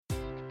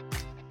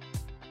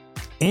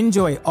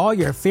Enjoy all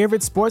your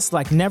favorite sports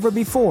like never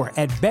before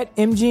at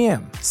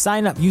BetMGM.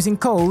 Sign up using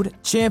code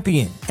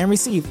CHAMPION and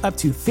receive up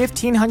to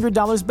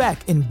 $1,500 back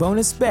in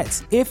bonus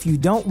bets if you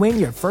don't win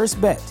your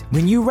first bet.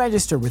 When you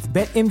register with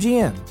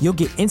BetMGM, you'll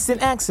get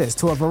instant access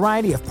to a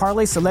variety of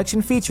parlay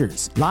selection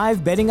features,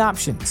 live betting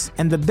options,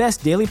 and the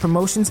best daily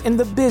promotions in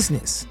the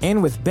business.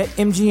 And with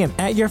BetMGM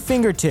at your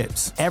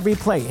fingertips, every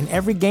play and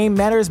every game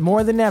matters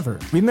more than ever.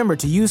 Remember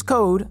to use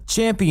code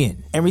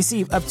CHAMPION and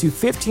receive up to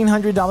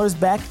 $1,500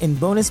 back in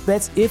bonus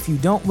bets if you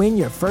don't win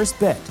your first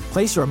bet.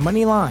 Place your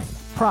money line,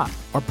 prop,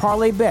 or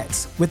parlay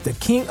bets with the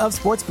king of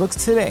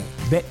sportsbooks today.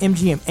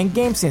 BetMGM and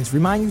GameSense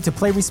remind you to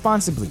play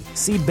responsibly.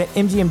 See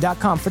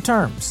BetMGM.com for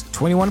terms.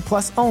 21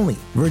 plus only.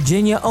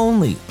 Virginia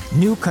only.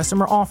 New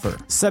customer offer.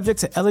 Subject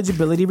to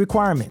eligibility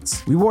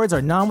requirements. Rewards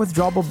are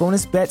non-withdrawable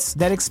bonus bets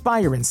that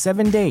expire in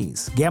 7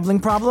 days. Gambling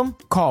problem?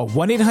 Call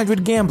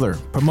 1-800-GAMBLER.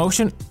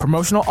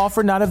 Promotional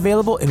offer not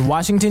available in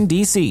Washington,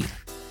 D.C.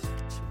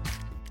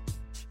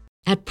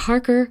 At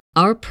Parker,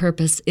 our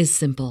purpose is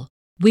simple.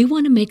 We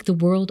want to make the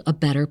world a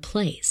better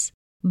place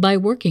by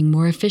working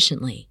more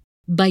efficiently,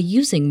 by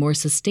using more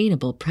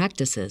sustainable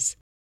practices,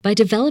 by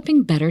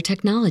developing better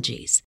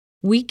technologies.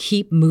 We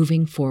keep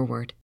moving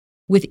forward.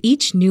 With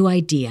each new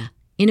idea,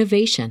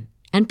 innovation,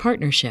 and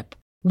partnership,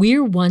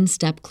 we're one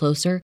step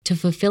closer to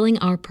fulfilling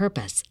our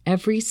purpose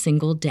every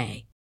single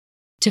day.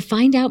 To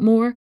find out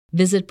more,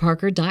 visit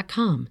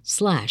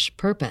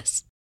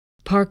parker.com/purpose.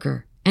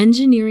 Parker,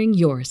 engineering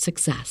your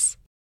success.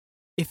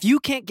 If you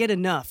can't get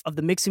enough of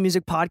the Mixing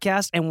Music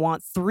podcast and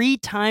want 3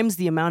 times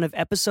the amount of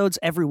episodes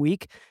every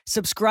week,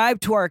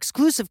 subscribe to our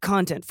exclusive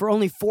content for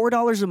only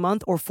 $4 a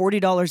month or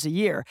 $40 a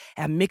year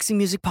at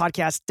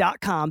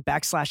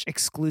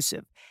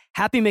mixingmusicpodcast.com/exclusive.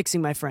 Happy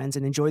mixing, my friends,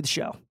 and enjoy the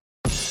show.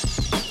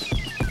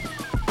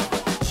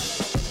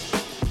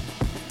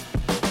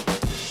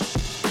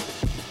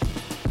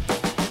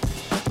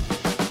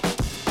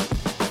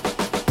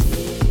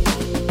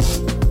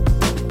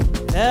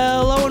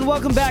 Hello and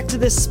welcome back to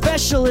this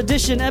special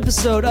edition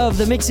episode of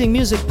the Mixing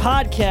Music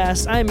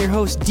Podcast. I am your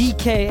host,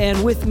 DK,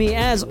 and with me,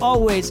 as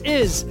always,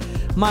 is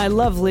my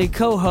lovely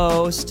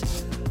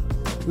co-host,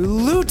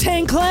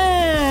 Wu-Tang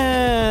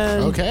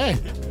Clan. Okay.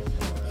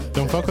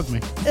 Don't fuck with me.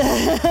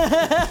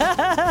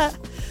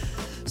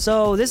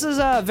 So this is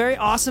a very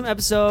awesome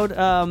episode.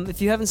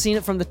 If you haven't seen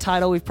it from the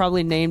title, we've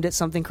probably named it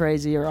something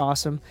crazy or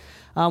awesome.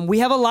 We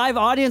have a live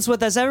audience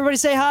with us. Everybody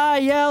say hi,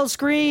 yell,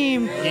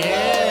 scream.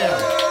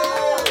 Yeah.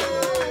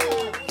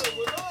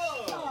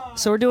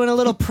 So we're doing a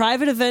little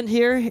private event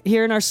here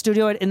in our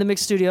studio in the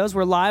Mix Studios.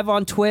 We're live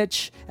on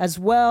Twitch as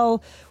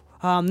well.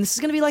 This is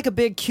going to be like a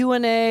big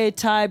Q&A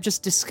type,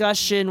 just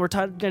discussion. We're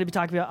going to be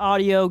talking about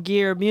audio,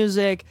 gear,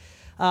 music,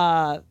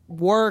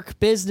 work,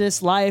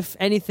 business, life,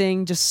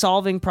 anything, just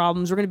solving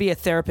problems. We're going to be a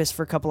therapist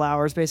for a couple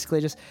hours,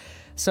 basically.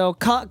 So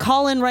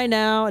call in right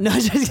now. No,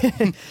 just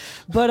kidding.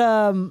 But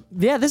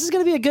yeah, this is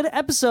going to be a good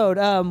episode.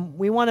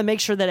 We want to make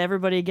sure that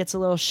everybody gets a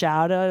little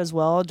shout out as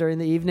well during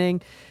the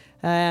evening.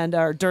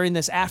 Or during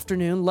this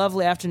afternoon,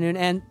 lovely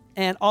afternoon,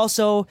 and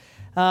also,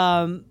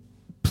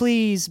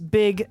 please,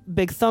 big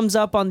thumbs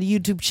up on the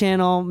YouTube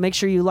channel. Make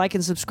sure you like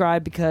and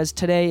subscribe because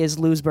today is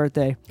Lou's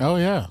birthday. Oh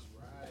yeah,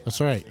 that's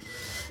right.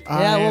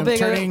 Yeah, we'll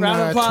big round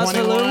of applause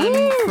for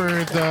Lou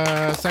for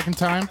the second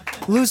time.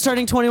 Lou's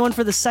turning 21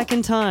 for the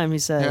second time. He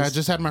says. Yeah, I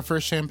just had my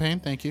first champagne.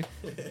 Thank you.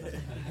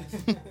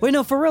 Wait,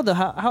 no, for real though.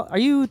 How are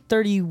you?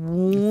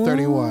 31.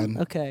 31.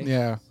 Okay.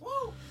 Yeah.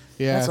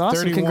 Yeah, that's awesome.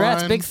 31.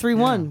 Congrats, big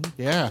 3-1.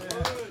 Yeah.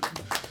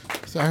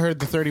 So I heard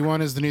the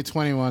 31 is the new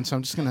 21, so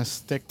I'm just gonna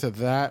stick to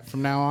that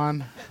from now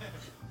on.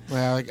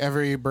 Well, like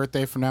every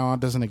birthday from now on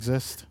doesn't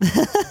exist.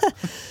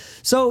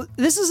 So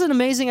this is an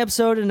amazing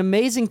episode, an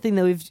amazing thing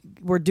that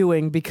we're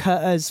doing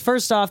because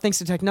first off, thanks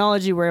to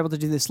technology, we're able to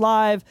do this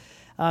live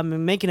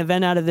and make an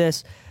event out of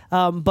this.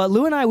 But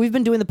Lou and I, we've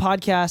been doing the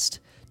podcast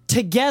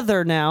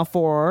together now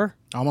for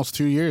almost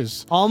 2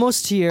 years.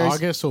 Almost 2 years.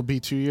 August will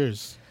be 2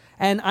 years.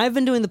 And I've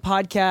been doing the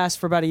podcast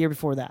for about a year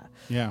before that.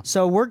 Yeah.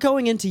 So we're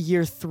going into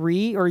year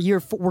 3 or year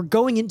 4. We're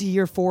going into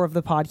year 4 of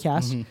the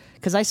podcast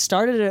because I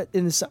started it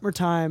in the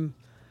summertime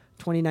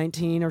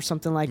 2019 or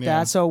something like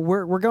that. So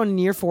we're going in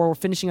year 4. We're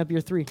finishing up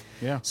year 3.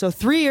 Yeah. So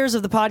 3 years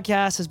of the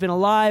podcast has been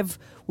alive.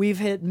 We've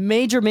hit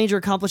major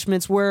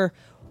accomplishments. We're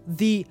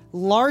the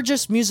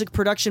largest music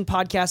production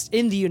podcast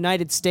in the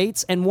United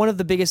States and one of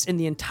the biggest in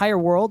the entire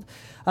world,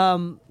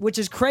 which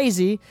is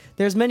crazy.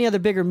 There's many other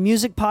bigger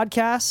music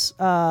podcasts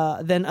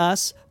than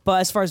us,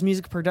 but as far as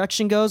music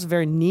production goes, a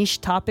very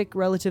niche topic,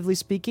 relatively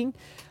speaking.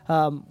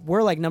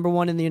 We're like number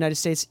 1 in the United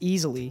States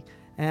easily,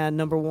 and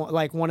number 1,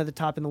 like one of the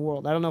top in the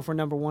world. I don't know if we're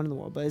number 1 in the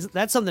world, but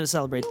that's something to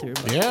celebrate too.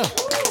 But. Yeah.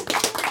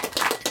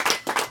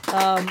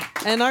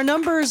 And our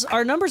numbers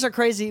are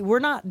crazy. We're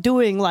not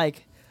doing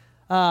like.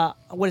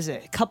 What is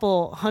it? A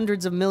couple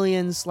hundreds of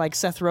millions like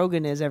Seth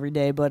Rogen is every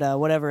day, but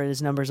whatever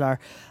his numbers are.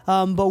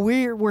 But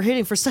we're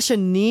hitting for such a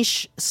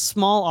niche,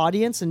 small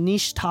audience, a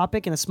niche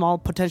topic, and a small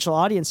potential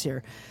audience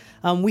here.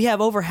 We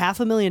have over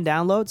 500,000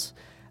 downloads,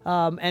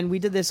 and we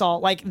did this all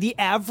like the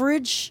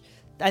average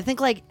I think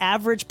like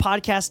average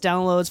podcast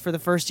downloads for the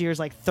first year is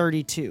like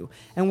 32,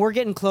 and we're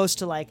getting close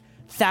to like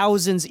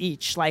thousands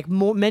each, like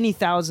many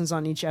thousands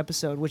on each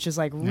episode, which is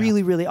like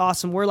really, really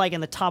awesome. We're like in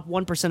the top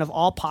 1% of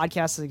all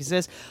podcasts that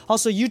exist.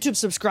 Also, YouTube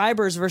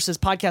subscribers versus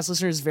podcast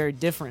listeners is very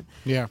different.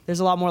 Yeah. There's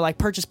a lot more like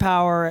purchase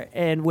power,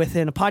 and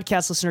within a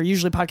podcast listener,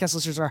 usually podcast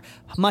listeners are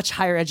much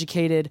higher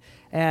educated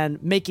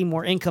and making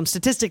more income,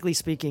 statistically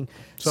speaking.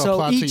 So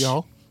applaud to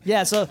y'all.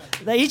 Yeah, so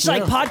each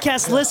like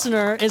podcast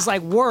listener is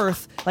like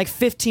worth like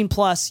 15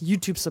 plus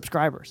YouTube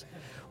subscribers,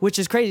 which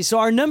is crazy. So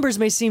our numbers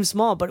may seem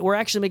small, but we're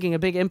actually making a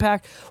big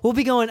impact. We'll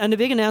be going on a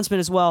big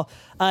announcement as well.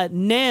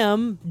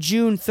 NAMM,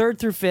 June 3rd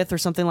through 5th or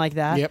something like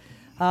that. Yep.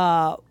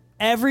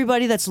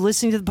 Everybody that's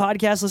listening to the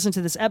podcast, listen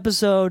to this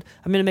episode.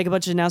 I'm going to make a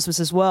bunch of announcements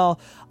as well.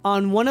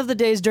 On one of the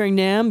days during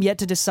NAMM, yet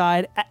to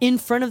decide, in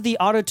front of the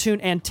Autotune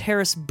and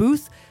Terrace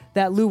booth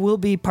that Lou will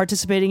be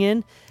participating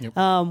in,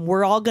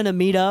 we're all going to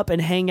meet up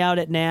and hang out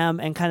at NAMM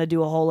and kind of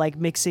do a whole like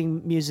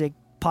mixing music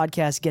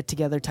podcast get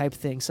together type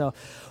thing. So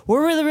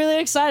we're really, really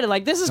excited.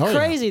 Like, this is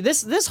crazy. Yeah.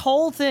 This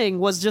whole thing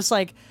was just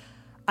like,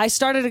 I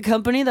started a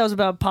company that was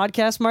about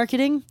podcast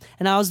marketing,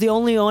 and I was the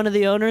only one of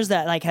the owners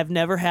that like have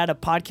never had a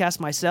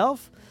podcast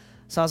myself.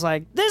 So I was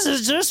like, this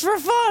is just for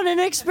fun and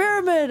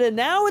experiment, and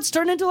now it's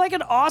turned into like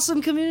an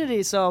awesome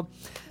community. So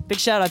big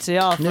shout out to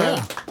y'all.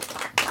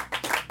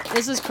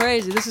 This is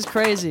crazy. This is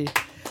crazy.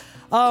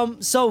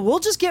 So we'll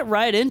just get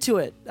right into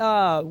it.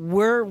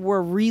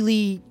 We're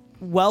really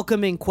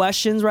welcoming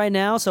questions right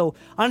now. So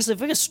honestly,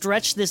 if we could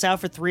stretch this out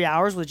for 3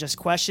 hours with just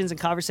questions and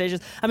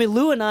conversations, I mean,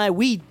 Lou and I,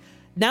 we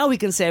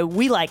can say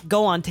we like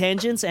go on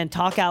tangents and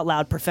talk out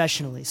loud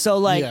professionally. So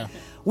like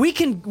we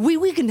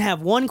can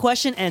have one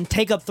question and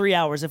take up 3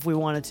 hours if we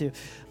wanted to.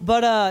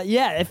 But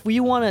if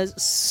you want to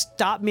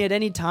stop me at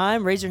any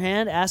time, raise your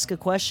hand, ask a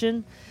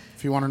question.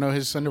 If you want to know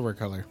his underwear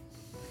color.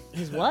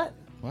 His what?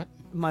 What?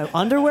 My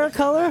underwear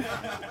color?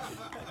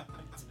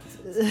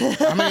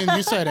 I mean,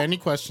 you said any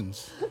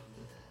questions.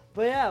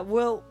 But yeah,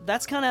 well,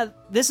 that's kind of,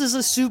 this is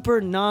a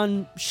super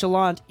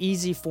nonchalant,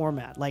 easy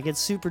format. Like, it's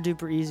super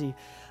duper easy.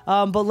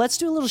 But let's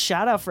do a little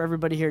shout out for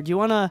everybody here. Do you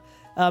want to,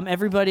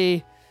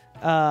 everybody,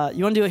 you want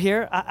to do it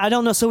here? I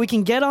don't know. So we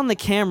can get on the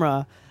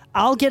camera.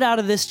 I'll get out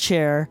of this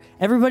chair.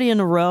 Everybody in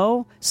a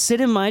row,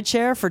 sit in my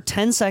chair for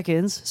 10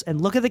 seconds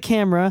and look at the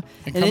camera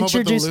and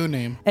introduce Lou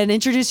name. And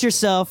introduce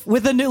yourself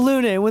with a new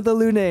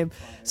Lou name.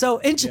 So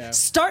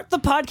start the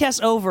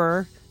podcast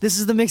over. This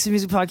is the Mixing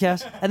Music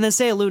Podcast, and then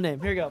say a Lou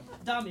name. Here you go.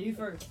 Dami, you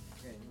first.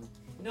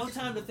 No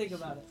time to think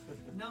about it.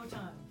 No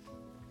time.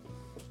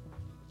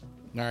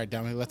 All right,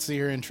 Dami, let's see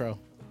your intro.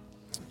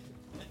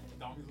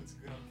 Dami looks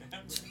good on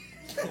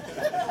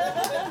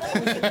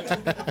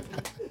camera.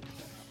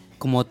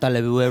 Como tal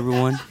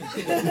everyone?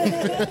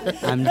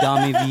 I'm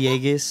Dami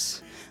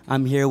Villegas.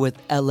 I'm here with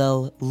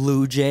LL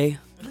Lou J.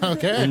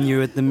 Okay. And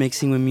you're at the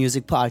Mixing with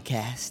Music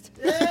Podcast.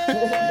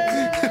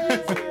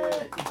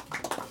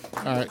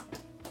 All right.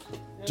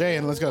 Jay,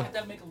 and let's go.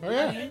 Oh,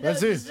 yeah. Let's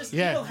do it. You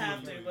don't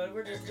have to, but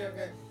we're just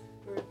joking.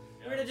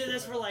 We're going to do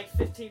this for like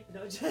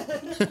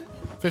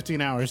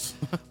 15 hours.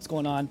 What's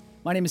going on?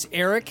 My name is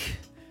Eric.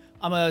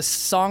 I'm a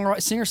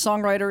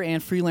singer-songwriter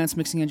and freelance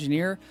mixing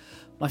engineer.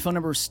 My phone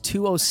number is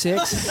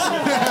 206.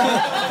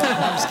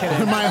 I'm just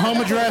kidding. My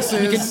home address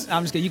is.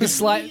 I'm just kidding. You can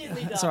slide.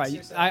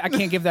 Sorry, I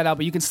can't give that out,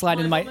 but you can slide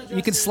into my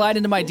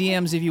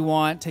DMs if you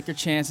want. Take your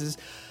chances.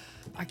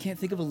 I can't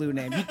think of a Lou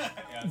name.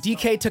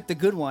 DK took the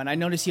good one. I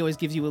notice he always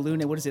gives you a Lou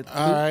name. What is it?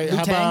 All right.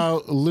 How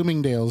about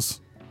Loomingdale's?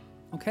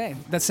 Okay,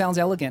 that sounds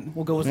elegant.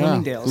 We'll go with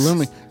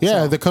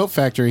Loomingdale's. The Coat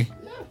Factory.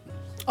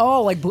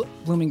 Oh, like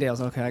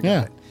Bloomingdale's. Okay, I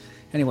got it.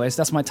 Anyways,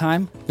 that's my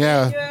time.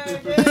 Yeah.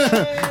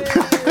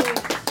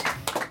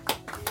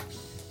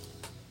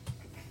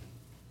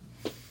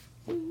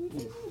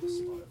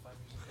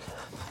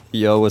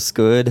 Yo, what's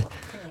good?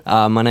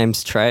 My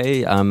name's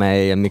Trey. I'm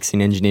a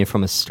mixing engineer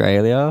from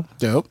Australia.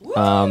 Dope.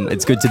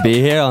 It's good to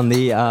be here on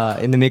the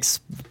In the Mix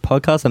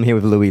podcast. I'm here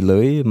with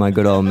Louie, my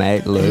good old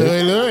mate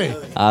Louie. Louie.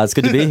 It's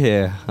good to be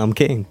here. I'm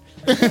king.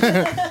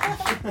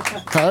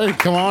 Hey,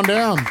 come on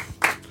down.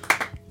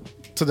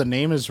 So the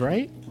name is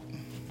right?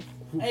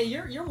 Hey,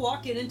 you're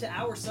walking into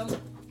our summer.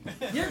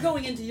 You're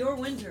going into your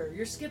winter.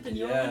 You're skipping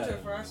your winter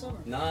for our summer.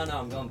 No,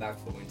 I'm going back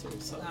for winter.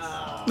 So.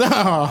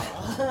 No.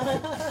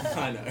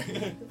 I know.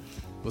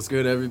 What's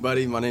good,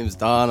 everybody? My name is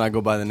Don. I go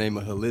by the name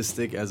of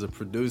Holistic as a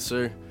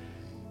producer.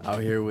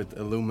 Out here with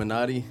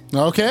Illuminati.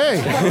 Okay.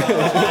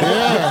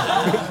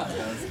 Yeah.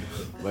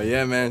 But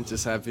yeah, man,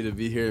 just happy to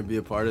be here and be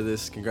a part of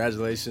this.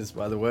 Congratulations,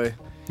 by the way.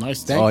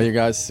 Nice. To all your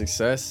guys'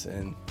 success.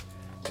 And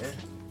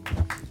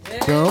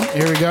Boom.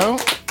 Here we go.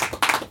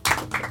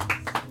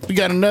 We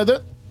got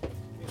another.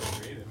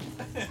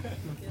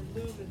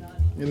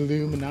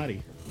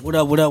 Illuminati. What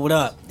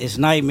up? It's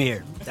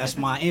Nightmare. That's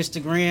my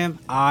Instagram,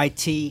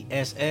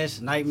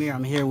 ITSS Nightmare.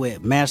 I'm here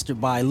with Mastered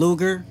by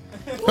Luger.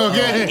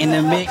 Okay. In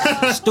the Mix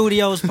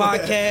Studios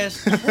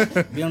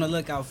podcast. Be on the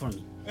lookout for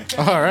me.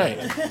 All right.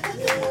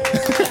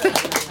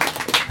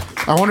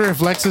 I wonder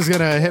if Lex is going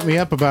to hit me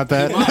up about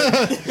that.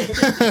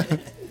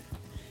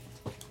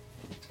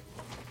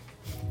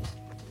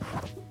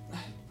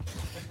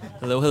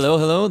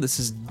 Hello. This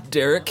is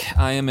Derek.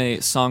 I am a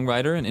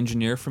songwriter and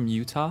engineer from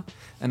Utah,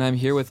 and I'm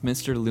here with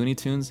Mr. Looney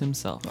Tunes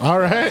himself. All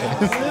right.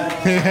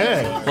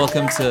 Yeah.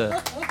 Welcome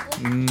to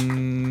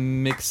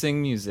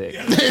Mixing Music.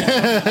 That's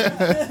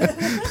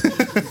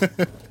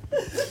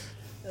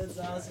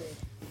awesome.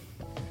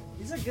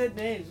 These are good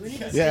names. We need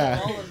to Yeah.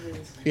 say all of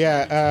these.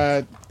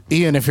 Yeah,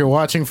 Ian, if you're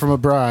watching from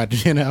abroad,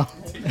 you know,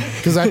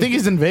 because I think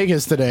he's in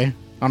Vegas today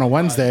on a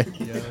Wednesday.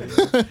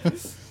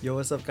 Yo,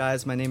 what's up,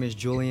 guys? My name is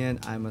Julian.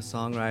 I'm a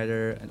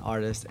songwriter, an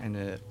artist, and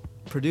a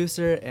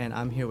producer, and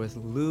I'm here with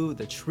Lou,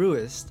 the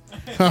Truest.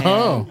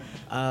 Oh.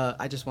 And,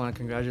 I just want to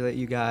congratulate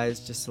you guys,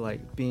 just to,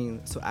 like,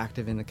 being so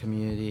active in the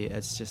community.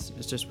 It's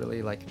just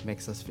really like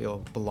makes us feel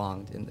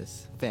belonged in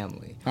this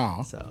family.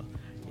 Oh. So,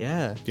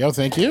 yeah. Yo,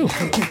 thank you.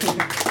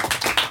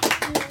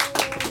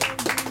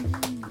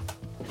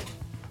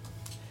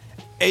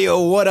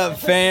 Ayo, what up,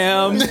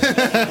 fam?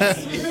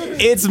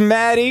 It's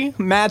Maddie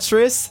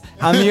Mattress.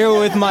 I'm here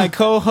with my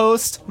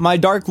co-host, my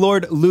Dark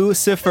Lord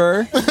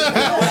Lucifer.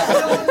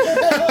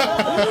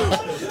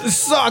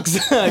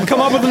 Sucks.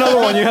 Come up with another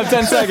one. You have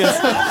 10 seconds.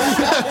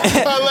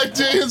 I like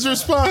Jayan's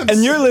response.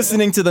 And you're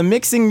listening to the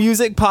Mixing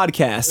Music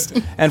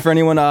Podcast. And for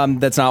anyone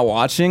that's not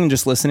watching,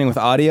 just listening with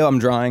audio, I'm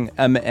drawing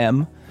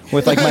MM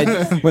with like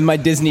my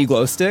Disney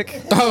glow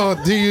stick. Oh,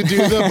 do you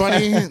do the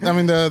bunny? I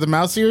mean the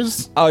mouse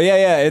ears? Oh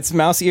yeah. It's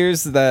mouse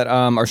ears that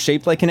are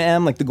shaped like an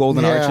M, like the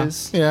golden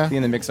arches. Yeah.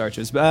 The mix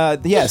arches.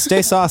 But yeah,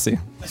 stay saucy.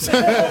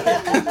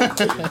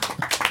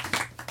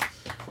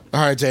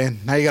 All right,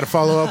 Jayan. Now you got to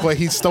follow up what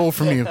he stole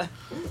from you.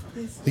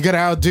 You got to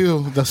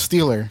outdo the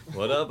stealer.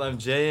 What up? I'm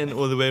Jayan,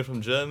 all the way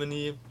from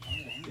Germany.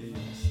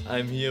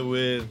 I'm here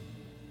with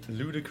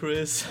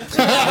Ludacris.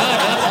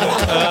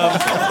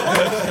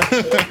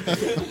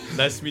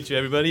 Nice to meet you,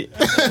 everybody.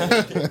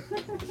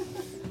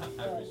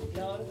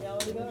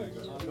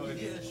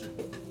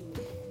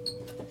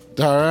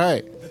 All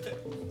right.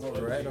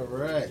 All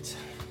right.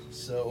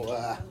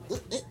 So,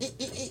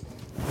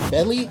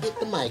 Belly hit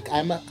the mic.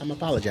 I'm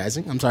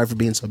apologizing. I'm sorry for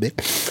being so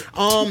big.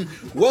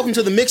 Welcome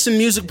to the Mixing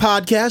Music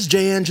Podcast.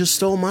 Jayan just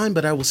stole mine,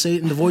 but I will say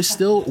it in the voice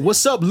still.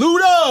 What's up,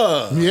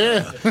 Luda?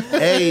 Yeah.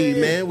 Hey,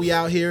 man, we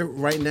out here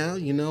right now,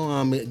 you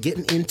know,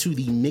 getting into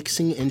the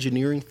mixing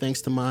engineering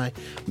thanks to my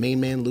main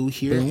man, Lou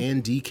here,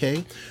 and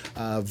DK.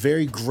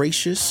 Very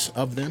gracious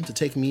of them to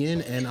take me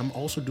in, and I'm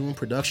also doing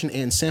production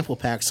and sample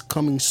packs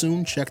coming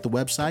soon. Check the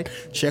website,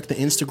 check the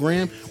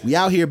Instagram. We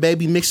out here,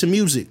 baby, mixing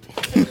music.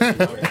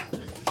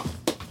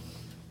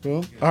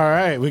 Cool. All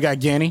right, we got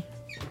Ganny.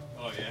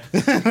 Oh yeah.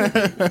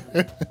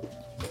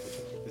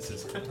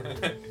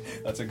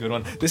 That's a good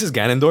one. This is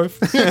Ganondorf.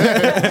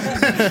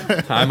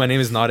 Hi, my name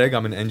is Nareg.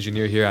 I'm an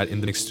engineer here at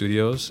Indinix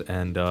Studios,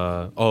 and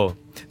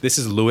this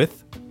is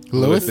Luith.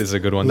 Luith is a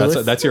good one.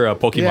 That's your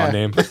Pokemon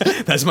name.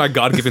 That's my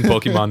God-given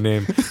Pokemon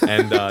name.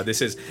 And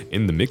this is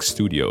In the Mix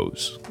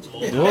Studios.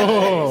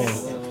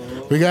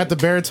 Whoa. We got the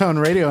baritone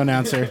radio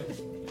announcer.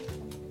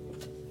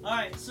 All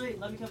right, sweet.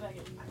 Let me come back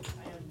in.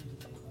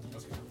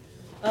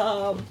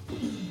 All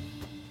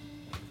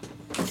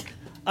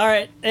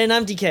right, and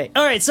I'm DK.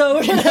 All right, so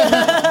we're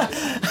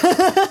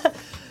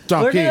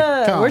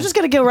just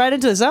gonna get right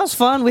into this. That was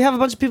fun. We have a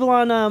bunch of people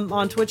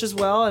on Twitch as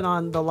well and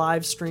on the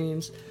live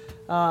streams.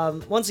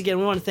 Once again,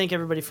 we want to thank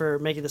everybody for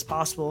making this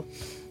possible.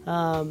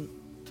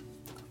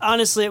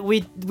 Honestly,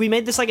 we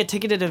made this like a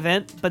ticketed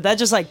event, but that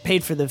just like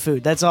paid for the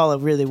food. That's all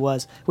it really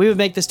was. We would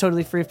make this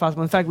totally free if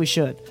possible. In fact, we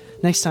should.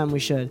 Next time we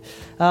should.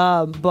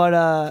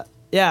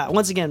 Yeah,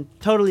 once again,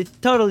 totally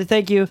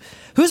thank you.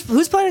 Who's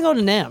planning on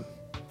going to NAMM?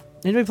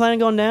 Anybody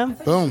planning on going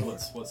to NAMM? Boom.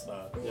 What's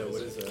that? Yeah,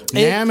 what is it?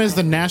 NAMM is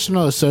the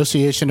National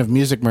Association of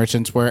Music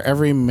Merchants, where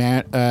every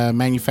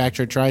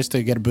manufacturer tries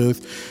to get a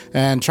booth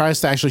and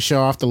tries to actually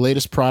show off the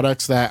latest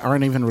products that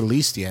aren't even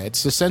released yet.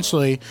 It's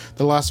essentially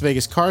the Las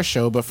Vegas car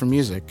show, but for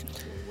music.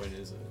 When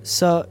is it?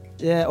 So,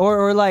 yeah,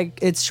 or like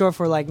it's short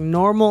for like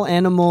normal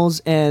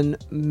animals and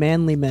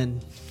manly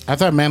men. I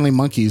thought manly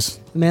monkeys.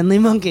 Manly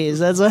monkeys,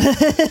 that's what.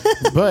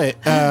 But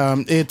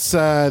it's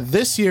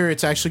this year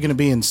it's actually going to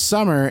be in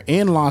summer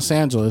in Los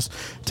Angeles,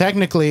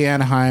 technically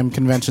Anaheim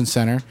Convention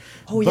Center.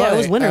 Oh yeah, it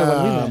was winter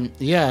when we went.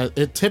 Yeah,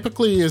 it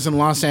typically is in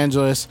Los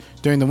Angeles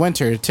during the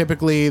winter,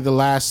 typically the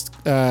last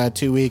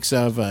 2 weeks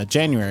of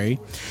January.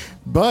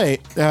 But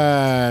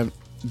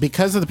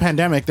because of the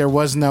pandemic, there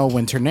was no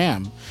winter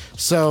NAMM.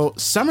 So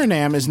summer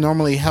NAMM is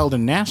normally held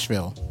in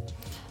Nashville.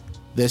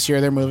 This year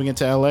they're moving it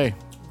to LA.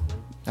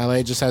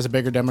 LA just has a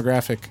bigger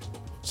demographic.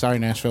 Sorry,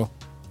 Nashville.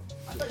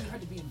 I thought you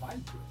had to be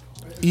invited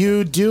to it.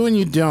 You do and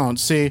you don't.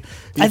 See,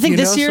 I think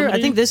this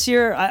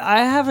year, I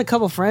have a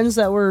couple friends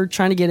that were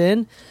trying to get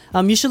in.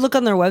 You should look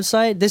on their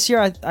website. This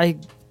year, I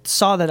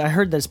saw that. I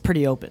heard that it's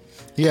pretty open.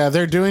 Yeah,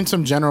 they're doing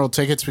some general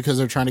tickets because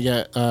they're trying to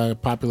get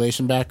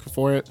population back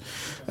for it.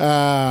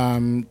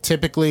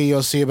 Typically,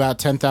 you'll see about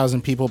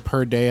 10,000 people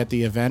per day at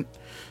the event.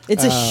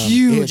 It's a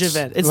huge it's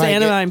event. It's like the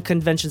Anaheim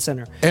Convention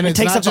Center. And it it's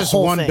takes not up the just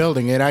whole one thing.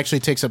 building. It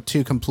actually takes up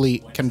 2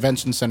 complete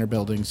convention center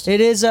buildings.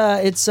 It is.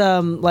 It's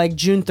like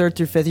June 3rd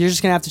through 5th. You're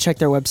just gonna have to check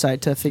their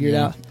website to figure it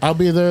out. I'll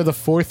be there the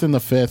 4th and the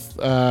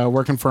 5th,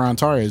 working for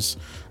Antares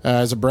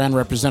as a brand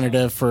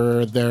representative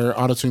for their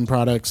Auto-Tune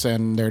products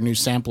and their new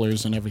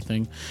samplers and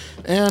everything.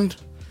 And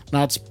I'm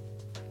not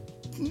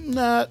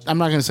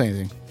going to say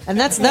anything. And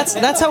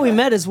that's how we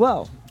met as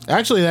well.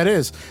 Actually, that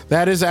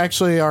is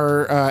actually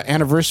our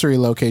anniversary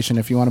location.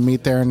 If you want to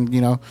meet there and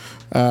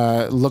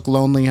look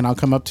lonely, and I'll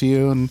come up to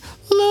you and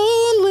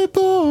lonely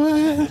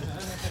boy.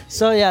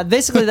 So yeah,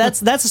 basically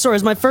that's the story. It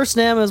was my first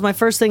NAMM. It was my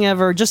first thing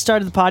ever. Just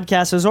started the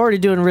podcast. I was already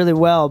doing really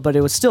well, but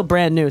it was still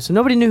brand new, so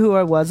nobody knew who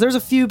I was. There's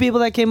a few people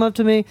that came up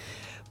to me,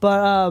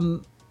 but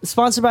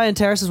sponsored by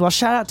Antares as well.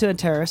 Shout out to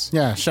Antares.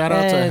 Yeah, shout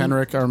out to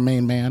Henrik, our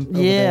main man. Over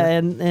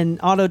Yeah, there. and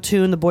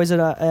Auto-Tune, the boys at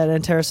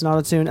Antares and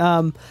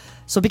Auto-Tune.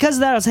 So because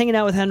of that, I was hanging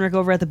out with Henrik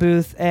over at the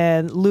booth,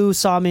 and Lou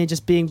saw me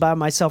just being by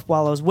myself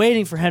while I was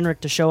waiting for Henrik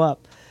to show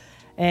up.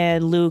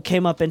 And Lou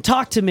came up and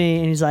talked to me,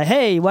 and he's like,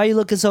 "Hey, why are you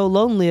looking so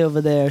lonely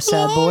over there,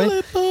 sad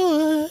boy?"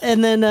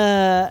 And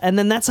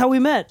then that's how we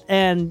met,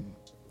 and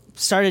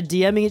started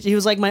DMing it. He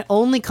was like my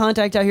only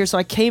contact out here, so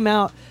I came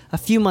out a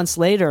few months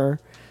later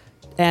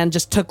and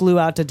just took Lou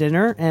out to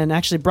dinner and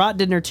actually brought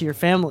dinner to your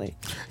family.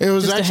 It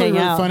was just to actually hang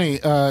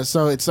really out. funny.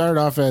 So it started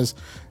off as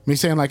me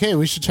saying like, "Hey,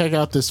 we should check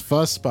out this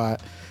fuzz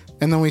spot,"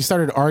 and then we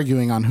started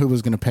arguing on who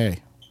was going to pay.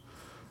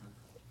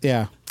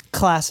 Yeah.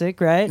 Classic,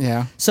 right?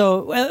 Yeah.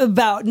 So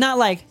about not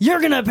like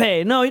you're gonna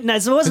pay. No, it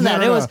wasn't that.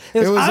 No, It was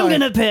I'm like,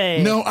 gonna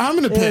pay. No, I'm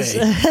gonna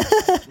pay.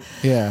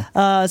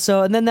 Yeah.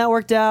 So and then that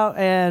worked out,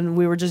 and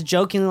we were just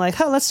jokingly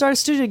like, "Oh, let's start a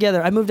studio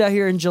together." I moved out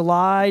here in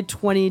July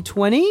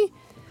 2020.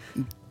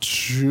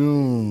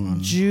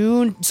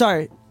 June.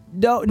 Sorry.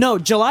 No,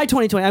 July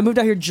 2020. I moved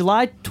out here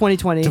July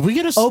 2020. Did we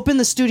get open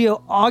the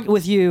studio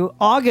with you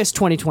August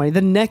 2020? The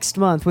next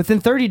month,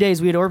 within 30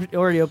 days, we had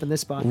already opened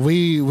this spot.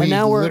 We And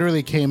now we're-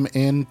 literally came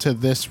into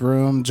this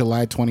room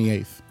July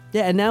 28th.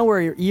 Yeah, and now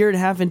we're a year and a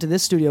half into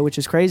this studio, which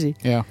is crazy.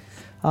 Yeah.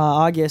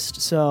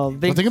 August. So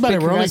big. Well, think about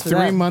big it. We're only congrats for 3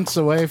 that. months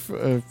away,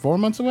 4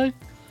 months away.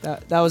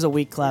 That was a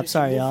weak clap.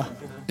 Sorry, y'all.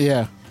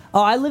 Yeah.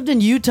 Oh, I lived in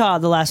Utah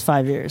the last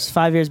 5 years.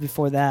 5 years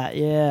before that,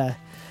 yeah.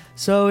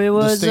 So it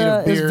was state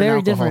of it was beer and very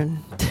alcohol. different.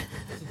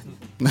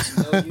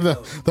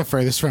 the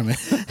furthest from it.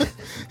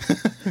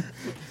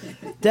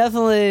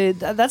 Definitely,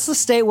 that's the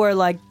state where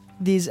like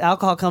these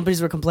alcohol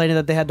companies were complaining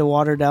that they had to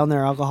water down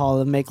their alcohol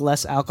and make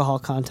less alcohol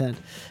content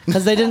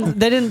because they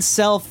didn't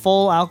sell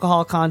full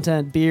alcohol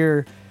content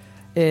beer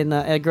in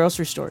at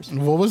grocery stores.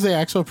 What was the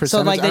actual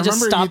percentage? So like they I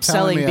just remember you stopped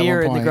telling selling me at beer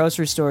one in the point.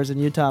 grocery stores in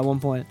Utah at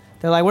one point.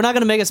 They're like, we're not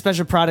going to make a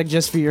special product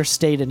just for your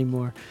state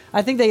anymore.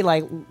 I think they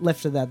like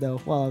lifted that though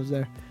while I was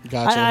there.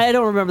 Gotcha. I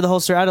don't remember the whole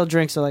story. I don't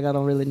drink, so like I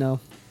don't really know.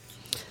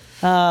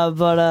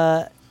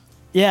 But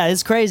yeah,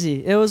 it's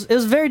crazy. It was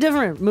very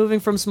different moving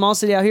from small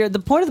city out here. The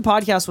point of the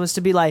podcast was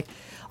to be like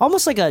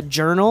almost like a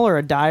journal or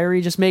a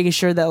diary, just making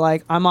sure that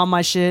like I'm on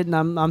my shit and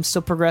I'm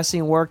still progressing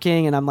and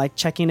working, and I'm like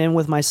checking in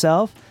with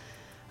myself,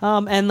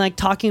 and like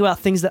talking about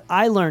things that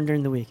I learned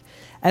during the week.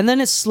 And then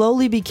it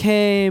slowly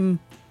became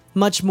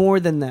much more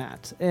than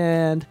that.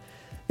 And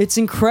it's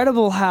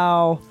incredible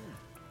how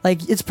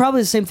like it's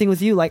probably the same thing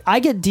with you. Like I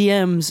get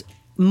DMs,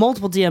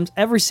 multiple DMs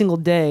every single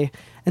day,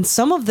 and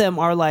some of them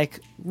are like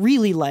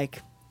really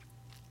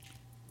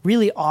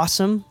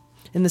awesome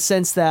in the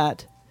sense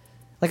that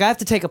like I have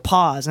to take a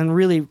pause and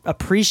really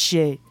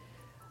appreciate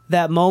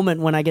that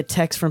moment when I get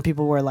texts from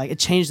people where like it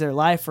changed their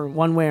life or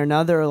one way or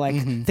another, or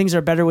like things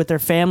are better with their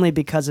family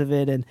because of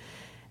it,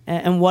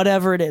 and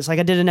whatever it is. Like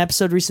I did an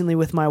episode recently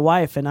with my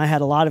wife, and I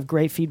had a lot of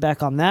great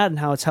feedback on that and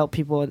how it's helped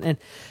people, and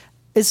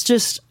it's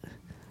just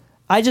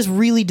I just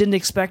really didn't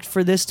expect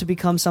for this to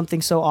become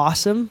something so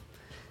awesome,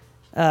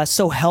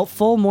 so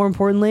helpful, more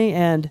importantly,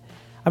 and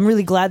I'm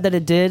really glad that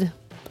it did.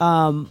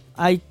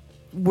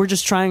 We're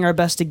just trying our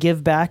best to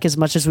give back as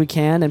much as we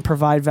can and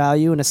provide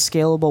value in a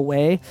scalable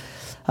way.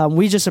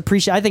 We just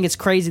appreciate. I think it's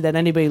crazy that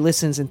anybody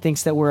listens and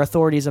thinks that we're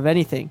authorities of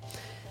anything.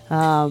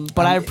 But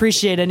I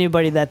appreciate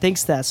anybody that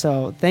thinks that.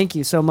 So thank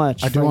you so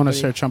much. I do for want to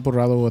everybody. share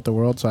Champurrado with the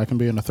world, so I can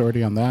be an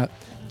authority on that.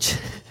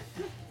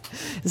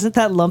 Isn't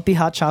that lumpy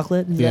hot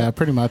chocolate? Yeah,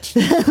 pretty much.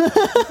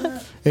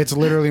 It's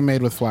literally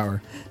made with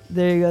flour.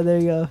 There you go. There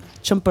you go.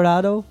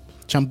 Champurrado.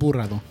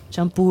 Champurrado.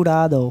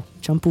 Champurrado.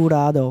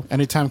 Champurrado.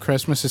 Anytime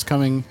Christmas is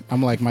coming,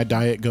 I'm like, my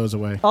diet goes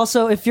away.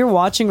 Also, if you're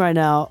watching right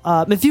now,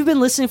 if you've been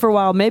listening for a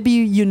while, maybe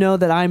you know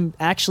that I'm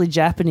actually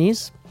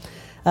Japanese,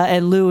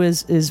 and Lou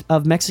is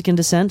of Mexican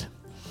descent.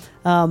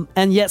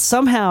 And yet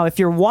somehow, if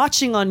you're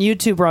watching on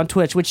YouTube or on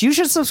Twitch, which you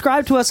should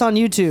subscribe to us on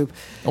YouTube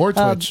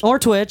or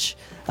Twitch,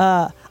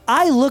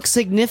 I look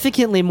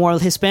significantly more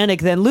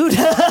Hispanic than Lou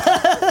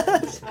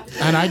does.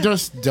 And I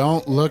just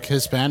don't look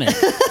Hispanic.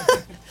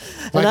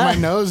 Like my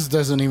nose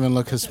doesn't even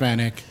look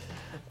Hispanic.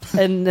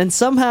 and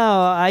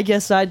somehow I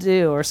guess I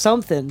do, or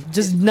something.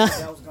 Just not.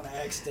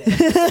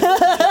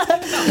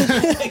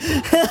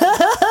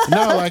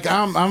 No, like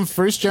I'm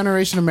first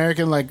generation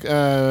American. Like 3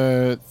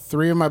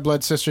 of my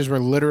blood sisters were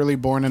literally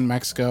born in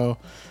Mexico.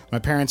 My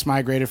parents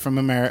migrated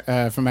from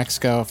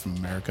Mexico.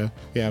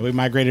 Yeah, we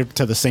migrated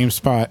to the same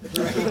spot.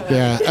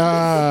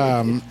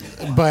 Yeah,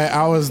 but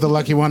I was the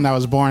lucky one that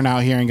was born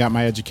out here and got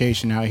my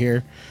education out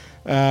here.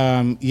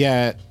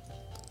 Yeah,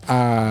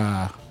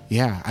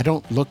 I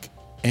don't look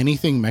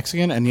anything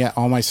Mexican, and yet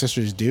all my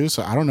sisters do.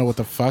 So I don't know what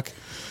the fuck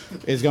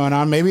is going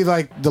on. Maybe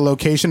like the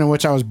location in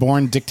which I was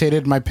born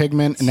dictated my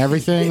pigment and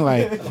everything.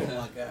 Like.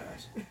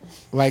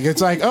 Like,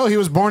 it's like, oh, he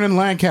was born in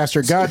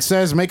Lancaster. God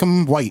says make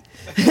him white.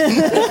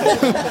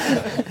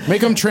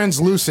 Make him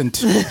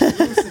translucent.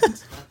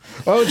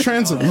 Oh,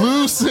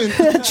 translucent.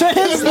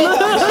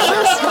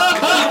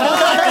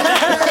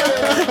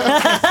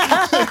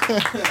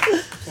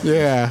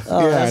 Yeah.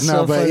 Oh, yeah. No,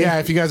 so but funny. yeah,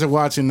 if you guys are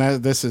watching,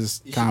 this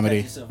is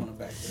comedy.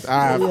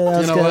 That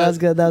was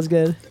good. That was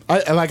good.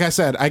 Like I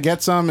said, I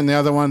get some, and the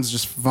other ones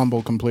just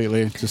fumble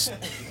completely. Just.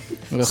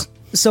 Ugh.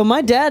 So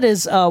my dad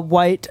is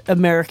white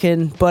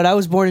American, but I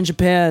was born in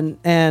Japan,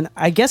 and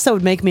I guess that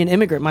would make me an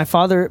immigrant. My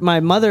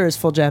mother is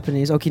full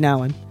Japanese,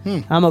 Okinawan.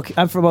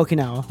 I'm from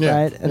Okinawa,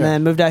 right? And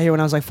then moved out here when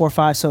I was like 4 or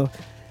 5. So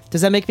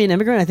does that make me an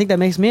immigrant? I think that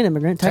makes me an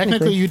immigrant.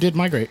 Technically you did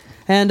migrate.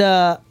 And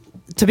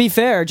to be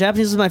fair,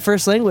 Japanese is my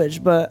first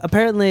language, but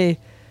apparently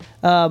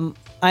I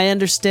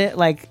understand.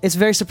 Like, it's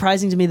very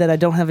surprising to me that I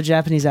don't have a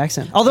Japanese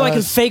accent, although I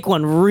can fake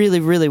one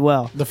really, really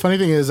well. The funny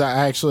thing is,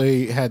 I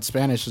actually had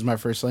Spanish as my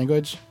first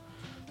language.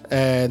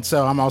 And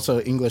so I'm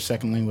also English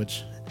second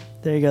language.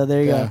 There you go.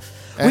 Go.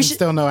 And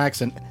still no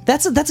accent.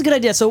 That's a good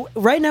idea. So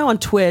right now on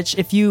Twitch,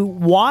 if you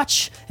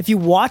watch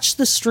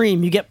the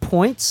stream, you get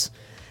points,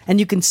 and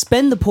you can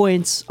spend the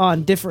points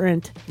on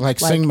different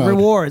sing mode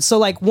rewards. So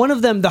like one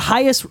of them,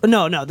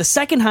 the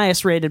second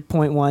highest rated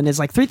point one is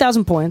like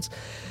 3,000 points.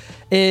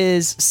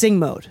 Is sing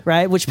mode,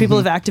 right? Which people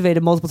have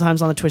activated multiple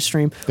times on the Twitch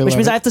stream, which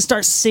means I have to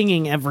start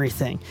singing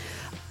everything.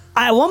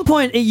 At one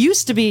point, it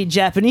used to be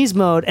Japanese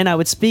mode, and I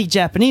would speak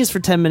Japanese for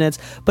 10 minutes,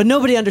 but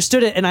nobody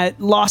understood it, and I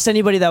lost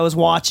anybody that was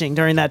watching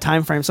during that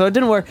time frame, so it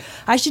didn't work.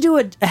 I should do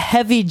a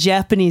heavy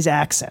Japanese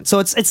accent. So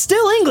it's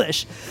still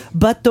English,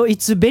 but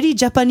it's a very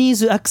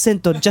Japanese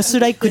accent, just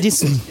like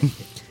this.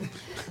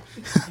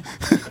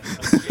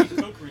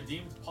 Cook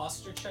redeemed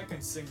posture check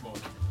and sing mode.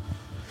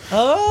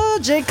 Oh,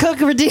 Jay Cook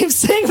redeemed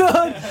sing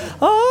mode.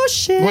 Oh,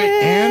 shit.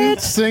 Wait,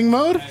 and sing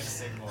mode?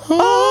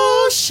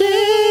 Oh,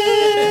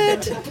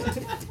 shit.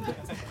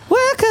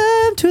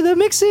 Welcome to the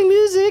Mixing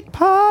Music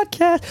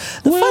Podcast.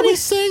 Where we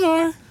sing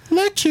our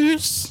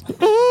lectures.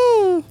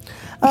 Okay,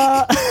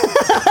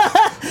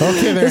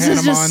 this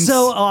is just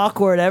so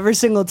awkward every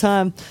single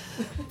time.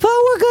 But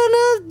we're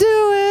gonna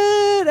do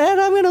it,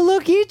 and I'm gonna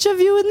look each of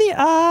you in the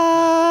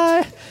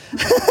eye.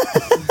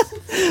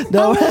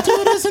 No, I will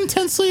do it as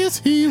intensely as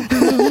he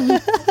will.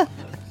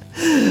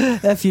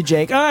 F you,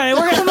 Jake. All right,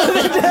 we're gonna move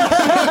it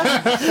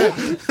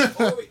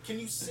down. Wait, can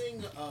you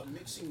sing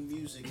mixing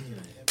music in a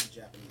heavy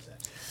Japanese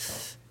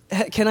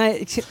accent? Can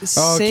I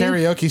sing?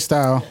 Karaoke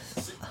style.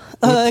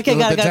 Okay,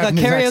 got it.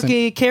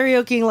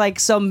 Karaoke, like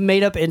some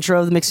made-up intro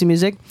of the mixing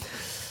music.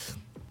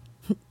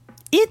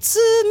 It's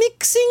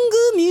mixing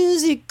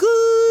music.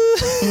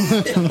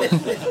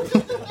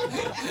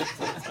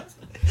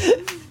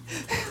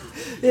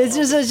 It's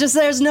just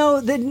there's no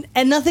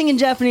and nothing in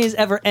Japanese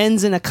ever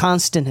ends in a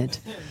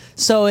consonant.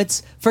 So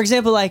it's, for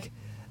example, like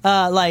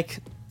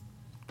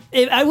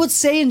I would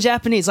say in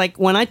Japanese, like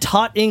when I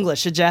taught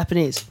English to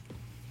Japanese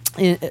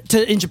in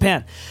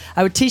Japan,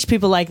 I would teach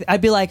people, like,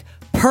 I'd be like,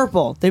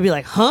 purple. They'd be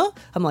like, huh?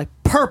 I'm like,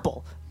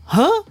 purple.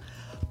 Huh?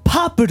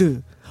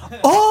 Papuru.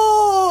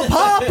 Oh,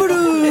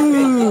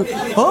 papuru.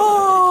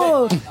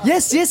 Oh,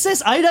 yes.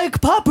 I like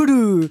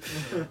papuru.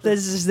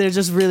 They're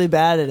just really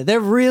bad at it. They're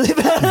really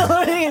bad at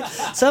learning it.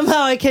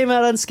 Somehow I came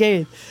out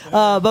unscathed.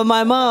 But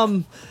my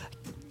mom,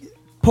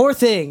 poor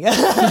thing.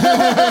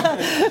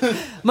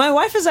 My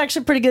wife is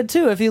actually pretty good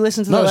too. If you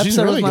listen to the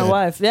episode with my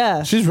wife,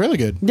 yeah, she's really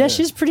good. Yeah,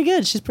 she's pretty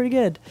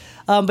good.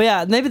 But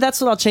yeah, maybe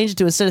that's what I'll change it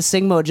to instead of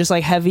sing mode. Just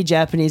like heavy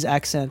Japanese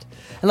accent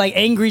and like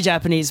angry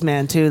Japanese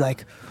man too.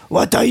 Like,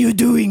 what are you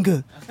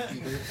doing?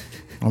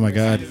 Oh my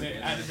god!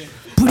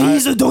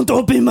 Please don't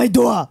open my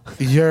door.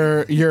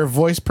 Your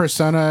voice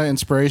persona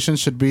inspiration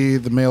should be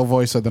the male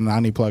voice of the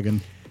Nani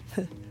plugin.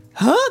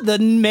 Huh? The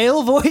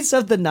male voice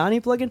of the Nani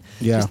plugin?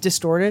 Yeah. Just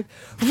distorted.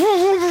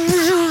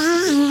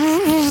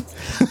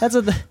 That's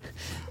what the...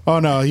 Oh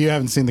no, you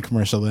haven't seen the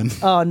commercial then.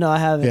 Oh no, I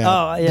haven't. Yeah.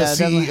 Oh yeah.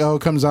 The CEO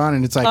comes on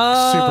and it's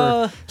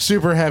like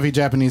super heavy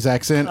Japanese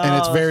accent, and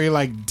it's very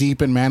like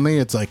deep and manly.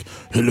 It's like,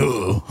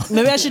 hello.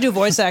 Maybe I should do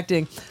voice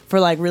acting for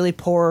like really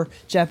poor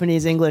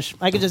Japanese English.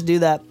 I could just do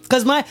that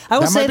because I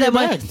will say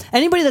that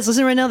anybody that's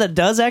listening right now that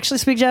does actually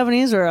speak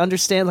Japanese or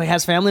understand, like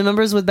has family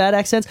members with bad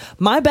accents,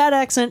 my bad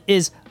accent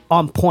is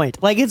on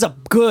point. Like, it's a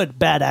good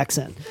bad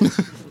accent.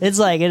 It's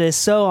like, it is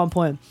so on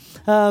point.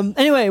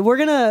 Anyway, we're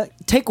gonna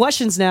take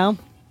questions now.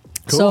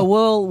 Cool.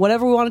 So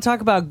whatever we want to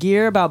talk about,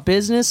 gear, about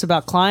business,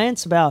 about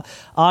clients, about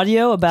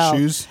audio, about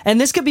shoes. And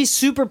this could be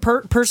super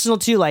personal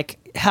too, like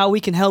how we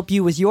can help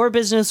you with your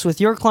business,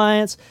 with your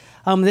clients.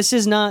 This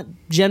is not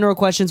general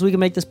questions. We can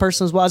make this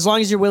personal as well, as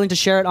long as you're willing to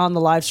share it on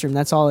the live stream.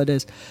 That's all it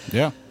is.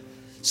 Yeah.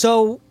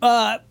 So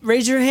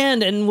raise your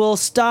hand and we'll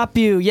stop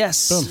you.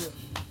 Yes. Boom.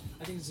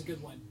 I think it's a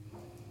good one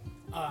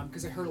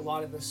because I heard a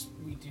lot of us.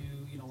 We do,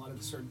 a lot of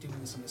us are doing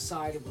this on the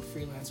side, or we're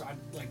freelance, or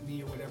like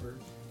me or whatever.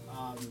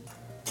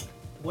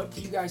 What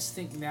do you guys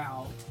think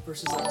now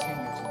versus like 10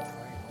 years ago?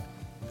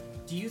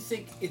 Right? Do you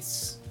think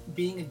it's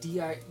being a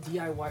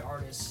DIY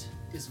artist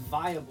is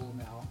viable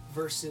now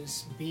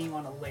versus being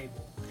on a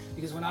label?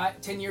 Because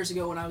 10 years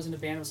ago when I was in a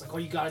band, it was like, oh,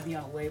 you got to be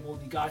on a label,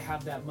 you got to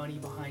have that money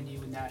behind you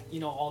and that,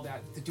 all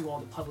that to do all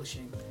the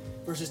publishing.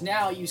 Versus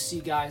now you see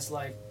guys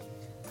like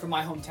from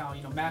my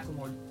hometown,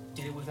 Macklemore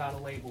did it without a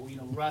label,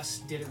 Russ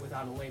did it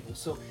without a label.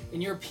 So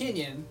in your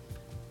opinion,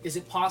 is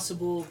it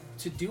possible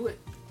to do it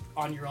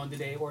on your own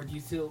today, or do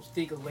you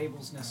think a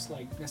label's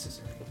necessary?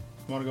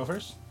 You want to go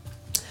first?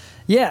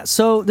 Yeah,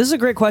 so this is a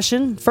great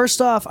question.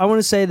 First off, I want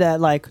to say that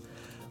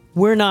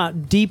we're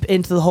not deep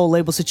into the whole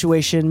label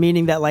situation,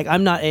 meaning that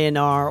I'm not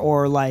A&R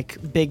or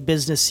big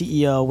business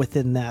CEO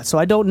within that. So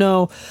I don't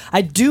know.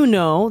 I do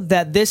know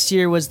that this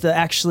year was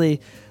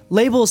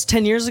labels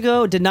 10 years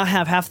ago did not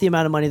have half the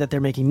amount of money that they're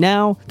making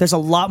now. There's a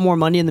lot more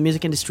money in the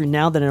music industry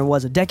now than there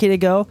was a decade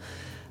ago.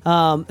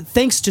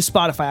 Thanks to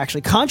Spotify,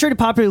 actually. Contrary to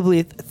popular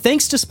belief,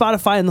 thanks to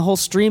Spotify and the whole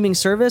streaming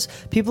service,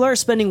 people are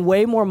spending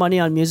way more money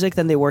on music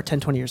than they were 10,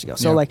 20 years ago.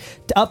 So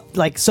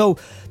so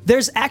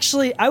there's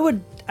actually, I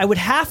would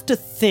have to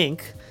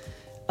think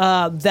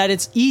that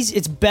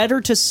it's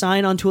better to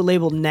sign onto a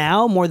label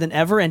now more than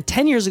ever, and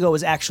 10 years ago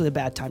was actually a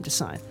bad time to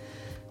sign.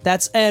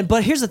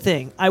 But here's the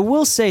thing. I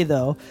will say,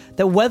 though,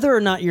 that whether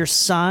or not you're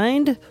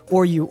signed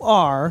or you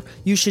are,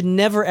 you should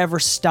never, ever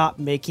stop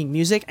making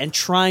music and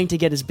trying to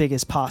get as big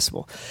as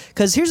possible.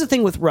 Because here's the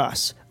thing with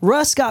Russ.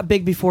 Russ got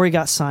big before he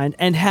got signed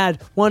and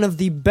had one of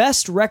the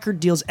best record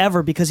deals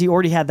ever because he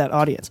already had that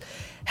audience.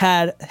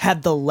 Had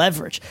the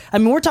leverage. I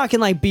mean, we're talking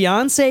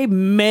Beyonce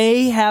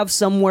may have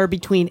somewhere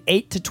between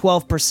 8 to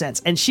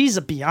 12%, and she's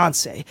a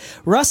Beyonce.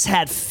 Russ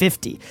had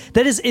 50.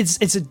 That is,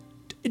 it's a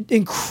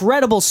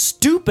incredible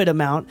stupid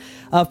amount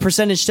of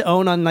percentage to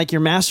own on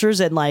your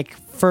masters and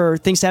for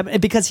things to happen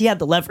because he had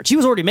the leverage. He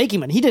was already making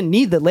money. He didn't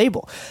need the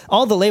label.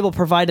 All the label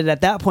provided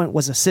at that point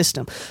was a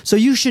system. So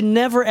you should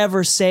never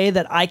ever say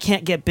that I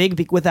can't get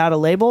big without a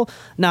label.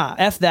 Nah,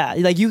 F that.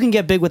 You can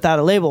get big without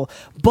a label,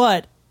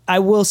 but I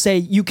will say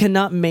you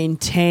cannot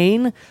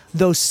maintain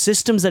those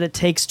systems that it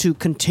takes to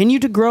continue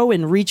to grow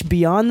and reach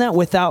beyond that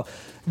without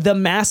the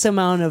mass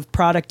amount of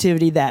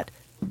productivity that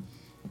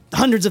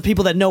hundreds of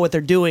people that know what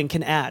they're doing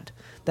can add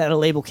that a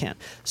label can't.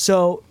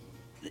 So,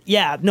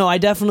 yeah, no, I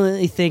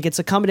definitely think it's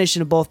a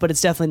combination of both, but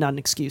it's definitely not an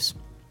excuse.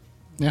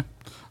 Yeah.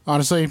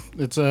 Honestly,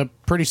 it's a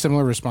pretty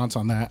similar response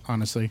on that,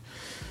 honestly.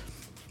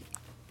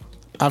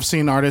 I've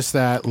seen artists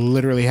that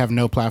literally have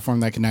no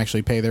platform that can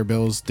actually pay their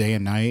bills day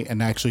and night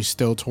and actually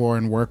still tour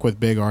and work with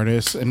big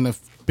artists. And the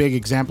big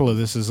example of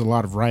this is a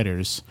lot of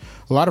writers.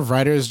 A lot of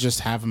writers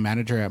just have a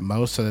manager at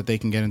most so that they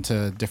can get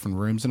into different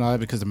rooms and all that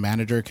because the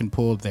manager can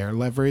pull their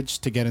leverage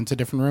to get into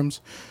different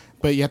rooms.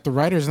 But yet the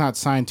writer's not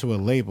signed to a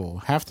label.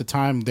 Half the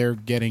time they're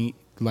getting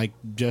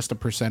just a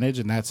percentage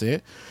and that's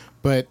it.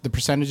 But the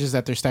percentages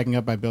that they're stacking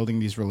up by building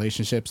these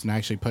relationships and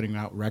actually putting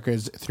out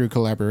records through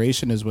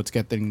collaboration is what's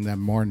getting them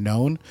more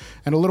known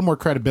and a little more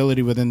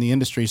credibility within the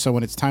industry. So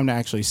when it's time to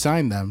actually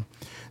sign them,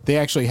 they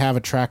actually have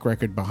a track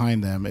record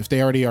behind them. If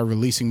they already are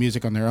releasing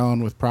music on their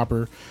own with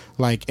proper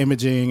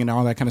imaging and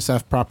all that kind of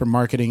stuff, proper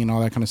marketing and all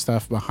that kind of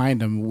stuff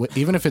behind them,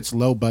 even if it's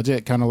low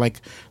budget, kind of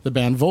like the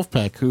band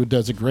Wolfpack, who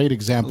does a great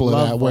example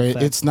of that, where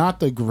it's not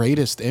the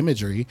greatest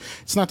imagery,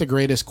 it's not the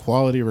greatest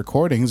quality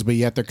recordings, but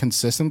yet they're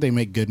consistent. They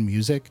make good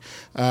music.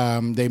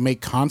 They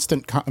make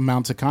constant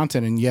amounts of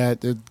content, and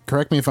yet,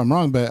 correct me if I'm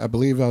wrong, but I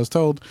believe I was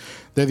told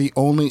they're the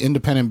only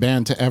independent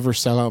band to ever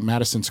sell out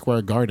Madison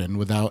Square Garden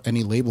without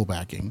any label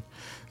backing.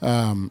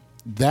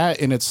 That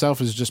in itself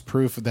is just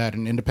proof that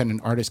an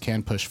independent artist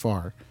can push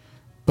far.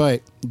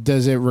 But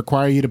does it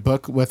require you to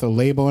book with a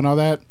label and all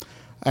that?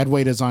 I'd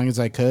wait as long as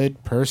I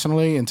could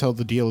personally until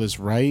the deal is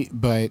right.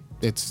 But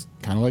it's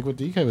kind of like what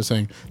DK was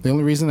saying. The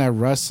only reason that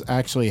Russ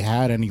actually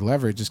had any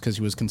leverage is because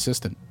he was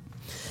consistent.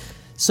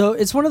 So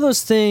it's one of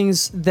those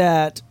things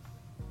that,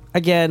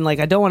 again,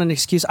 I don't want an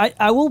excuse.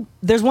 I will.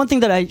 There's one thing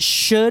that I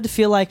should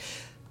feel like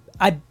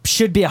I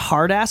should be a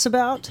hard ass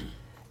about,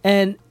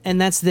 and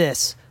that's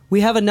this. We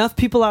have enough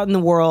people out in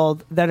the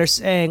world that are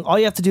saying all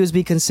you have to do is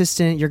be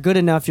consistent. You're good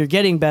enough. You're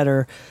getting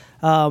better.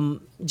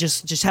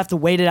 Just have to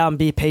wait it out and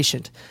be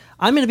patient.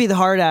 I'm going to be the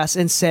hard ass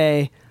and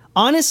say,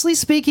 honestly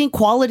speaking,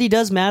 quality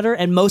does matter,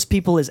 and most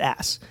people is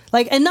ass.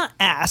 And not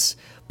ass,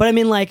 but I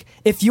mean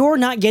if you're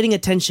not getting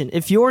attention,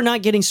 if you're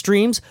not getting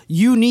streams,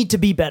 you need to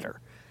be better.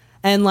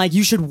 And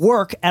you should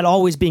work at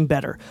always being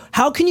better.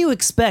 How can you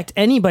expect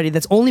anybody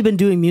that's only been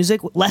doing music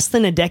less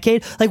than a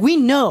decade? We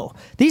know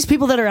these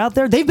people that are out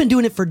there, they've been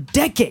doing it for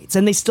decades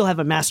and they still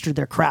haven't mastered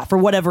their craft or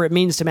whatever it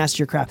means to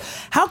master your craft.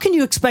 How can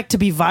you expect to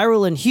be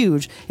viral and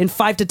huge in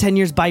 5 to 10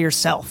 years by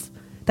yourself?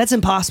 That's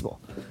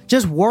impossible.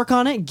 Just work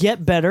on it,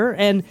 get better,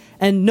 and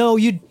no,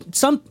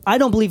 I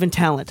don't believe in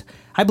talent.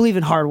 I believe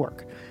in hard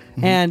work.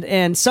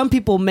 And some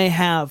people may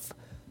have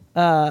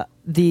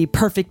the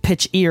perfect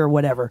pitch ear or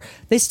whatever.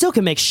 They still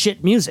can make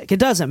shit music. It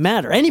doesn't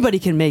matter. Anybody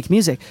can make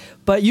music.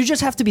 But you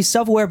just have to be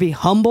self-aware, be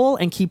humble,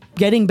 and keep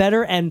getting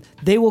better, and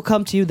they will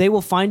come to you. They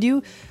will find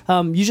you.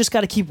 You just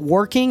got to keep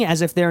working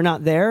as if they're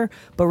not there,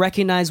 but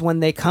recognize when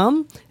they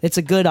come, it's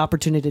a good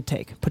opportunity to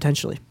take,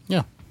 potentially.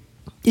 Yeah.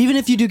 Even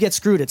if you do get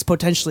screwed, it's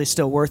potentially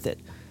still worth it.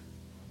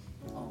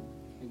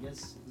 I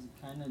guess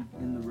kind of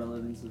in the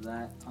relevance of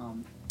that,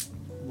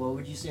 what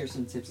would you say are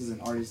some tips as an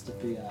artist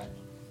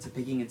to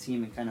picking a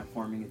team and kind of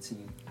forming a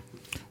team?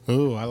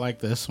 Ooh, I like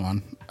this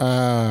one.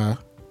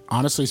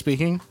 Honestly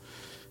speaking,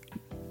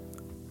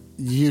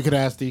 you could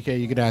ask DK,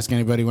 you could ask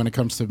anybody when it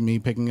comes to me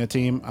picking a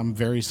team. I'm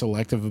very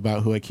selective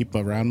about who I keep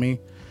around me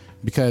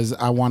because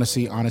I want to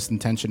see honest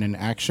intention in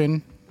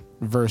action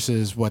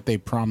versus what they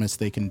promise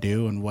they can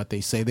do and what they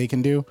say they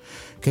can do.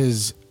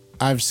 Because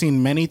I've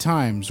seen many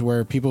times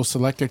where people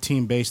select their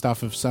team based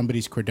off of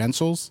somebody's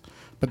credentials,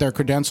 but their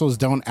credentials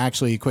don't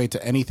actually equate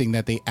to anything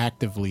that they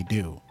actively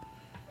do.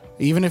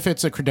 Even if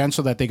it's a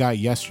credential that they got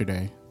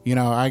yesterday. You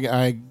know,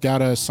 I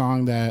got a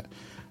song that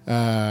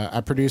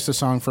I produced a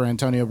song for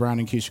Antonio Brown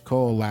and Keisha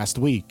Cole last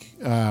week,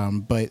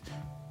 but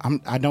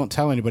I don't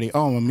tell anybody,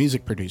 oh, I'm a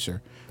music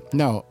producer.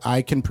 No,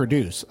 I can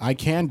produce. I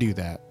can do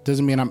that.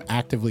 Doesn't mean I'm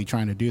actively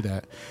trying to do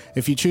that.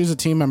 If you choose a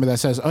team member that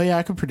says, oh yeah,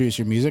 I can produce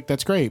your music,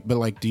 that's great. But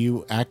like, do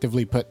you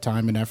actively put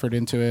time and effort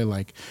into it?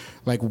 Like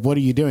what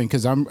are you doing?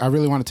 Because I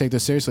really want to take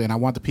this seriously, and I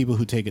want the people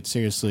who take it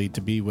seriously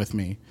to be with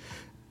me.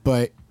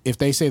 But if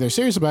they say they're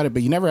serious about it,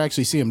 but you never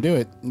actually see them do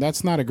it,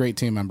 that's not a great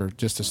team member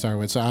just to start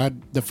with. So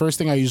the first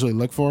thing I usually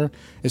look for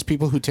is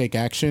people who take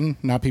action,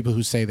 not people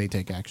who say they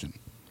take action.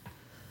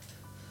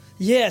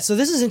 Yeah, so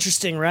this is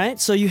interesting, right?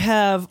 So you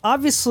have,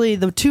 obviously,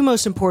 the two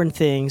most important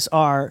things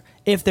are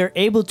if they're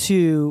able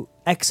to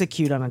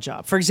execute on a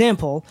job. For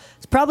example,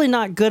 it's probably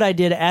not a good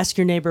idea to ask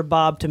your neighbor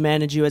Bob to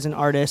manage you as an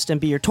artist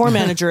and be your tour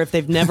manager if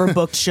they've never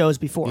booked shows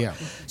before. Yeah.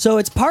 So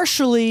it's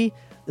partially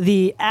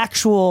the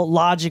actual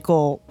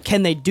logical,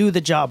 can they do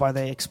the job? Are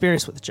they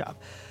experienced with the job?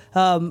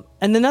 And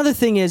another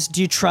thing is,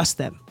 do you trust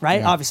them,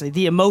 right? Yeah. Obviously,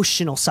 the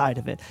emotional side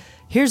of it.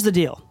 Here's the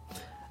deal.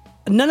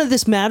 None of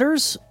this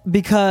matters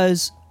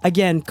because,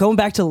 again, going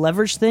back to the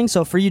leverage thing,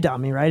 so for you,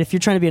 Dami, right? If you're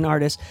trying to be an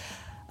artist,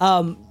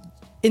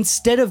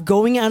 instead of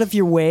going out of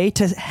your way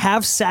to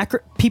have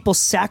people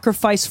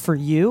sacrifice for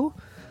you,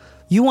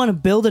 you want to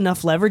build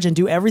enough leverage and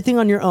do everything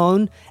on your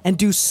own and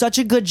do such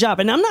a good job.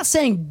 And I'm not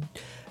saying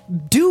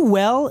do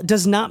well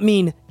does not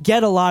mean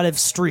get a lot of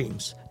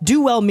streams.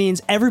 Do well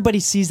means everybody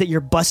sees that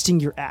you're busting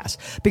your ass.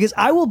 Because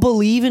I will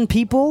believe in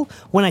people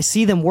when I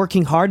see them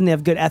working hard and they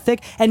have good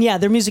ethic. And yeah,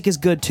 their music is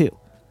good too.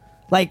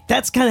 Like,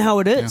 that's kind of how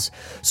it is.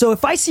 Yeah. So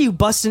if I see you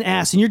busting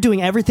ass and you're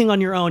doing everything on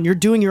your own, you're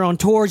doing your own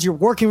tours, you're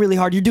working really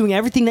hard, you're doing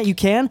everything that you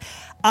can,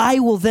 I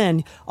will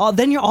then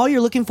all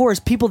you're looking for is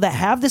people that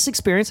have this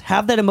experience,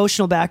 have that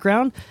emotional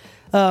background,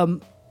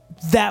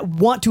 that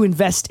want to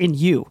invest in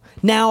you.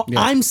 Now,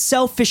 I'm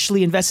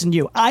selfishly invested in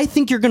you. I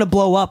think you're going to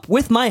blow up.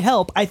 With my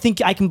help, I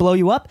think I can blow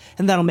you up,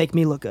 and that'll make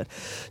me look good.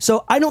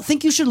 So I don't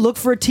think you should look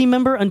for a team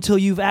member until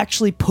you've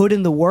actually put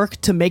in the work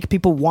to make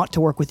people want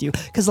to work with you.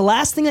 Because the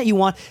last thing that you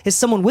want is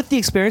someone with the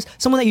experience,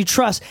 someone that you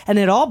trust, and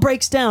it all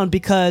breaks down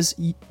because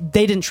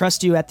they didn't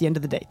trust you at the end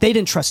of the day. They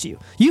didn't trust you.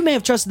 You may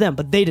have trusted them,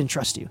 but they didn't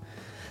trust you.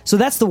 So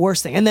that's the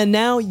worst thing. And then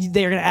now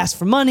they're going to ask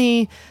for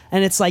money,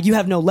 and it's like you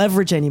have no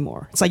leverage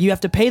anymore. It's like you have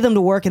to pay them to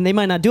work, and they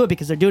might not do it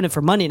because they're doing it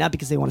for money, not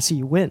because they want to see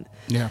you win.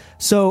 Yeah.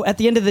 So at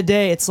the end of the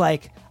day, it's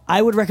like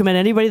I would recommend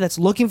anybody that's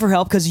looking for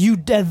help, because you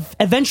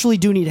eventually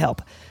do need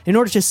help. In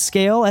order to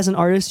scale as an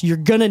artist, you're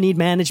going to need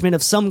management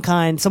of some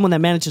kind, someone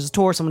that manages a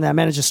tour, someone that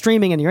manages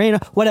streaming and your,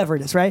 whatever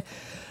it is, right?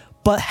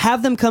 But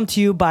have them come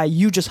to you by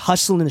you just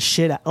hustling the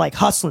shit, like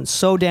hustling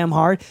so damn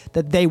hard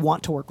that they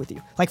want to work with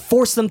you. Like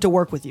force them to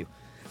work with you.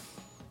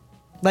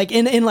 Like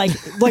in like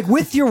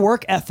with your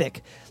work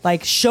ethic,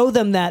 like show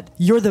them that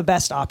you're the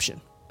best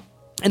option.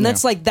 And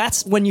that's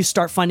that's when you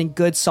start finding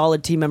good,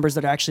 solid team members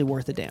that are actually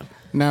worth a damn.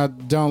 Now,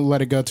 don't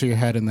let it go to your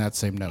head in that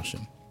same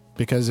notion.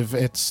 Because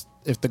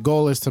if the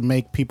goal is to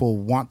make people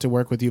want to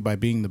work with you by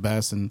being the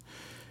best and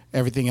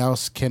everything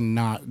else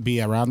cannot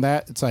be around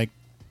that, it's like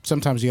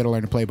sometimes you got to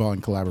learn to play ball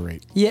and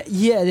collaborate. Yeah.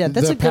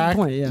 That's a good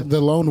point. Yeah.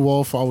 The lone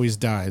wolf always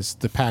dies.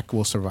 The pack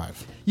will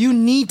survive. You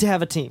need to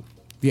have a team.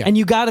 Yeah. And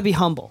you got to be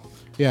humble.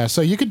 Yeah,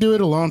 so you could do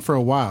it alone for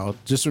a while.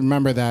 Just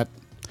remember that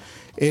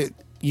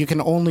you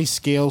can only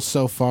scale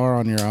so far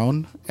on your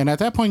own. And at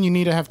that point, you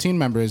need to have team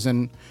members.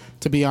 And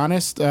to be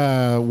honest,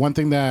 one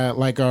thing that,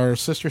 like our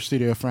sister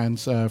studio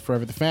friends,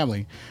 Forever the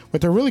Family,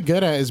 what they're really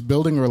good at is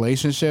building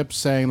relationships,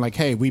 saying like,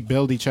 hey, we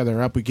build each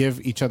other up. We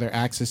give each other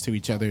access to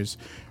each other's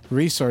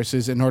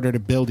resources in order to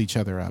build each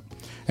other up.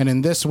 And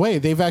in this way,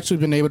 they've actually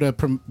been able to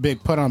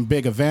put on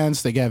big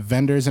events. They get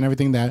vendors and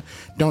everything that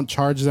don't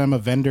charge them a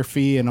vendor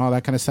fee and all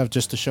that kind of stuff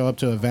just to show up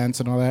to events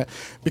and all that,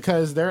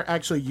 because they're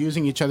actually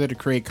using each other to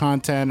create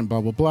content and blah,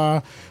 blah,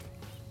 blah.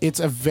 it's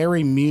a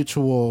very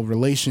mutual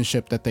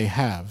relationship that they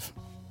have.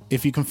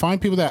 If you can find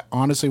people that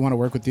honestly want to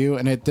work with you,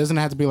 and it doesn't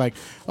have to be like,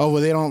 oh,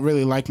 well, they don't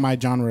really like my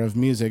genre of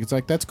music. It's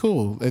like, that's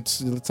cool.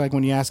 It's like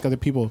when you ask other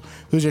people,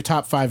 who's your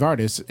top 5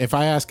 artists? If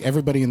I ask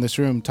everybody in this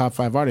room top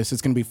 5 artists,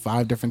 it's going to be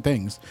 5 different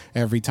things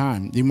every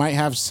time. You might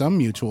have some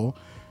mutual,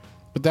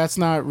 but that's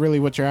not really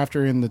what you're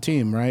after in the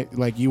team, right?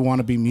 Like, you want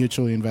to be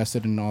mutually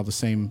invested in all the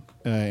same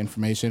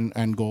information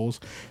and goals.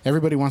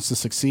 Everybody wants to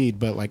succeed,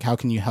 but like, how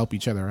can you help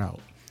each other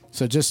out?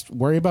 So just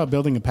worry about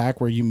building a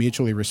pack where you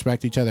mutually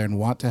respect each other and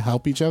want to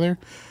help each other,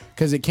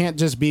 because it can't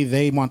just be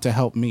they want to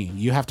help me.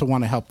 You have to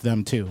want to help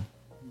them too.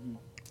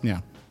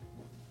 Yeah.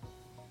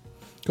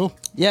 Cool.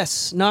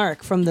 Yes,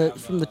 Narek from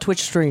the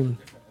Twitch stream.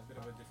 A bit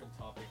of a different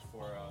topic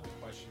for the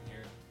question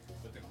here,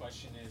 but the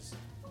question is,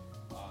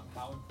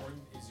 how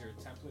important is your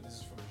template? This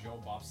is from Joe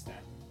Bob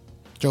Stanton.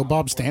 Joe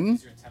Bob Stanton?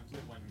 Is your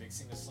template when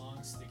mixing a song,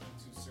 sticking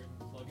to certain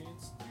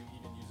plugins? Do you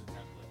even use a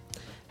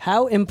template?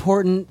 How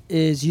important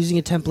is using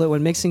a template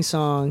when mixing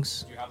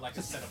songs? Do you have like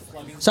a set of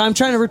plugins? So I'm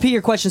trying to repeat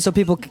your question so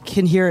people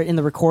can hear it in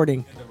the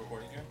recording. In the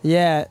recording here?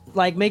 Yeah,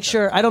 like make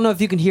sure. I don't know if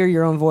you can hear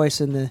your own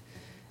voice in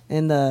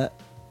the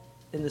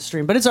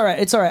stream, but it's all right.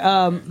 It's all right.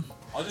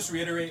 I'll just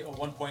reiterate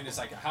one point. Is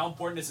like, how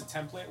important is a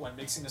template when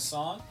mixing a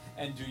song,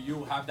 and do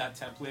you have that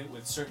template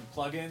with certain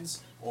plugins,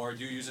 or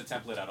do you use a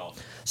template at all?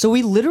 So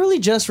we literally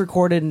just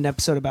recorded an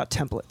episode about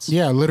templates.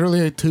 Yeah,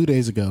 literally 2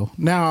 days ago.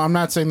 Now, I'm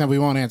not saying that we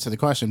won't answer the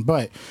question,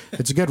 but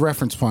it's a good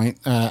reference point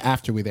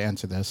after we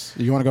answer this.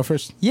 You want to go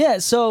first? Yeah,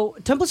 so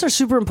templates are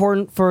super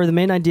important for the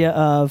main idea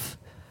of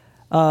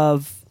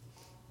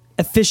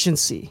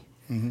efficiency.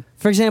 Mm-hmm.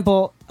 For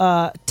example,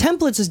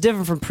 templates is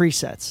different from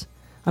presets.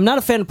 I'm not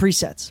a fan of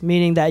presets,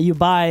 meaning that you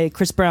buy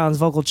Chris Brown's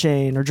vocal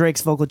chain or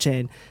Drake's vocal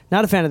chain.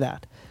 Not a fan of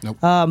that. Nope.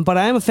 But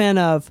I am a fan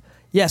of,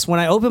 yes, when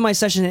I open my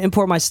session and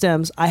import my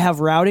stems, I have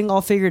routing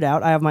all figured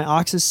out. I have my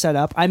auxes set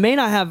up. I may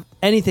not have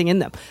anything in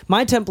them.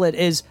 My template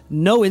is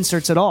no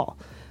inserts at all.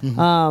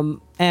 Mm-hmm.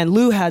 And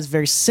Lou has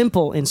very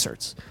simple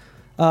inserts.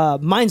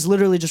 Mine's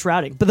literally just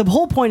routing. But the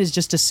whole point is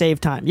just to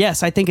save time.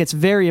 Yes, I think it's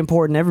very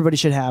important. Everybody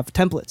should have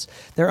templates,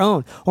 their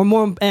own. Or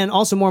more, and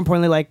also more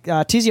importantly, like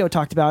Tizio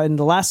talked about in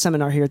the last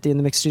seminar here at the In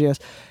the Mix Studios,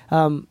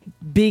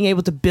 being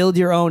able to build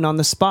your own on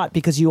the spot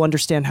because you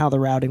understand how the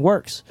routing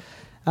works.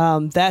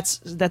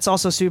 That's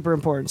also super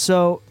important.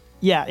 So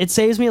yeah, it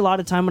saves me a lot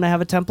of time when I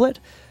have a template.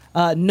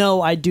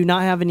 No, I do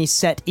not have any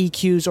set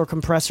EQs or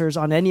compressors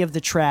on any of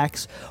the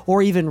tracks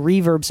or even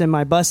reverbs in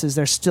my buses.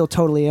 They're still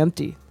totally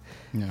empty.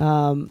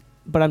 Yeah.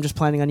 But I'm just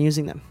planning on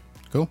using them.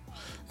 Cool.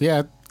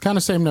 Yeah, kind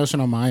of same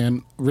notion on my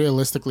end.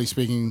 Realistically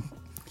speaking,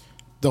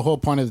 the whole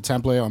point of the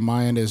template on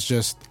my end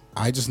is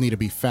I just need to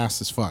be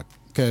fast as fuck.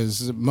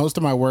 Because most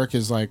of my work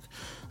is like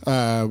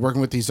working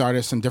with these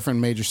artists in different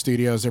major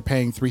studios. They're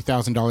paying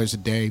 $3,000 a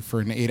day for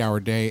an 8-hour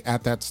day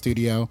at that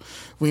studio.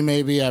 We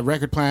may be at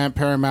Record Plant,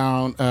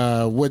 Paramount,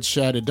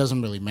 Woodshed. It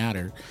doesn't really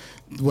matter.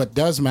 What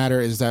does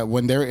matter is that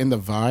when they're in the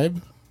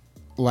vibe,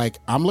 like,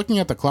 I'm looking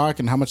at the clock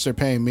and how much they're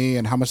paying me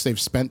and how much they've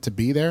spent to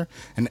be there,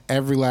 and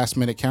every last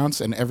minute counts,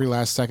 and every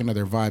last second of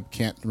their vibe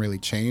can't really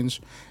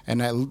change.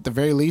 And at the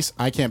very least,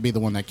 I can't be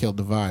the one that killed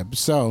the vibe.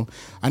 So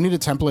I need a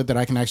template that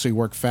I can actually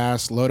work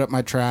fast, load up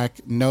my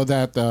track, know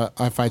that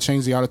if I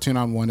change the auto-tune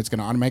on one, it's going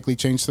to automatically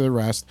change to the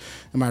rest,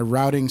 and my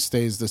routing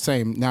stays the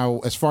same. Now,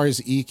 as far as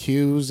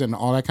EQs and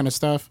all that kind of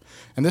stuff,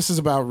 and this is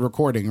about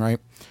recording, right?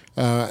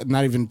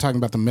 Not even talking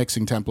about the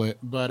mixing template,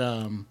 but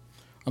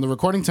on the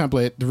recording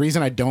template, the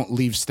reason I don't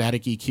leave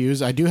static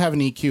EQs, I do have an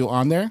EQ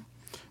on there,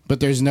 but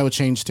there's no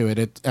change to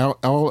it.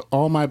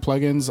 All my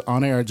plugins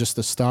on it are just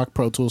the stock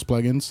Pro Tools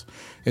plugins.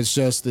 It's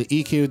just the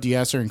EQ,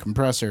 de-esser, and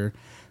compressor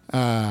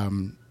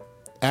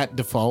at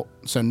default.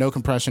 So no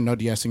compression, no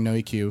de-essing, no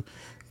EQ.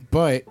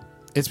 But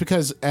it's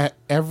because at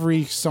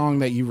every song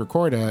that you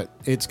record at,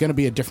 it's going to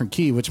be a different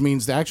key, which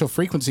means the actual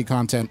frequency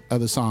content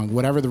of the song,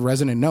 whatever the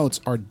resonant notes,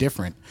 are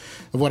different.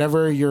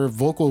 Whatever your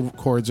vocal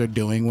cords are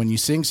doing when you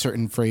sing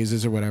certain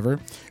phrases or whatever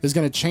is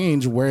going to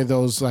change where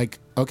those, like,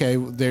 okay,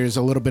 there's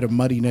a little bit of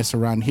muddiness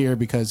around here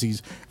because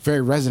he's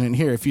very resonant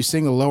here. If you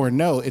sing a lower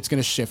note, it's going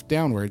to shift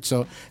downward.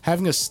 So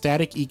having a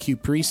static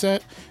EQ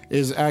preset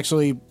is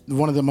actually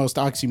one of the most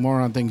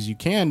oxymoron things you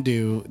can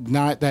do.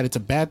 Not that it's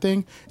a bad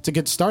thing. It's a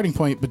good starting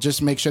point, but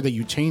just make sure that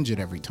you change it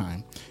every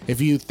time. If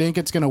you think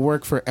it's going to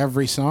work for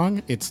every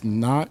song, it's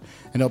not.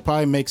 And it'll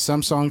probably make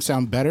some songs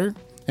sound better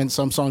and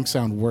some songs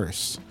sound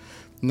worse.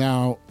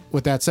 Now,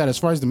 with that said, as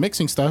far as the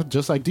mixing stuff,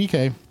 just like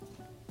DK,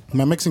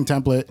 my mixing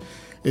template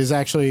is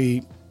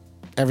actually,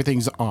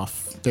 everything's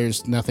off.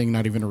 There's nothing,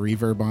 not even a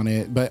reverb on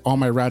it, but all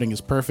my routing is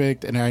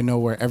perfect and I know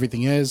where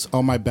everything is.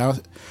 All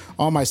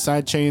my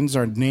side chains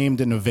are named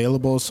and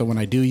available, so when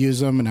I do use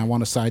them and I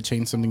want to side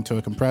chain something to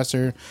a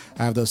compressor,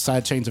 I have those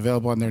side chains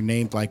available and they're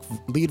named like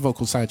lead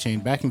vocal side chain,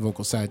 backing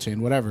vocal side chain,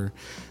 whatever.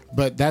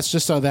 But that's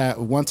just so that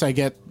once I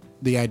get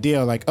the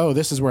idea, like, oh,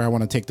 this is where I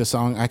want to take the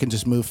song, I can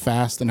just move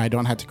fast and I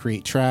don't have to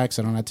create tracks,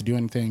 I don't have to do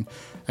anything.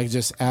 I can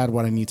just add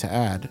what I need to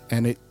add,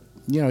 and it,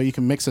 you know, you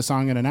can mix a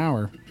song in an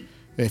hour.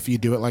 if you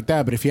do it like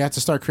that. But if you have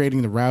to start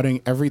creating the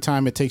routing every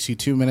time, it takes you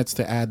 2 minutes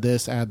to add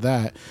this, add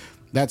that.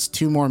 That's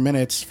 2 more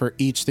minutes for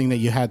each thing that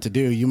you had to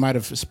do. You might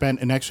have spent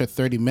an extra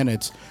 30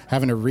 minutes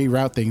having to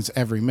reroute things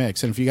every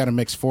mix. And if you got to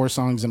mix 4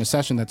 songs in a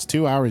session, that's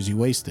 2 hours you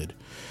wasted.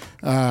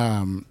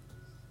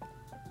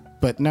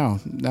 But no,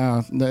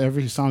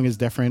 every song is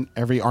different.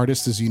 Every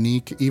artist is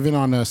unique. Even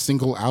on a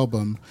single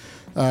album,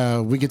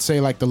 we could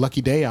say like the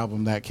Lucky Day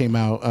album that came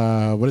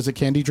out. What is it,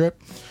 Candy Drip?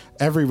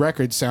 Every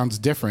record sounds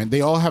different.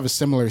 They all have a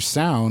similar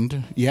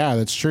sound. Yeah,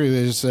 that's true.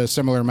 There's a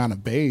similar amount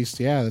of bass.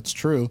 Yeah, that's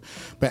true.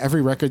 But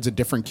every record's a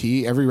different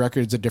key. Every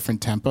record's a different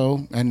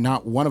tempo. And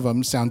not one of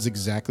them sounds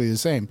exactly the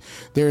same.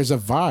 There's a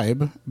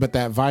vibe, but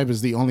that vibe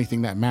is the only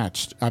thing that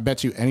matched. I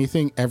bet you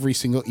anything, every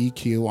single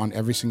EQ on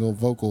every single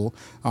vocal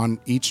on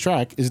each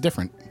track is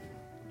different.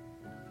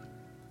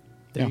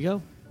 There you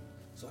go.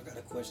 So I got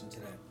a question to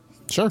that.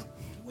 Sure.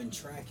 When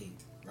tracking,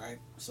 right?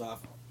 So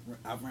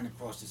I've run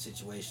across the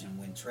situation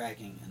when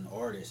tracking an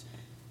artist,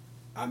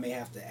 I may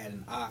have to add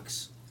an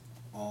aux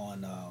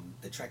on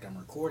the track I'm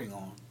recording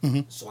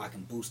on so I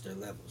can boost their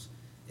levels.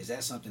 Is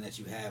that something that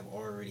you have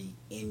already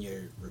in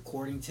your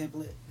recording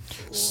template?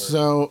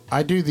 So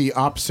I do the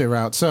opposite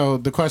route. So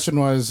the question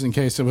was, in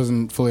case it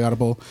wasn't fully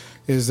audible,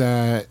 is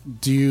that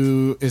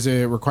is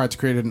it required to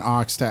create an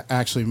aux to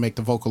actually make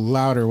the vocal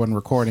louder when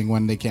recording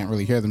when they can't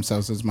really hear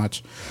themselves as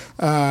much?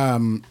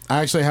 I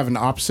actually have an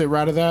opposite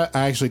route of that.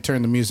 I actually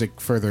turn the music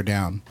further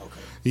down. Okay.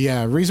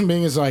 Yeah, reason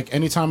being is like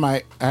anytime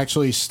I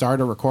actually start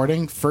a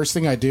recording, first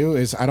thing I do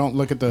is I don't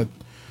look at the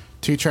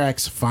 2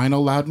 tracks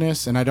final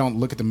loudness and I don't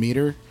look at the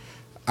meter.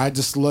 I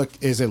just look,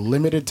 is it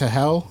limited to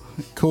hell?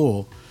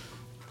 Cool.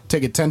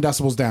 Take it 10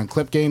 decibels down.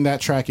 Clip gain that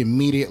track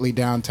immediately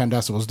down 10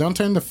 decibels. Don't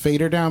turn the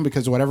fader down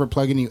because whatever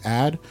plugin you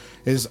add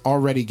is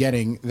already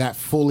getting that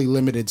fully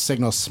limited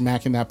signal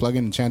smacking that plugin,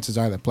 and chances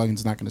are that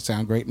plugin's not going to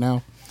sound great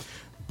now.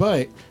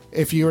 But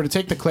if you were to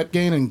take the clip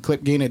gain and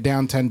clip gain it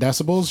down 10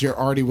 decibels, you're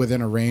already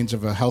within a range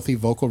of a healthy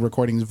vocal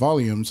recording's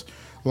volumes.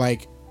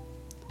 Like,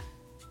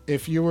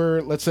 if you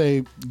were, let's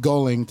say,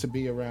 goaling to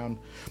be around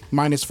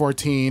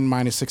 -14,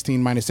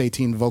 -16,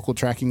 -18 vocal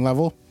tracking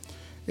level,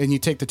 and you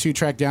take the 2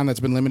 track down that's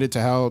been limited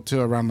to hell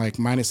to around like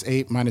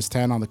 -8,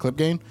 -10 on the clip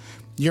gain,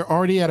 you're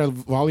already at a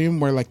volume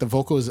where like the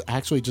vocal is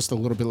actually just a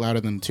little bit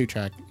louder than the 2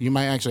 track. You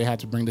might actually have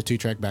to bring the 2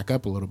 track back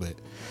up a little bit.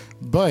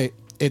 But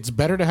it's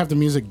better to have the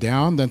music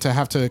down than to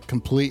have to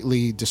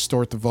completely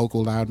distort the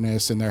vocal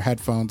loudness in their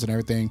headphones and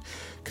everything.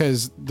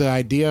 Because the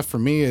idea for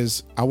me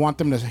is I want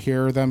them to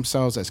hear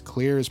themselves as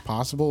clear as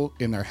possible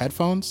in their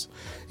headphones,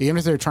 even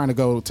if they're trying to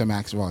go to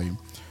max volume.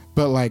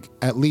 But like,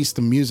 at least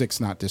the music's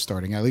not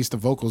distorting, at least the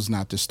vocal's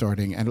not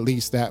distorting, and at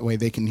least that way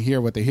they can hear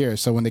what they hear.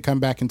 So when they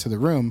come back into the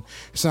room,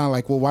 it's not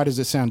like, well, why does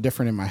it sound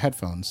different in my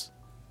headphones?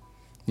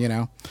 You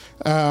know?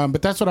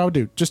 But that's what I would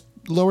do. Just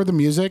lower the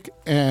music,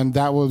 and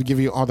that will give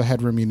you all the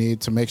headroom you need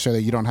to make sure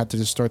that you don't have to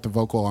distort the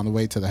vocal on the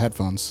way to the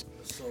headphones.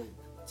 So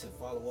to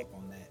follow up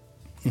on that,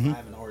 if I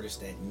have an artist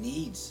that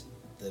needs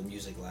the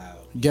music loud,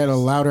 get a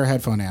louder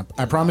headphone amp.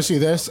 I promise you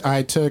this.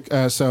 I took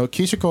so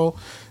Keisha Cole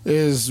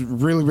is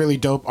really, really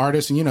dope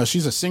artist, and you know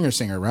she's a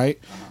singer, right?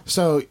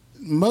 So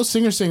most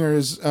singers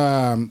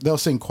they'll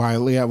sing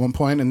quietly at one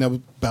point and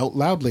they'll belt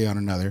loudly on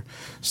another.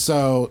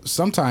 So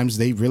sometimes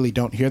they really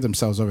don't hear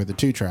themselves over the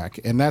 2 track,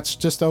 and that's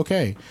just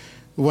okay.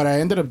 What I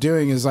ended up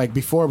doing is, like,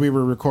 before we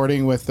were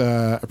recording with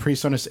a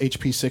PreSonus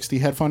HP60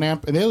 headphone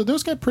amp, and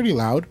those get pretty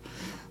loud.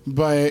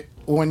 But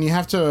when you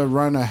have to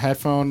run a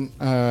headphone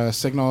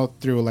signal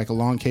through like a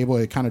long cable,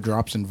 it kind of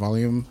drops in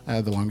volume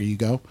the longer you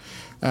go,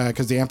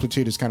 because the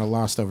amplitude is kind of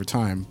lost over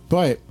time.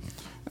 But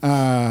what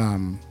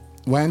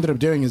I ended up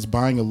doing is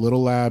buying a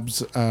Little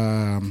Labs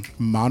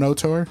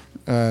Monotor.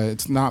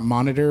 It's not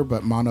monitor,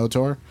 but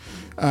Monotor.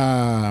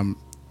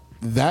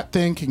 That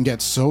thing can get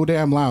so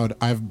damn loud,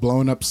 I've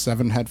blown up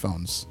 7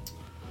 headphones.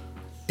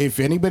 If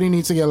anybody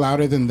needs to get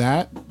louder than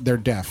that, they're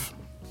deaf.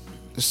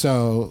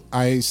 So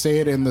I say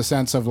it in the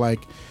sense of like,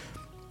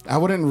 I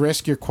wouldn't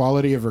risk your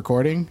quality of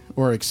recording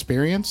or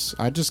experience.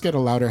 I'd just get a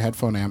louder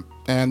headphone amp.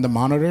 And the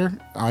monitor,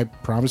 I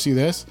promise you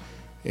this,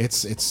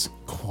 it's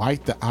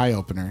quite the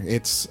eye-opener.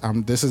 It's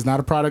this is not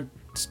a product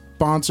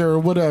sponsor or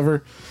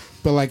whatever,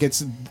 but like,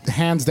 it's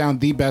hands down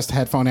the best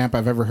headphone amp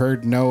I've ever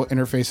heard. No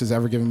interface has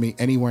ever given me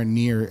anywhere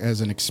near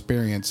as an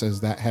experience as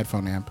that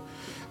headphone amp.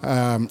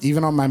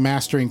 Even on my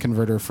mastering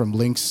converter from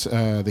Lynx,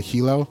 the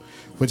Hilo,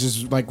 which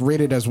is like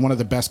rated as one of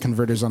the best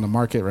converters on the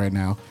market right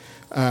now,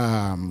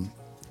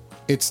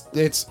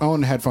 its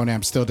own headphone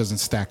amp still doesn't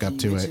stack up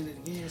to it.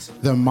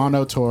 The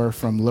Monotor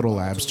from Little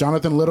Labs.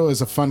 Jonathan Little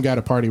is a fun guy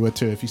to party with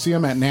too. If you see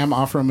him at NAMM,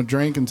 offer him a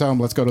drink and tell him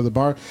let's go to the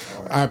bar.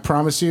 I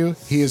promise you,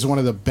 he is one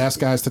of the best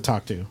guys to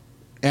talk to.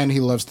 And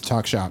he loves to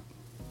talk shop.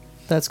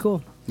 That's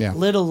cool. Yeah.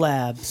 Little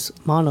Labs,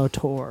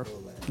 Monotor.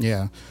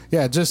 Yeah.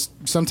 Yeah, just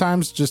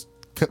sometimes just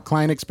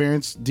client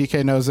experience.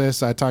 DK knows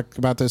this. I talk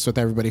about this with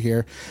everybody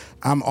here.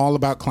 I'm all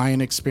about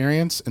client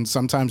experience. And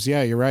sometimes,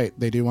 yeah, you're right.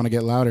 They do want to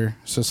get louder.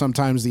 So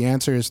sometimes the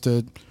answer is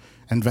to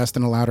invest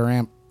in a louder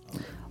amp.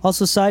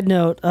 Also, side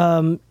note,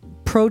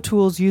 Pro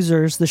Tools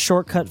users, the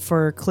shortcut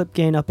for clip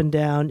gain up and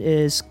down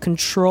is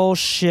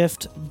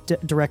Control-Shift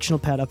directional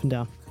pad up and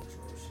down.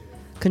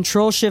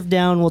 Control-Shift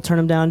down will turn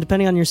them down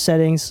depending on your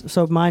settings.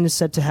 So mine is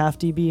set to half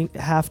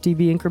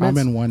dB increments.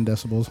 I'm in 1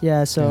 decibels.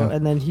 Yeah, so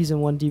and then he's in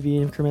 1 dB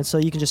increments. So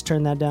you can just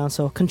turn that down.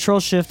 So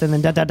Control-Shift and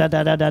then down,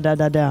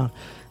 and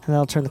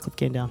that'll turn the clip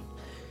gain down.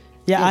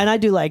 Yeah, and I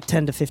do like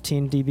 10 to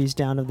 15 dBs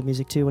down of the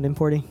music too when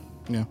importing.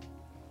 Yeah.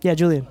 Yeah,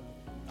 Julian.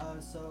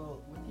 So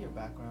with your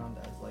background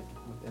as like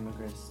with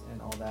immigrants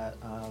and all that,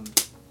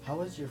 how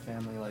was your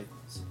family like?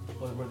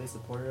 Were they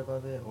supportive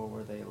of it, or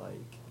were they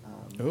like?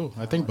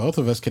 I think both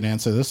of us can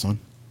answer this one.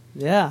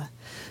 Yeah.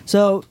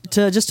 So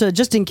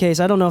just in case,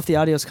 I don't know if the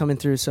audio's coming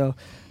through. So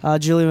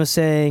Julian was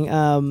saying,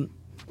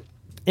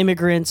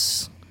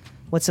 immigrants,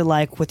 what's it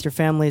like with your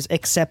families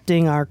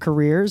accepting our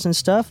careers and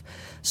stuff?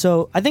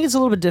 So I think it's a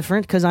little bit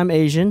different because I'm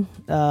Asian,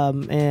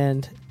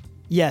 and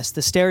yes,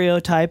 the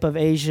stereotype of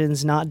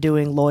Asians not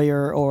doing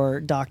lawyer or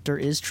doctor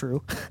is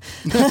true.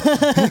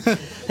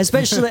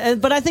 Especially,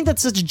 but I think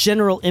that's such a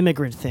general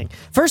immigrant thing.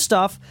 First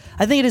off,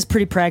 I think it is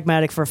pretty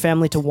pragmatic for a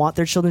family to want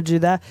their children to do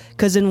that,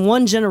 because in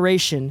one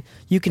generation,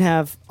 you can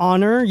have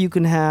honor, you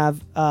can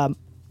have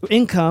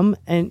income,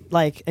 and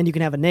you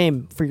can have a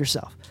name for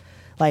yourself.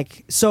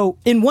 So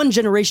in one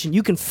generation,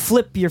 you can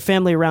flip your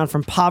family around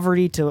from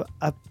poverty to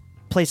a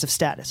place of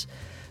status.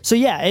 So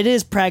yeah, it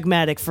is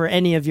pragmatic for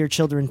any of your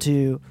children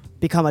to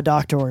become a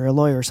doctor or a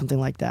lawyer or something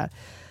like that.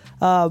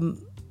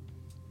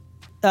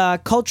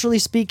 Culturally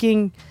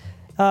speaking,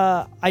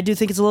 I do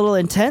think it's a little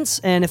intense,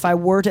 and if I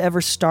were to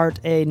ever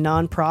start a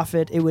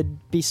nonprofit, it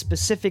would be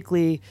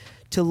specifically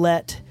to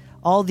let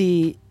all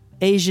the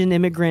Asian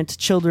immigrant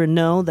children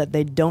know that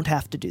they don't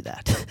have to do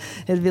that.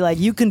 It'd be like,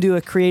 you can do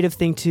a creative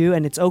thing too,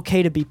 and it's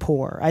okay to be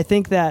poor. I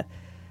think that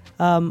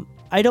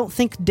I don't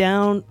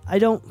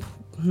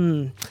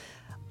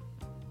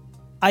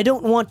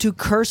want to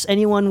curse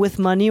anyone with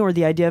money or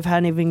the idea of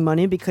having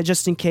money, because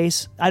just in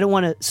case, I don't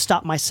want to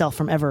stop myself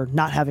from ever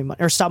not having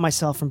money or stop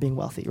myself from being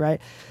wealthy, right?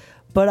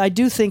 But I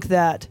do think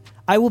that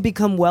I will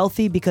become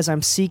wealthy because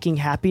I'm seeking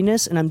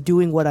happiness and I'm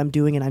doing what I'm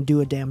doing and I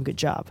do a damn good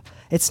job.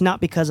 It's not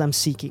because I'm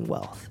seeking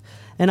wealth.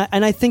 And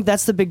I think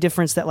that's the big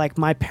difference that like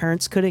my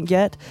parents couldn't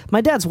get. My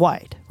dad's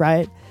white,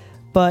 right?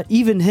 But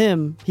even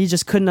him, he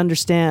just couldn't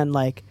understand.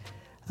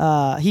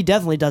 He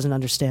definitely doesn't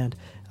understand.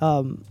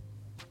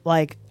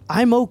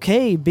 I'm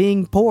okay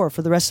being poor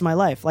for the rest of my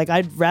life.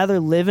 I'd rather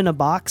live in a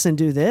box and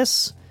do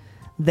this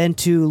than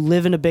to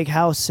live in a big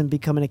house and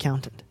become an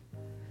accountant.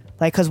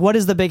 Because what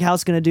is the big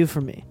house going to do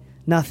for me?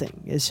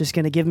 Nothing. It's just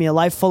going to give me a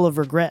life full of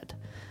regret.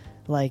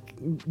 I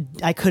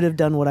could have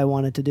done what I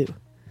wanted to do.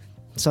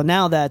 So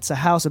now that's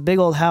a big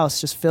old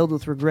house just filled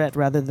with regret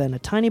rather than a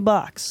tiny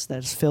box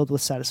that's filled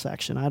with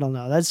satisfaction. I don't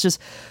know. That's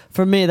just,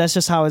 for me, that's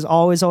just how I've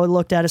always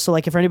looked at it. So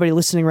if anybody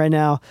listening right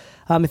now,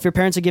 if your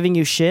parents are giving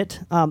you shit,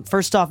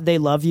 first off, they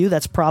love you.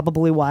 That's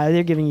probably why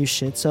they're giving you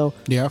shit. So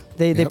yeah,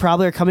 they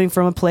probably are coming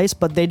from a place,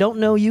 but they don't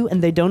know you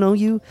and they don't know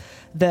you,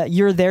 that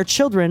you're their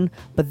children,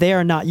 but they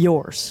are not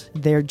yours.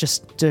 They're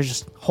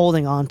just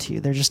holding on to you.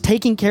 They're just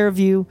taking care of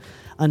you.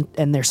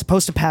 And they're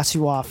supposed to pass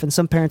you off. And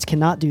some parents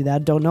cannot do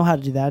that, don't know how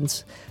to do that. And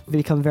it's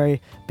become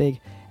very big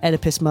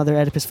Oedipus mother,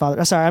 Oedipus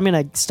father. Oh, sorry, I'm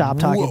going to stop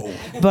talking.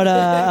 Whoa. But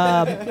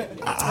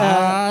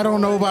I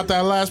don't know about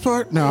that last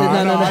part. No,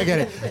 I get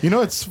it. You know,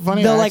 it's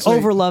funny. They're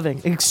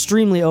over-loving,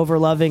 extremely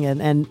over-loving,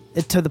 and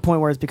to the point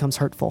where it becomes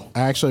hurtful.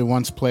 I actually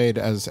once played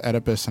as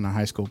Oedipus in a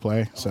high school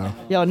play. So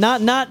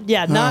not that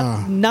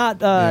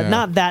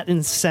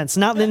in sense.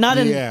 Not in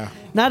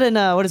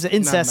what is it,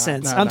 incest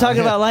sense. I'm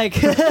talking about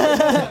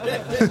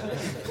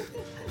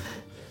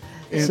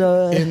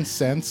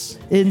incest.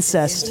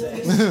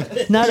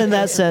 Not in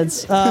that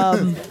sense.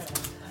 But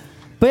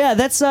yeah,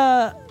 that's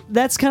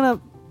kind of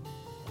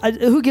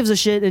who gives a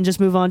shit, and just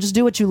move on. Just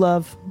do what you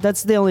love.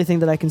 That's the only thing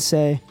that I can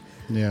say.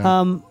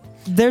 Yeah.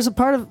 There's a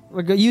part of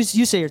you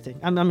say your thing.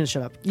 I'm gonna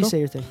shut up. You say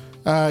your thing.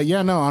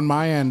 On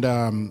my end,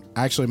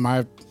 actually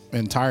my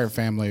entire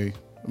family,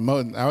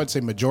 I would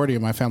say majority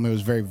of my family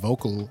was very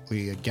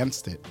vocally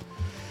against it.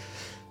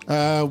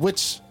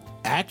 Which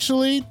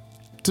actually,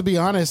 to be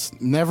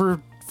honest, never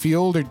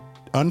fueled or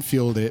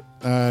unfueled it,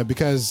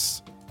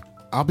 because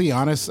I'll be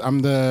honest,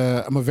 I'm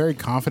a very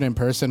confident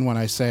person when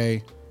I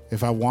say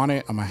if I want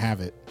it, I'm gonna have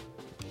it.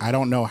 I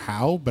don't know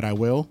how, but I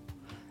will,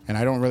 and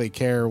I don't really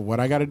care what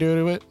I got to do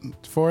to it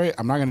for it.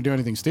 I'm not gonna do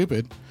anything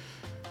stupid,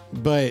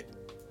 but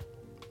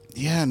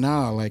yeah,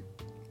 no,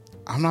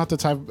 I'm not the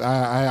type.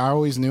 I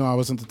always knew I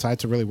wasn't the type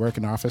to really work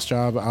an office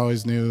job. I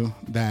always knew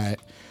that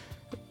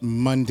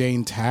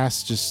mundane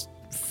tasks just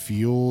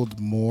fueled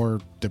more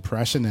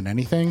depression than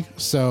anything.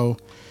 So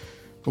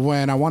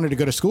when I wanted to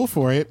go to school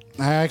for it,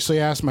 I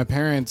actually asked my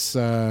parents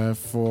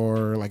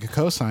for a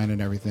cosign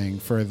and everything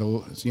for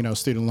the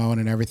student loan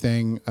and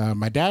everything.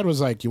 My dad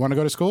was like, "You want to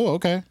go to school?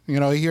 Okay."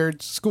 He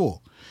heard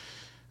school.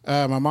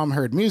 My mom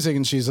heard music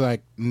and she's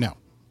like, "No."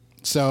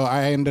 So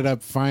I ended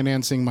up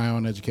financing my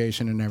own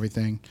education and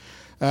everything,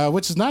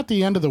 which is not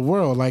the end of the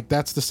world.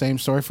 That's the same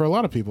story for a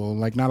lot of people.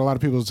 Not a lot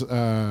of people's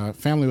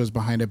family was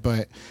behind it,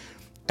 but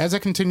as I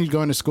continued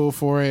going to school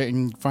for it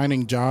and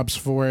finding jobs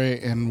for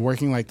it and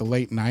working like the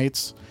late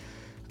nights,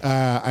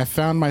 I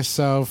found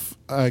myself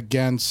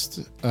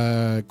against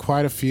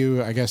quite a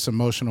few, I guess,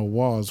 emotional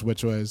walls,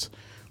 which was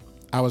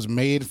I was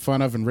made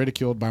fun of and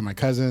ridiculed by my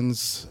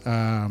cousins.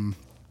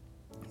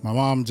 My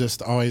mom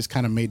just always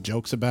kind of made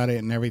jokes about it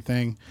and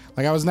everything.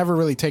 Like, I was never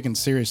really taken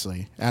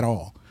seriously at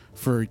all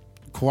for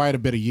quite a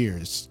bit of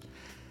years.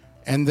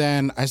 And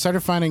then I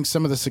started finding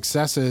some of the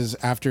successes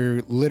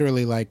after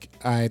literally, like,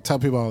 I tell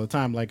people all the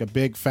time, like, a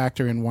big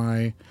factor in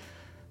why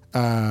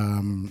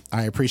I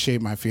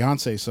appreciate my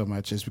fiance so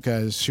much is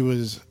because she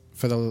was,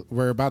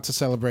 we're about to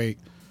celebrate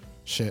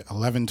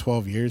 11,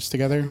 12 years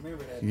together.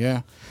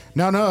 Yeah.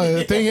 No,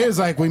 the thing is,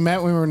 like, we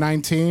met when we were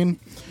 19.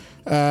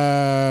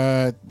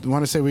 I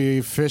want to say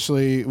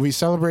we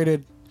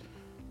celebrated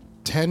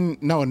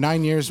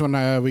 9 years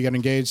when we got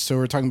engaged. So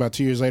we're talking about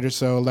 2 years later.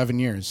 So 11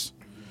 years.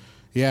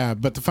 Yeah.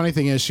 But the funny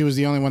thing is she was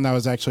the only one that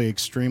was actually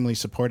extremely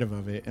supportive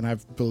of it. And I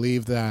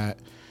believe that,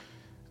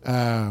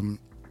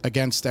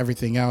 against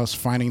everything else,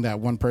 finding that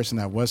one person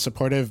that was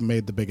supportive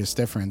made the biggest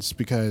difference,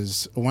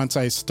 because once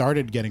I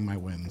started getting my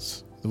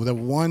wins, the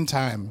one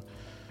time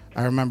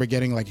I remember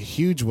getting like a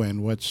huge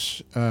win,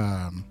 which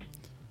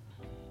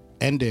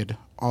ended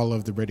all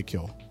of the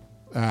ridicule.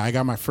 I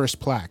got my first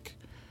plaque,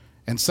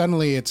 and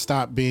suddenly it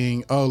stopped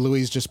being, oh,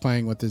 Louis just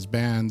playing with his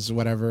bands,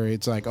 whatever.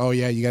 It's like, oh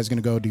yeah, you guys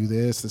gonna go do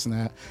this and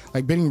that.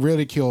 Like, being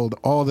ridiculed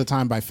all the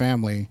time by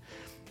family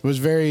was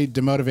very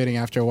demotivating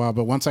after a while.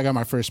 But once I got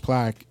my first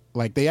plaque,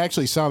 like, they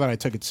actually saw that I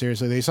took it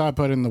seriously. They saw I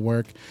put in the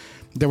work.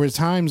 There were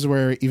times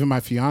where even my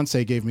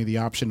fiance gave me the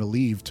option to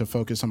leave to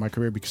focus on my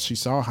career because she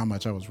saw how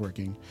much I was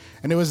working.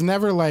 And it was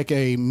never like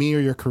a me or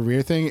your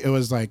career thing. It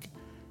was like,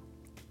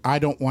 I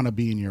don't want to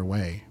be in your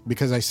way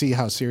because I see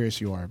how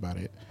serious you are about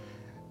it.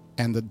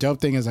 And the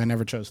dope thing is I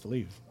never chose to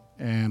leave.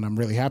 And I'm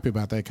really happy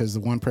about that because the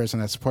one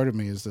person that supported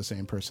me is the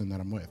same person that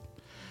I'm with.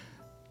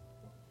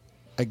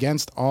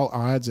 Against all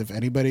odds, if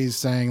anybody's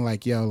saying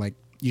like, yo, like,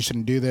 you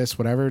shouldn't do this,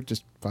 whatever,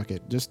 just fuck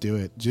it. Just do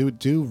it.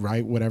 Do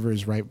right whatever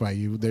is right by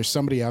you. There's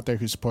somebody out there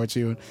who supports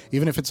you.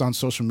 Even if it's on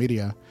social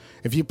media,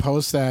 if you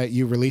post that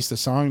you released a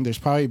song, there's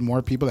probably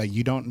more people that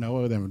you don't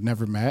know that have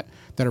never met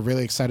that are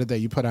really excited that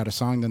you put out a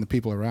song than the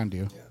people around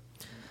you.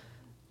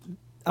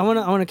 I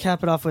want to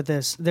cap it off with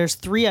this. There's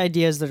 3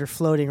 ideas that are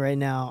floating right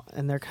now,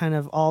 and they're kind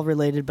of all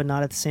related but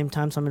not at the same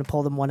time, so I'm going to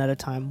pull them one at a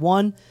time.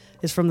 One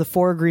is from the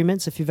 4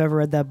 Agreements, if you've ever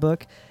read that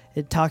book.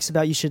 It talks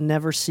about you should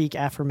never seek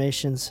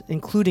affirmations,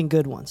 including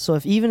good ones. So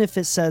even if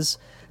it says,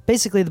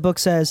 basically the book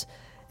says,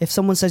 if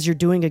someone says you're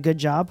doing a good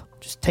job,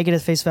 just take it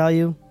at face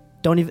value.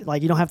 Don't even,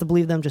 like, you don't have to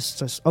believe them,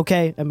 just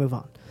okay, and move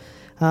on.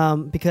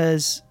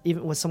 Because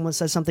even when someone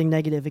says something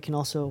negative, it can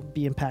also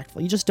be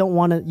impactful. You just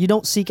you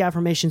don't seek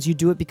affirmations, you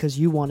do it because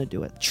you want to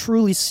do it.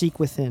 Truly seek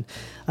within.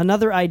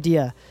 Another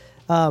idea,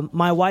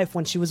 my wife,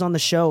 when she was on the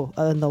show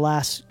in the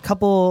last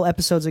couple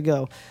episodes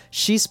ago,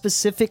 she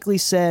specifically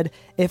said,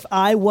 if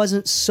I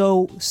wasn't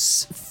so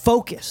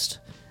focused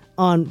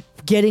on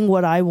getting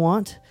what I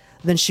want,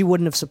 then she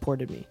wouldn't have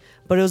supported me.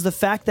 But it was the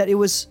fact that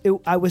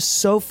I was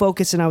so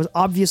focused and I was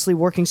obviously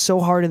working so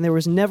hard, and there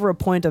was never a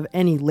point of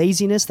any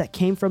laziness that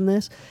came from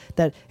this,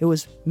 that it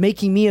was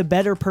making me a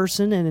better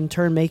person and in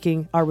turn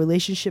making our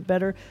relationship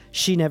better.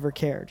 She never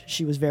cared.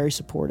 She was very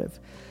supportive.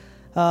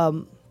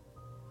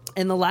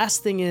 And the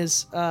last thing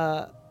is,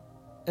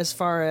 as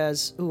far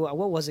as,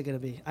 what was it going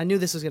to be? I knew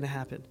this was going to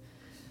happen.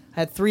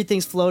 I had 3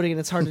 things floating, and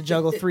it's hard to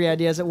juggle 3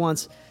 ideas at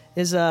once.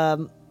 Is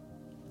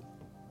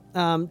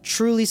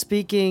truly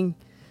speaking,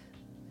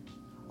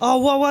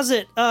 what was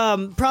it?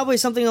 Probably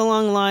something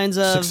along the lines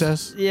of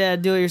success. Yeah,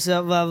 do it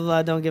yourself. Blah blah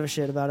blah. Don't give a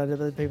shit about it.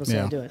 Other people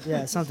say do it.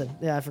 Yeah, something.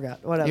 Yeah, I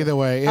forgot. Whatever. Either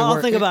way, I'll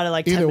think about it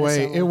like 10 minutes.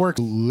 Either way, it worked.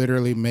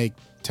 Literally make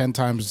 10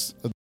 times.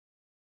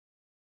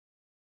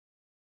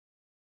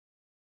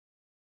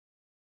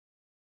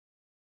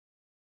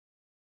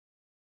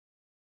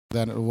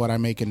 Than what I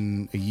make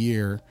in a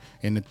year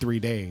in 3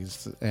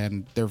 days,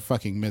 and they're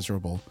fucking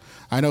miserable.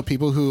 I know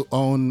people who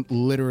own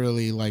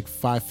literally like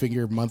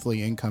 5-figure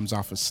monthly incomes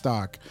off of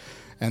stock,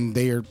 and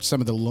they are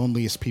some of the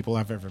loneliest people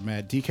I've ever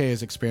met. DK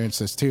has experienced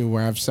this too,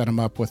 where I've set him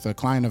up with a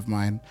client of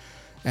mine,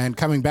 and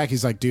coming back,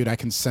 he's like, dude, I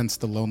can sense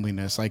the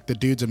loneliness. Like, the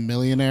dude's a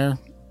millionaire,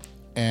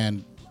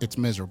 and it's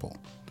miserable.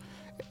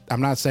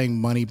 I'm not saying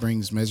money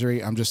brings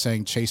misery. I'm just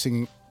saying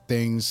chasing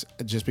things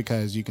just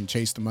because you can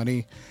chase the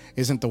money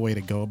isn't the way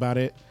to go about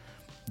it.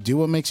 Do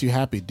what makes you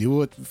happy. Do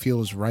what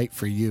feels right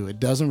for you. It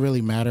doesn't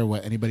really matter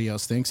what anybody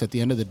else thinks. At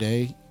the end of the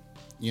day,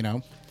 you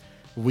know,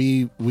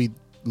 we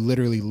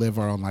literally live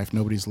our own life.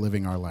 Nobody's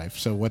living our life.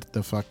 So what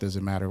the fuck does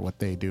it matter what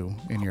they do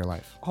in your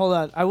life? Hold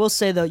on. I will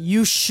say, though,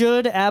 you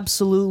should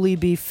absolutely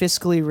be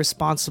fiscally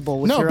responsible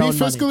with your own money.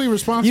 No, be fiscally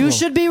responsible. You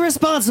should be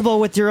responsible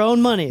with your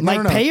own money.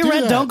 No, pay your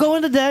rent. Don't go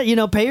into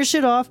debt. Pay your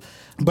shit off.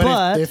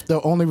 But if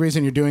the only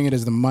reason you're doing it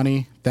is the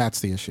money, that's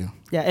the issue.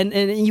 Yeah,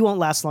 and you won't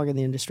last long in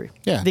the industry.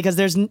 Yeah. Because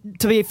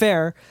to be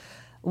fair,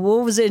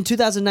 what was it in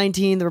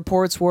 2019? The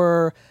reports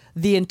were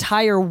the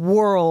entire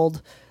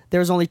world, there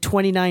was only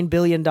 $29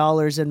 billion and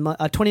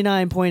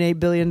 $29.8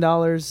 billion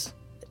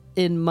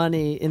in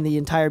money in the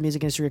entire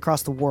music industry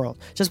across the world.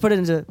 Just put it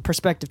into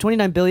perspective.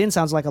 29 billion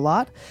sounds like a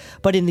lot,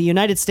 but in the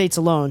United States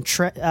alone,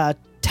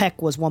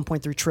 tech was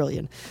 1.3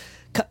 trillion.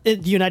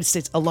 In the United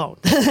States alone.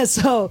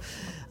 So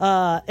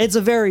it's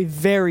a very,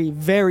 very,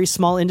 very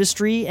small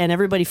industry, and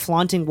everybody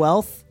flaunting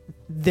wealth,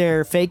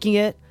 they're faking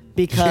it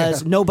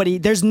because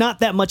there's not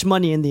that much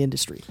money in the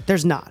industry.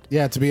 There's not.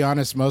 Yeah, to be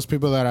honest, most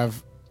people that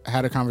I've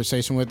had a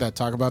conversation with that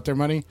talk about their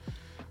money,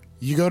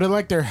 you go to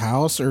like their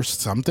house or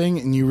something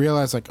and you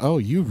realize like, oh,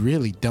 you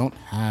really don't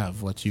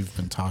have what you've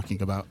been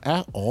talking about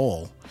at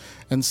all.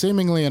 And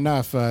seemingly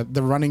enough,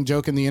 the running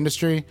joke in the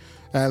industry,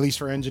 at least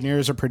for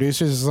engineers or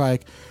producers, is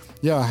like,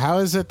 yo, how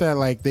is it that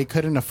like they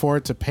couldn't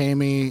afford to pay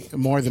me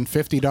more than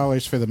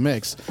 $50 for the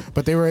mix,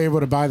 but they were able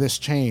to buy this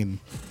chain?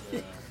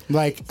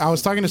 Like, I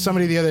was talking to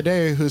somebody the other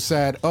day who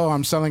said, oh,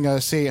 I'm selling a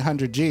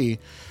C800G.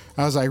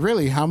 I was like,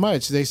 really? How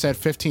much? They said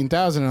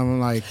 $15,000. I'm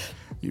like,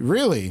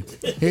 really?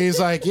 He's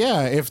like,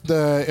 yeah, if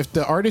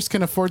the artist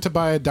can afford to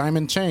buy a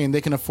diamond chain,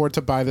 they can afford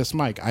to buy this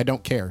mic. I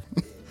don't care.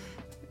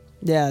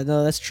 Yeah,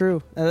 no, that's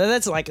true.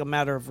 That's like a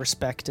matter of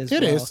respect as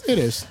well. It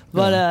is.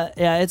 But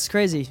yeah, it's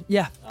crazy.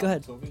 Yeah, go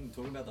ahead. Talking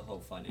about the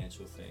whole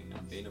financial thing,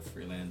 being a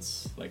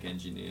freelance like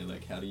engineer,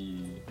 like how do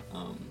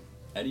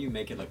you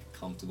make it like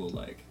comfortable,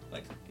 like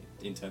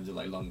in terms of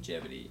like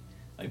longevity,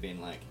 like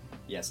being like,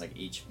 yes, like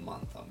each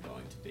month I'm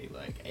going to be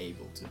like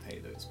able to pay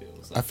those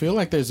bills. Like, I feel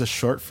like there's a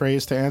short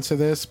phrase to answer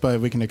this, but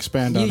we can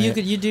expand on it.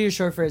 You do your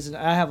short phrase, and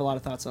I have a lot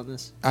of thoughts on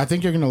this. I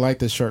think you're gonna like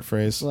this short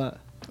phrase. What?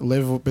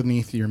 Live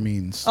beneath your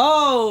means.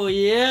 Oh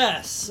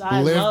yes,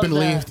 live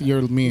beneath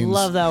your means.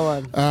 Love that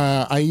one.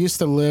 I used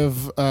to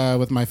live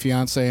with my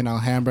fiance in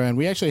Alhambra, and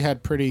we actually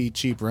had pretty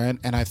cheap rent.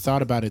 And I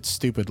thought about it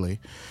stupidly.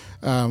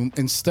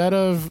 Instead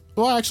of,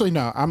 well, actually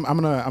no, I'm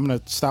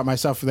gonna stop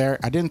myself there.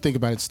 I didn't think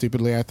about it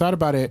stupidly. I thought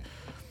about it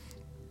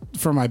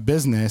for my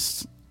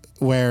business,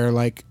 where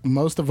like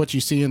most of what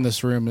you see in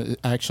this room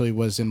actually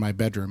was in my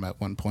bedroom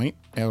at one point,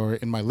 or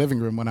in my living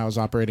room when I was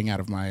operating out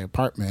of my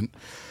apartment.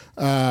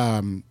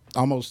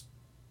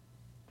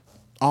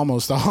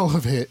 Almost all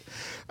of it.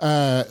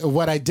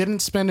 What I didn't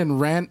spend in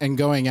rent and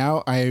going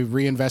out, I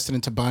reinvested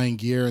into buying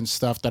gear and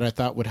stuff that I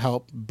thought would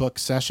help book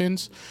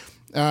sessions.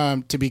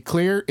 To be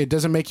clear, it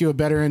doesn't make you a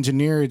better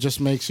engineer. It just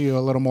makes you a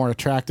little more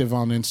attractive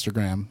on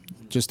Instagram.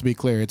 Just to be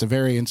clear, it's a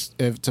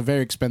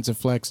very expensive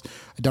flex.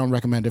 I don't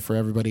recommend it for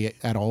everybody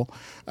at all.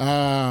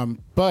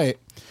 But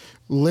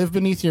live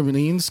beneath your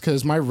means,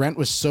 because my rent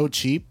was so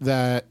cheap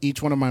that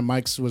each one of my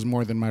mics was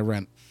more than my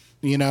rent.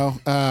 You know,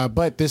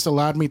 but this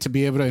allowed me to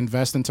be able to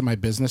invest into my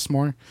business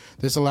more.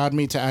 This allowed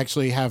me to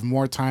actually have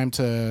more time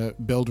to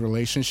build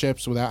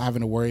relationships without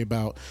having to worry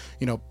about,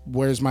 you know,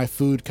 where's my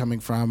food coming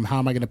from? How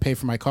am I going to pay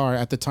for my car?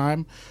 At the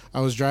time,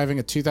 I was driving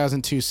a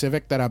 2002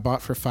 Civic that I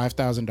bought for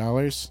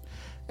 $5,000.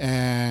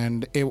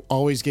 And it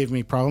always gave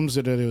me problems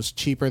that it was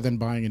cheaper than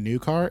buying a new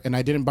car. And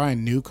I didn't buy a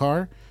new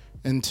car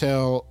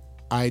until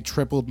I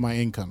tripled my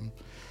income.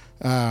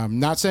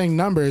 Not saying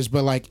numbers,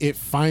 but like it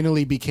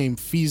finally became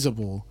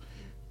feasible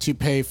to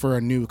pay for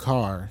a new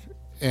car.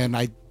 And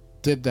I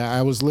did that.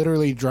 I was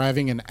literally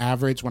driving an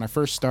average when I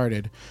first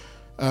started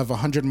of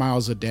 100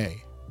 miles a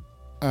day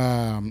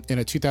in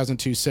a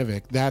 2002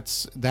 Civic.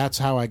 That's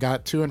how I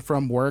got to and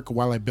from work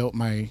while I built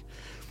my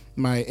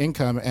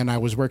income, and I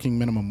was working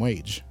minimum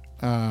wage.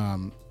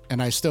 And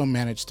I still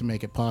managed to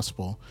make it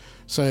possible.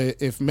 So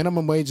if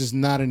minimum wage is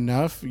not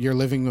enough, you're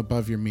living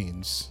above your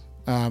means.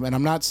 And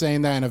I'm not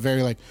saying that in a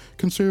very like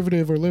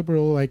conservative or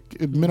liberal, like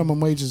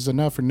minimum wage is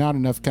enough or not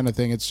enough kind of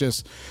thing. It's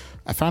just,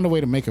 I found a way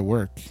to make it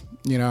work.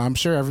 You know, I'm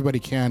sure everybody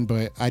can,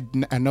 but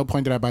at no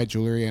point did I buy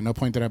jewelry. At no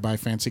point did I buy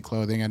fancy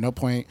clothing. At no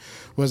point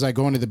was I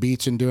going to the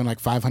beach and doing like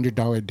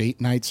 $500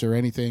 date nights or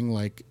anything.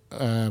 Like,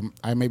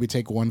 I maybe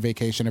take one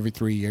vacation every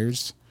 3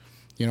 years.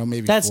 You know,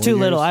 maybe that's too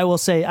little. I will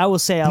say out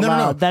loud.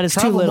 No, that is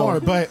travel too little.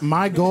 More, but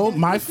my goal,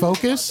 my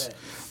focus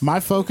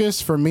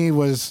for me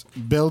was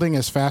building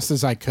as fast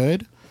as I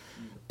could.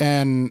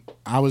 And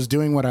I was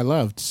doing what I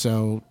loved.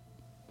 So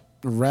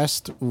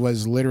rest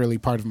was literally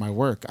part of my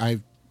work. I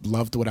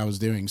loved what I was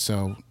doing.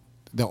 So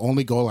the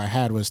only goal I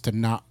had was to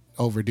not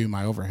overdo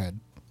my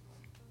overhead.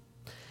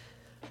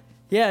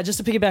 Yeah,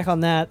 just to piggyback on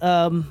that,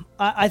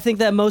 I think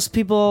that most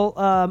people,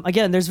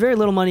 again, there's very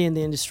little money in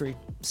the industry.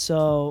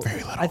 So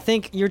I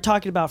think you're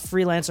talking about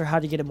freelancer, how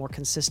to get it more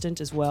consistent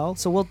as well.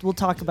 So we'll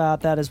talk about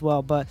that as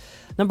well. But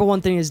number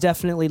one thing is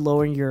definitely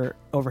lowering your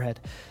overhead.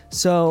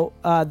 So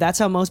that's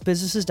how most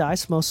businesses die.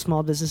 Most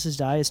small businesses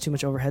die is too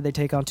much overhead. They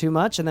take on too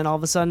much, and then all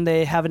of a sudden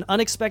they have an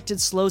unexpected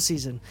slow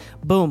season.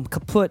 Boom,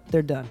 kaput,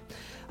 they're done.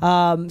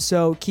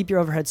 So keep your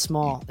overhead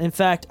small. In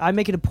fact, I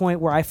make it a point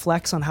where I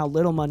flex on how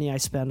little money I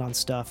spend on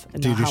stuff.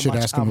 And dude, you should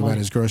ask him about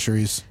his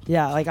groceries.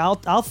 Yeah, like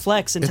I'll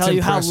flex and tell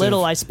you how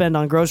little I spend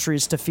on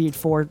groceries to feed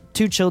for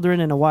 2 children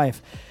and a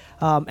wife.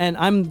 And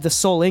I'm the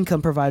sole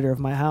income provider of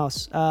my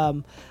house.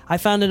 I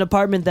found an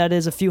apartment that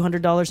is a few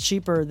 $100s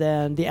cheaper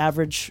than the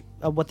average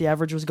of what the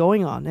average was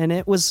going on. And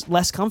it was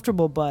less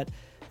comfortable, but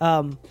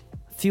a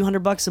few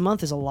 $100 a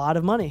month is a lot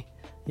of money.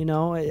 You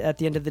know, at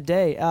the end of the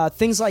day,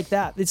 things like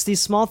that. It's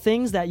these small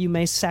things that you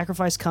may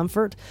sacrifice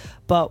comfort,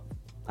 but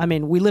I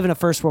mean, we live in a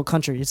first world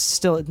country. It's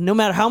still, no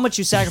matter how much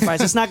you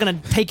sacrifice, it's not going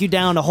to take you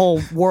down a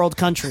whole world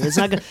country. It's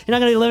not gonna, you're not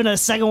going to live in a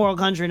second world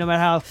country, no matter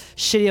how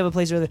shitty of a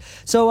place you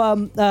live.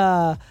 So,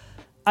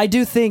 I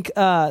do think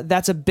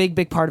that's a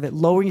big part of it,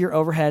 lowering your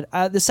overhead.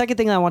 The second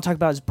thing that I want to talk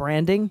about is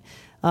branding,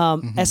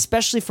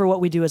 especially for what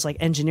we do as like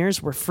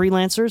engineers. We're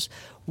freelancers.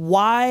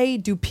 Why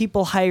do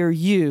people hire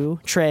you,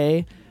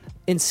 Trey,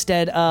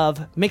 instead of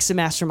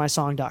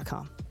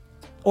mixandmastermysong.com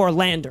or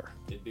Lander?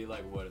 It'd be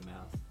like word of mouth.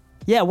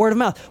 Yeah, word of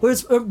mouth.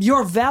 Whereas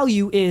your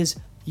value is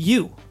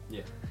you.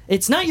 Yeah.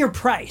 It's not your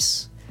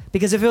price.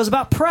 Because if it was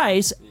about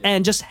price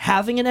and just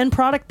having an end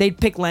product, they'd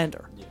pick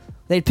Lander. Yeah.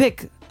 They'd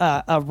pick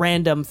a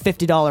random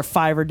 $50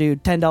 Fiverr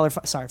dude,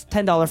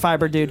 $10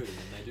 Fiverr dude.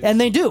 And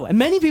they do. And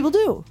many people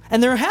do.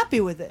 And they're happy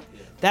with it.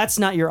 Yeah. That's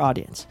not your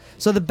audience.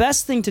 So the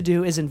best thing to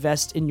do is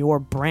invest in your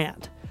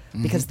brand.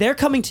 Because they're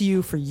coming to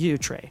you for you,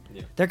 Trey.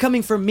 Yeah. They're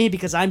coming for me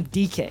because I'm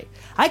DK.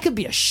 I could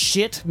be a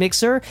shit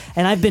mixer,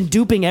 and I've been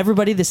duping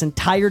everybody this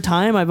entire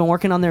time I've been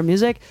working on their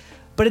music,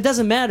 but it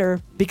doesn't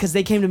matter because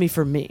they came to me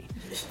for me.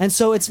 And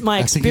so it's my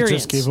experience. I think you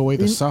just gave away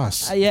the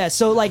sauce. Yeah,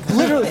 so like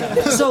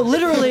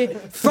literally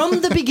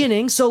from the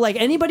beginning, so like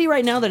anybody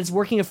right now that is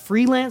working a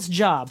freelance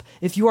job,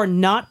 if you are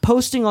not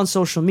posting on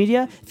social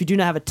media, if you do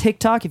not have a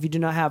TikTok, if you do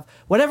not have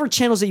whatever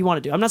channels that you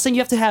want to do. I'm not saying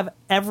you have to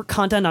have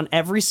content on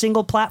every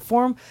single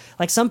platform.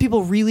 Like some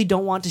people really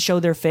don't want to show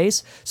their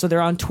face, so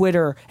they're on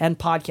Twitter and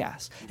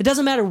podcasts. It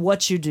doesn't matter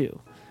what you do,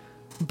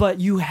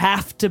 but you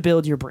have to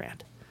build your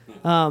brand.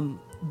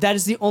 That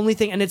is the only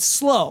thing, and it's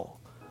slow.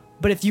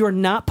 But if you are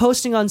not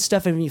posting on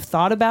stuff and you've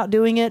thought about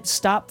doing it,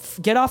 stop,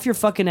 get off your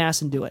fucking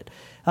ass and do it.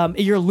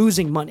 You're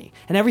losing money.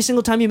 And every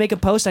single time you make a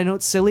post, I know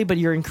it's silly, but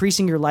you're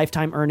increasing your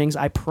lifetime earnings,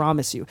 I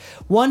promise you.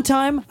 One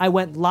time, I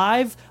went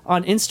live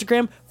on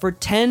Instagram for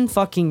 10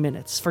 fucking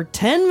minutes. For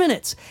 10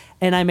 minutes.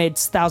 And I made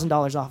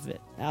 $1,000 off of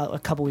it a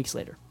couple weeks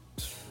later.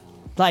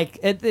 Like,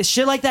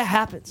 shit like that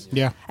happens.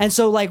 Yeah. And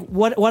so, like,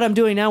 what I'm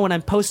doing now when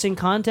I'm posting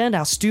content,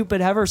 how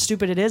stupid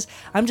it is,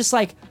 I'm just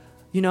like,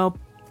 you know,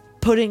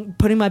 putting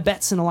my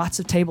bets in lots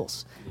of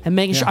tables and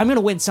making sure I'm going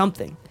to win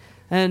something.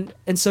 And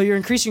so you're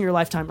increasing your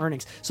lifetime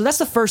earnings. So that's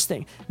the first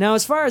thing. Now,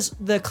 as far as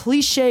the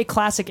cliche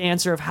classic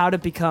answer of how to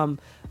become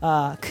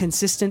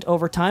consistent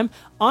over time,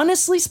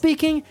 honestly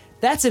speaking,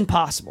 that's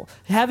impossible.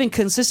 Having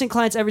consistent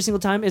clients every single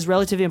time is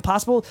relatively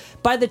impossible.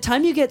 By the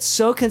time you get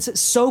so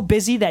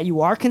busy that you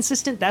are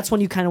consistent, that's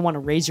when you kind of want to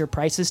raise your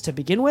prices to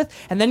begin with.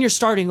 And then you're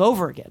starting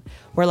over again.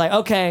 Where like,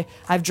 okay,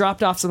 I've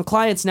dropped off some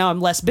clients. Now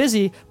I'm less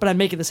busy, but I'm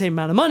making the same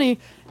amount of money.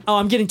 Oh,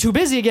 I'm getting too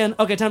busy again.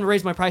 Okay, time to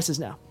raise my prices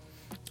now.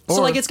 Or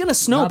so like it's going to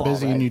snowball. Not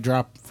busy right? and you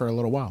drop for a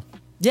little while.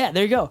 Yeah,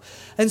 there you go.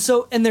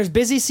 And there's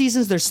busy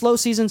seasons, there's slow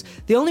seasons.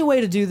 The only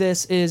way to do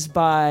this is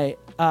by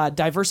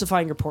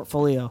diversifying your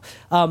portfolio.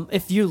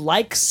 If you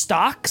like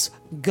stocks,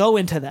 go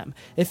into them.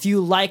 If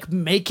you like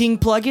making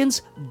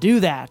plugins,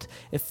 do that.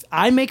 If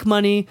I make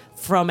money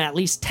from at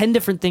least 10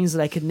 different things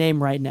that I could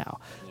name right now.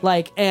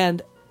 Like,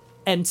 and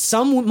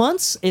some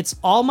months it's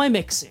all my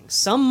mixing.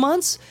 Some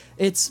months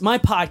it's my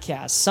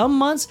podcast. Some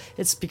months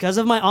it's because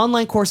of my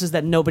online courses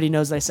that nobody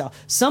knows that I sell.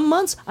 Some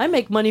months I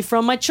make money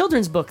from my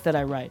children's book that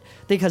I write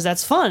because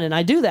that's fun and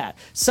I do that.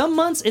 Some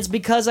months it's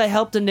because I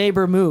helped a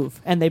neighbor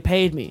move and they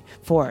paid me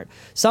for it.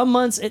 Some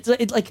months it's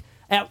like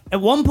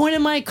at one point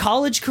in my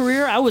college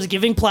career, I was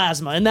giving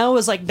plasma, and that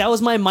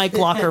was my mic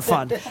locker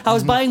fund. I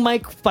was buying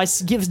mic by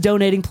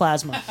donating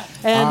plasma.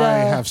 And I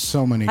have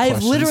so many questions.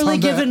 I've literally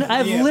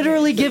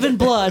given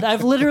blood.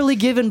 I've literally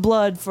given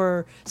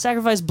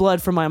sacrificed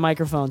blood for my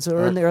microphones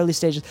or in the early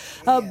stages.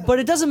 But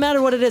it doesn't matter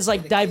what it is.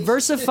 Like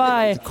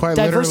diversify your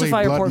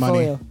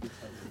portfolio. Money.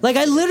 Like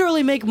I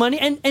literally make money,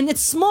 and it's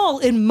small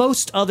in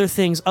most other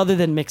things other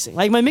than mixing.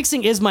 Like my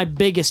mixing is my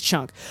biggest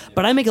chunk,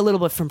 but I make a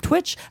little bit from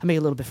Twitch, I make a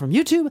little bit from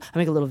YouTube, I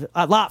make a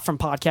lot from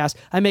podcasts,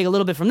 I make a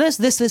little bit from this,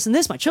 and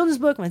this, my children's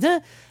book,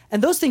 and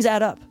those things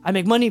add up. I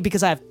make money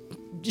because I have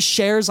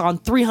shares on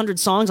 300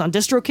 songs on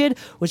DistroKid,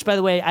 which by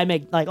the way I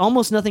make like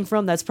almost nothing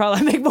from. That's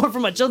probably I make more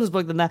from my children's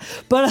book than that,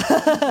 but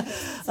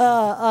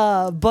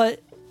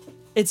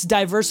it's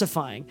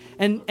diversifying.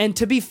 And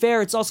to be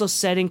fair, it's also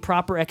setting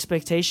proper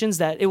expectations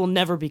that it will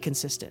never be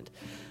consistent.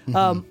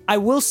 Mm-hmm. I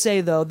will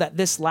say, though, that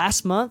this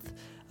last month,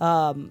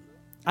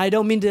 I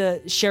don't mean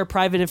to share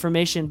private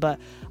information, but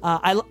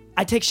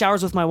I take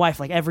showers with my wife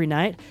like every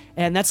night.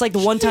 And that's like the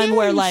one time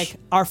where like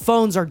our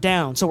phones are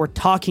down, so we're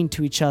talking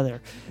to each other.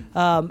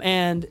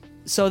 And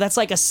so that's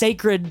like a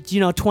sacred,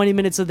 20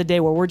 minutes of the day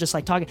where we're just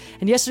like talking.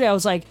 And yesterday I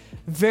was like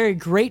very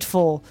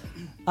grateful.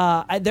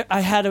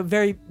 I had a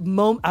very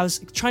moment. I was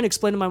trying to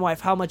explain to my wife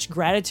how much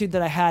gratitude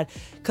that I had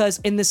because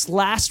in this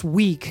last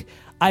week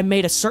I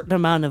made a certain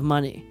amount of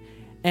money,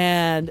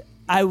 and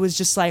I was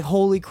just like,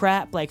 holy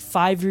crap! Like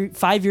 5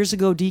 years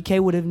ago, DK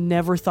would have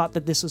never thought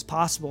that this was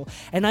possible,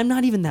 and I'm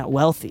not even that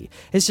wealthy.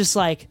 It's just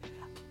like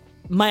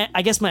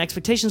I guess my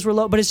expectations were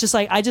low, but it's just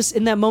like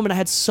in that moment I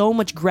had so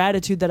much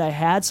gratitude that I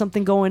had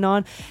something going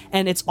on,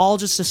 and it's all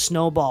just a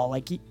snowball.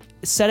 Like,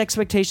 set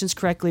expectations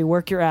correctly,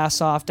 work your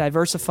ass off,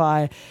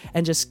 diversify,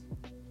 and just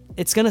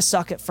it's gonna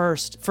suck at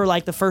first for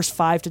like the first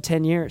 5 to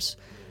 10 years,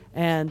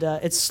 and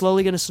it's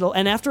slowly gonna slow.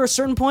 And after a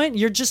certain point,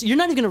 you're not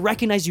even gonna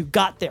recognize you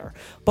got there.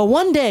 But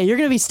one day you're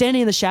gonna be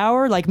standing in the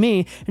shower like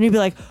me, and you'll be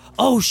like,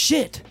 oh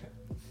shit,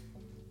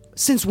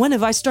 since when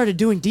have I started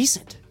doing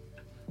decent?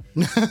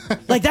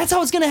 Like, that's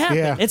how it's gonna happen.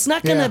 Yeah. It's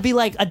not gonna be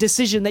like a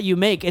decision that you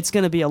make. It's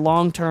gonna be a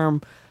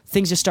long-term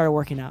things just started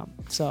working out.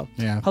 So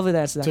hopefully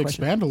that's that to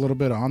question. expand a little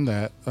bit on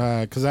that,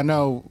 because I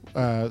know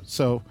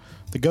so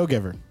the Go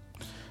Giver,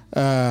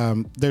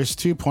 there's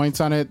 2 points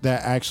on it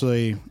that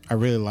actually I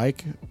really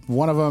like.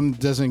 One of them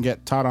doesn't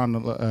get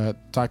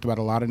talked about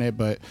a lot in it,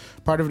 but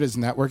part of it is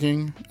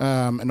networking.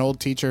 An old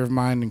teacher of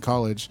mine in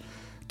college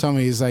told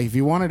me, he's like, if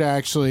you wanted to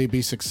actually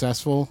be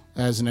successful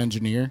as an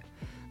engineer,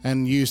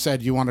 and you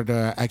said you wanted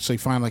to actually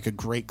find like a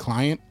great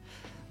client,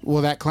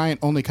 well, that client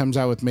only comes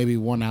out with maybe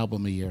 1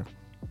 album a year,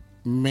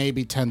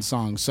 maybe 10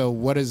 songs. So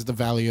what is the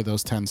value of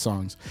those 10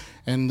 songs?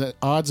 And the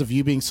odds of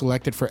you being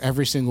selected for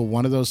every single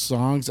one of those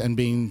songs and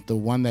being the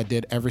one that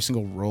did every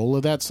single role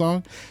of that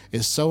song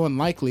is so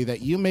unlikely that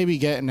you maybe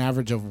get an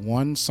average of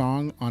 1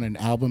 song on an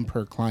album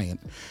per client.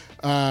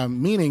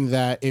 Meaning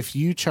that if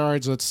you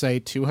charge, let's say,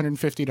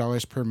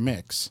 $250 per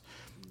mix,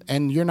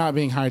 and you're not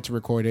being hired to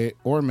record it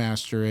or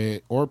master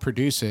it or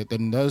produce it,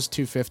 then those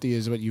 $250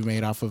 is what you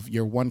made off of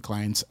your one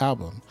client's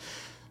album.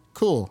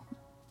 Cool.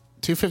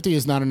 $250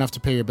 is not enough to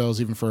pay your bills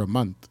even for a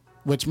month,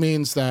 which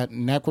means that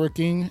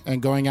networking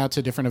and going out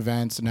to different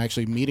events and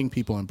actually meeting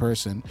people in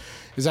person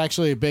is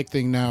actually a big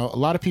thing now. A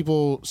lot of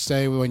people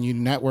say when you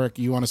network,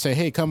 you want to say,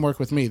 hey, come work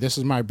with me. This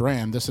is my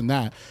brand, this and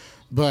that.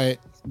 But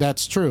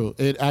that's true.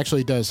 It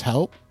actually does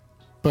help.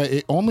 But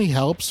it only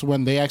helps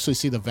when they actually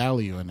see the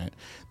value in it.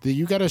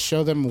 You got to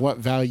show them what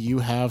value you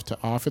have to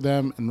offer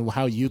them and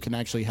how you can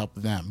actually help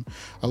them.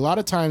 A lot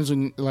of times,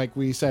 when, like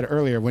we said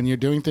earlier, when you're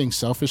doing things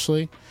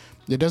selfishly,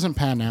 it doesn't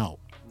pan out.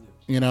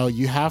 You know,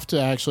 you have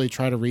to actually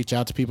try to reach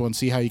out to people and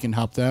see how you can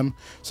help them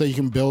so you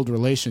can build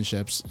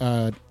relationships.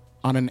 On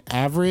an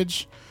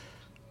average,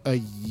 a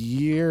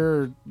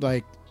year,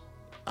 like,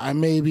 I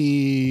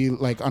maybe,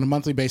 like, on a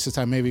monthly basis,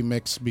 I maybe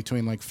mix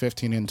between like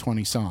 15 and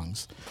 20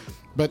 songs.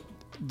 But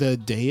the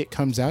day it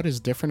comes out is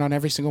different on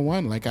every single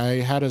one. Like, I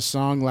had a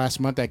song last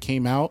month that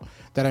came out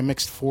that I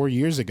mixed 4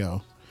 years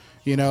ago,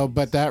 you know,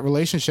 but that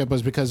relationship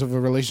was because of a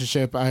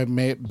relationship I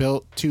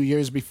built 2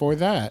 years before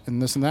that and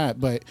this and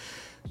that. But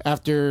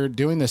after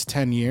doing this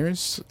 10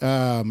 years,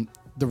 the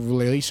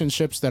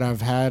relationships that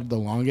I've had the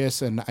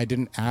longest and I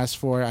didn't ask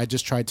for, I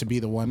just tried to be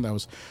the one that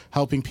was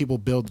helping people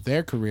build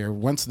their career.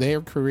 Once their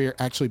career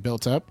actually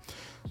built up,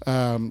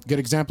 good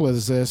example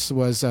of this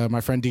was my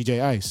friend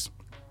DJ Ice.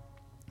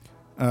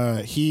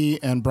 He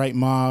and Bright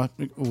Ma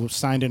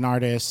signed an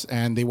artist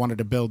and they wanted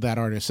to build that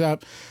artist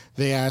up.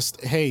 They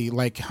asked, hey,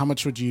 like, how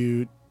much would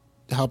you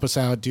help us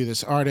out, do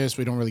this artist?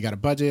 We don't really got a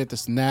budget,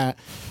 this and that.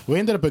 We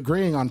ended up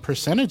agreeing on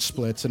percentage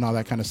splits and all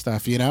that kind of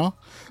stuff, you know?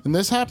 And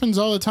this happens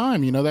all the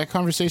time, you know, that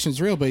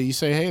conversation's real, but you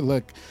say, hey,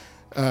 look,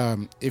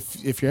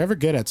 if you're ever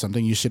good at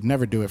something, you should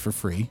never do it for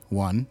free,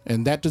 one.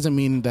 And that doesn't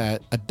mean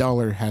that a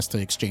dollar has to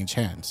exchange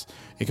hands.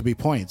 It could be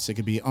points. It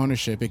could be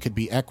ownership. It could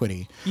be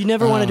equity. You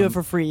never want to do it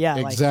for free. Yeah,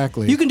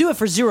 exactly. Like, you can do it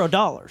for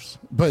 $0,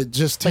 but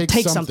just take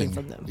something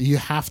from them. You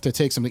have to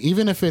take something,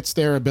 even if it's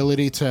their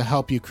ability to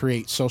help you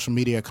create social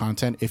media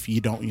content. If you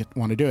don't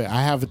want to do it,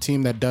 I have a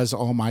team that does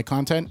all my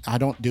content. I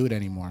don't do it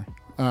anymore.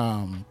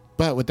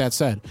 But with that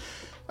said,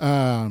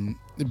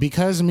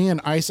 because me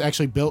and Ice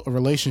actually built a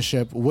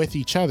relationship with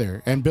each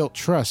other and built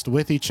trust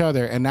with each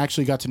other and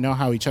actually got to know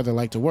how each other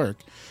like to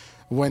work.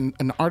 When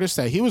an artist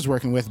that he was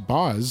working with,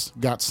 Boz,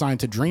 got signed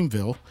to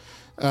Dreamville,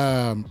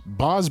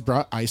 Boz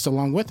brought Ice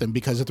along with him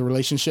because of the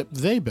relationship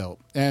they built.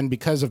 And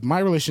because of my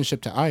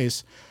relationship to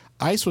Ice,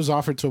 Ice was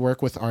offered to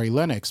work with Ari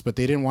Lennox, but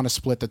they didn't want to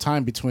split the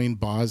time between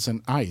Boz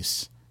and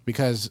Ice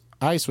because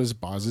Ice was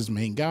Boz's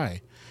main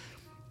guy.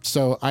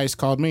 So Ice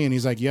called me and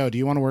he's like, yo, do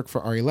you want to work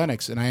for Ari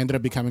Lennox? And I ended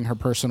up becoming her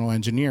personal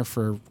engineer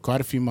for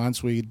quite a few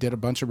months. We did a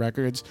bunch of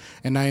records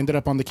and I ended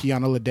up on the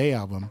Kiana Lede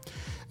album.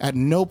 At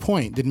no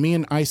point did me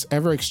and Ice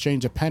ever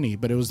exchange a penny,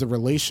 but it was the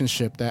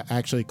relationship that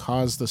actually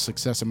caused the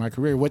success of my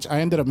career, which I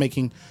ended up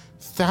making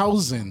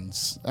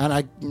thousands.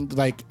 And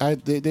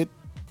it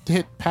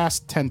hit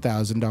past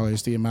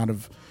 $10,000, the amount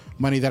of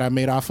money that I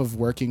made off of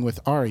working with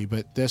Ari.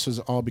 But this was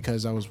all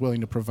because I was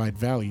willing to provide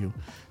value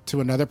to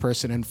another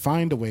person and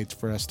find a way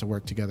for us to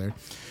work together.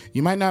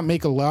 You might not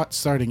make a lot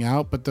starting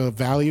out, but the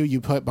value you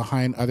put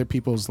behind other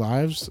people's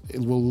lives, it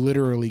will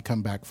literally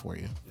come back for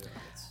you. Yeah,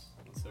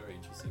 it's very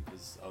interesting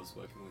because I was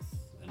working with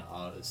an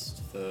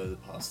artist for the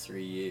past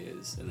 3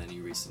 years and then he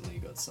recently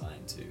got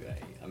signed to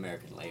a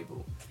American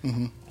label.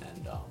 Mm-hmm.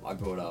 And I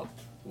brought up,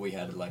 we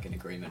had like an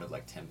agreement of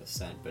like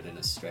 10%, but in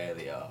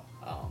Australia,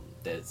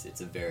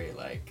 it's a very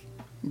like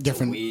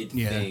different, weird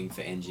thing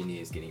for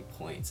engineers getting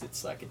points.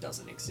 It's like it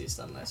doesn't exist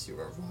unless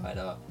you're a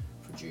writer,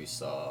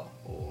 producer,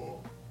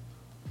 or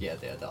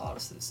the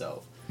artist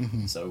himself.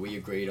 Mhm. So we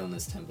agreed on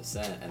this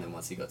 10%, and then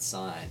once he got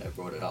signed, I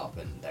brought it up,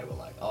 and they were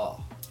like, "Oh,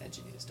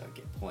 engineers don't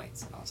get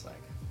points," and I was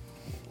like,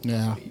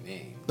 Yeah, "What do you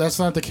mean?" that's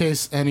not the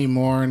case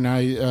anymore.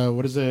 Now,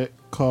 what is it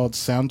called?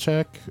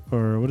 Soundcheck,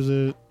 or what is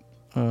it?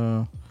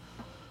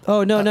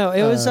 Oh no!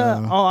 It was.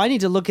 I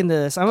need to look into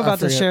this. I'm about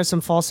to forget. share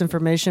some false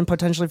information,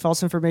 potentially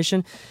false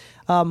information.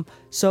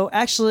 So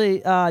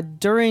actually,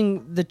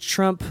 during the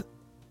Trump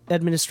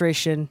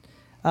administration,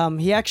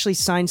 he actually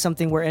signed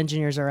something where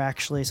engineers are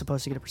actually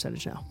supposed to get a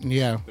percentage now.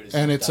 Yeah, But is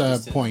and that it's a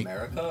just in point.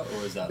 America,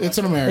 or is that It's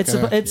like in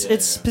America.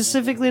 It's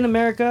specifically in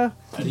America,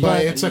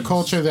 But it's a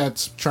culture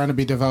that's trying to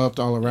be developed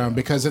all around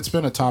because it's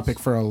been a topic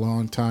for a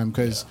long time.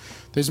 Because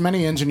there's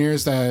many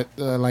engineers that,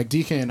 like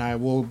DK and I,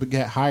 will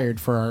get hired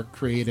for our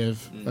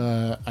creative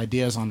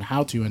ideas on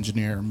how to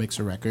engineer or mix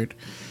a record.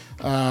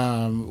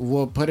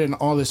 We'll put in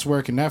all this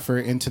work and effort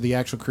into the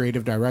actual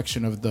creative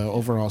direction of the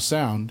overall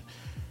sound,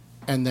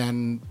 and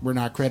then we're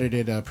not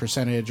credited a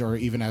percentage or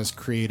even as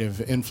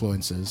creative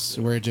influences.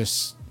 We're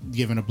just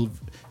given a blue,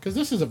 because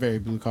this is a very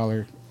blue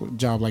collar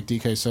job, like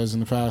DK says in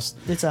the past.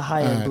 it's a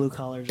high end blue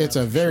collar job. It's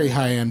a very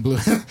high end blue.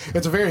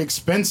 It's a very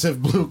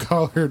expensive blue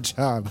collar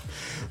job,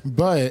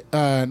 but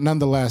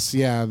nonetheless,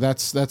 yeah,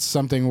 that's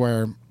something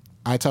where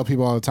I tell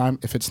people all the time: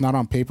 if it's not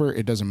on paper,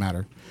 it doesn't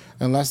matter.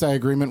 Unless that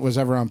agreement was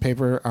ever on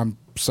paper, I'm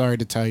sorry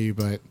to tell you,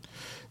 but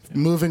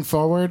moving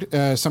forward,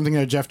 something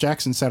that Jeff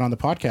Jackson said on the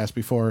podcast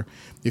before: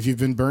 if you've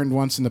been burned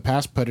once in the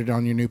past, put it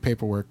on your new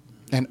paperwork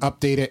and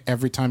update it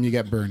every time you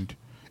get burned.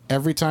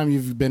 Every time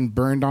you've been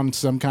burned on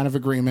some kind of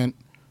agreement,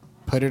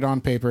 put it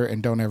on paper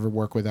and don't ever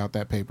work without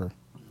that paper.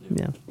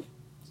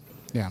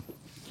 Yeah.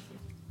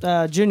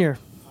 Junior.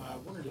 I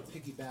wanted to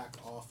piggyback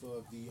off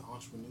of the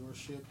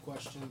entrepreneurship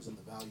questions and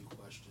the value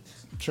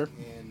questions. Sure.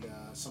 And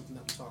something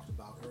that we talked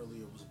about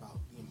earlier was about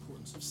the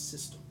importance of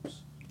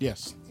systems.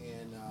 Yes.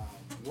 And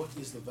what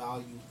is the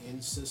value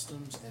in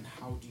systems, and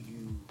how do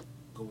you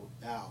go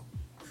about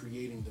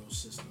creating those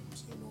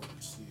systems in order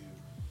to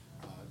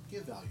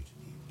give value to people?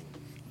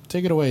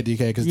 Take it away,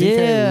 DK, because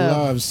Yeah. DK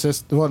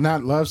loves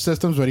not loves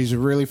systems, but he's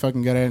really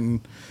fucking good at it,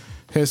 and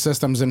his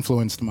systems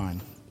influenced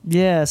mine.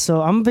 Yeah,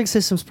 so I'm a big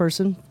systems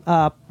person,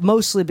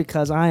 mostly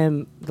because I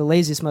am the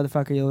laziest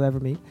motherfucker you'll ever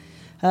meet.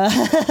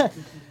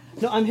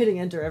 No, I'm hitting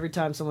enter every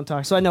time someone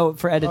talks, so I know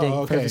for editing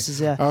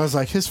purposes. Yeah. I was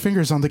like, his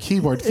fingers on the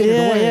keyboard. Get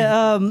it away.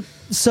 Yeah.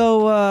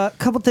 So a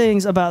couple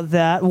things about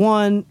that.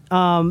 One,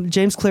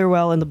 James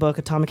Clearwell in the book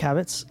Atomic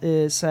Habits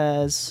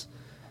says,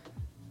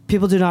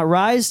 people do not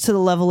rise to the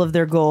level of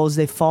their goals;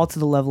 they fall to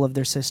the level of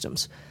their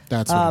systems.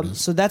 That's what it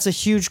is. So that's a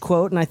huge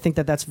quote, and I think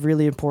that that's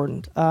really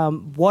important.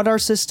 What are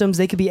systems?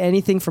 They could be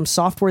anything from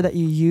software that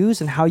you use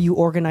and how you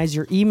organize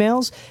your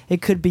emails.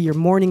 It could be your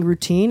morning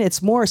routine.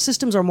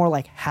 Systems are more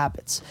like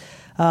habits.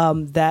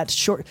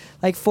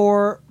 Like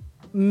for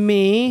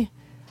me,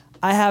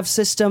 I have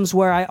systems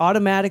where I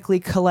automatically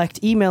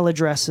collect email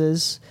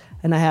addresses,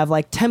 and I have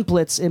like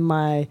templates in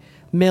my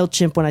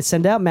MailChimp when I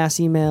send out mass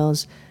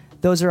emails.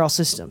 Those are all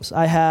systems.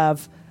 I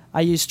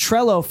use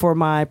Trello for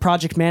my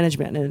project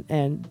management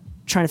and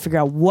trying to figure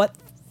out what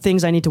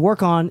things I need to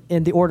work on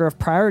in the order of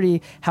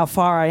priority, how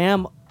far I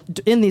am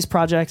in these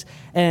projects,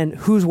 and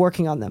who's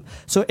working on them.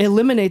 So it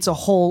eliminates a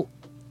whole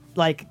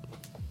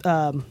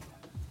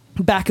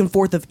back and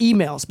forth of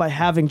emails by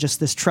having just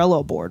this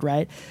Trello board,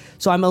 right?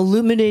 So I'm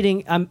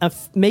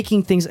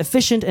making things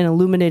efficient and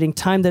eliminating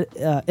time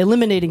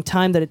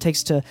that it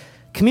takes to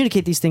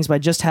communicate these things by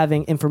just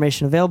having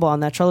information available on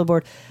that Trello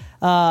board.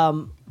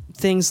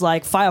 Things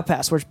like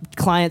FilePass, where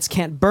clients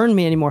can't burn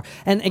me anymore.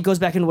 And it goes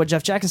back into what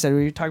Jeff Jackson said,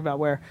 where you talked about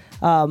where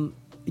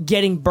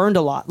getting burned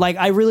a lot. Like,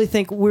 I really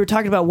think we were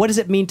talking about what does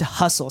it mean to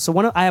hustle.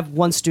 So I have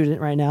one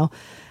student right now,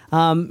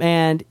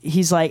 and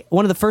he's like,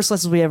 one of the first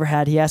lessons we ever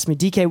had, he asked me,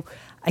 DK,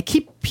 I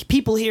keep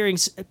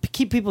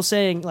people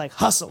saying like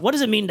hustle. What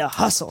does it mean to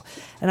hustle?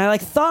 And I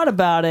thought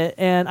about it,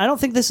 and I don't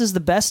think this is the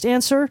best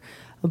answer,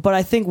 but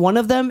I think one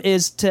of them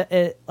is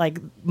to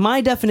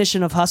my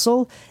definition of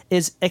hustle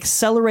is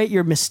accelerate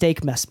your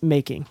mistake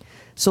making.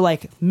 So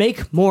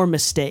make more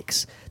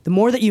mistakes. The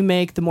more that you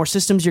make, the more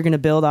systems you're going to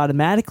build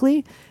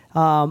automatically.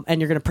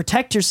 And you're going to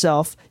protect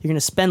yourself. You're going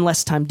to spend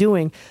less time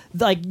doing.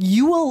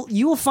 You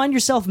will find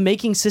yourself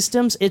making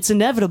systems. It's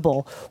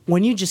inevitable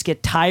when you just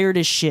get tired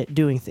as shit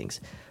doing things.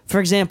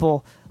 For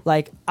example,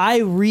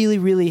 I really,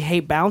 really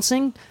hate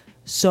bouncing,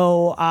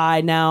 so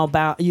I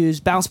now use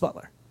Bounce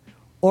Butler,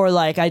 or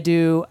I do.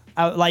 You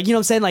know what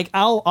I'm saying?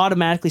 I'll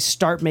automatically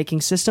start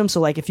making systems.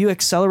 So if you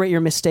accelerate your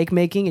mistake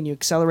making and you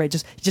accelerate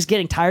just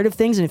getting tired of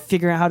things and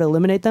figuring out how to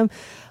eliminate them,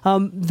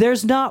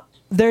 there's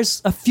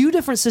a few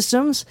different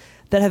systems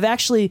that have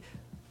actually,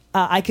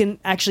 I can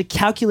actually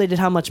calculated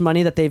how much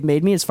money that they've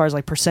made me as far as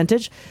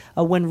percentage.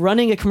 When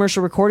running a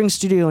commercial recording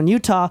studio in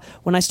Utah,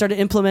 when I started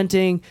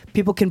implementing,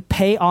 people can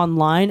pay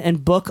online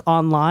and book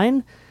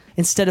online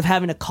instead of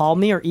having to call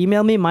me or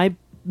email me.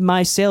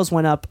 My sales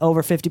went up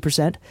over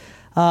 50%.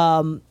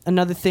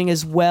 Another thing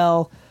as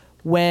well,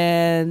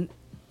 when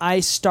I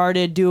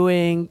started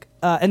doing,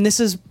 and this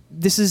is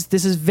this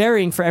is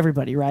varying for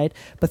everybody, right?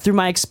 But through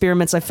my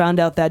experiments, I found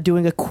out that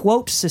doing a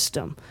quote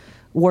system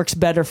works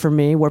better for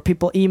me, where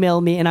people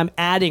email me and I'm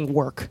adding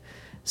work.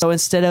 So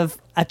instead of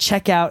a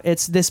checkout,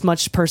 it's this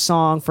much per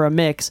song for a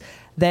mix,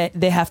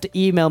 they have to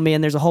email me,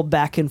 and there's a whole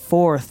back and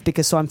forth,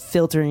 because so I'm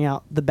filtering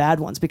out the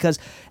bad ones, because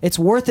it's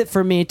worth it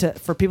for me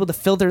for people to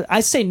filter. I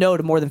say no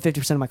to more than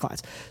 50% of my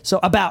clients. So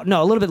a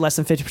little bit less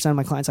than 50% of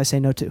my clients I say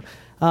no to.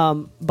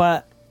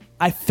 But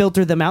I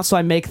filter them out, so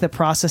I make the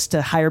process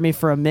to hire me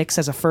for a mix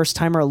as a first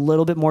timer a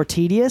little bit more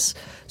tedious,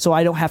 so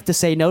I don't have to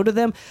say no to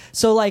them.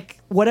 So like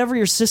whatever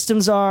your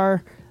systems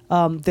are,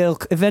 they'll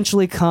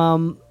eventually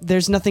come.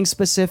 There's nothing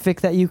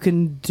specific that you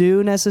can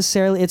do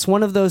necessarily. It's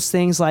one of those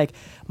things like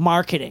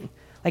marketing.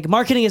 Like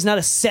marketing is not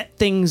a set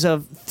thing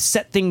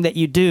that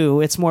you do.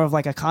 It's more of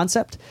like a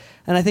concept,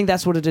 and I think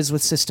that's what it is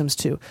with systems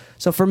too.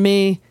 So for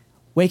me,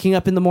 waking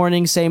up in the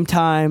morning, same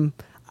time.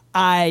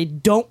 I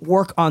don't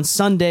work on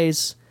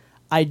Sundays.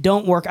 I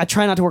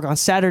try not to work on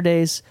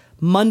Saturdays.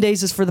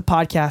 Mondays is for the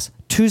podcast.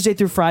 Tuesday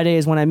through Friday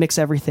is when I mix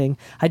everything.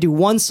 I do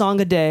 1 song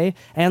a day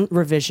and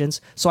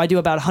revisions. So I do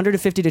about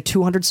 150 to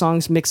 200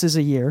 songs mixes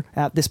a year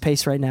at this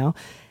pace right now.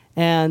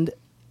 And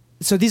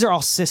so these are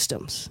all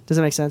systems. Does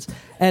that make sense?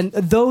 And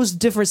those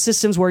different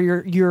systems where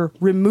you're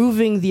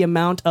removing the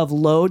amount of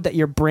load that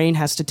your brain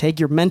has to take,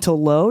 your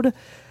mental load,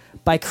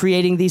 by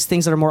creating these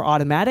things that are more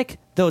automatic,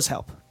 those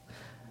help.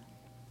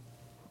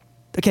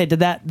 Okay, did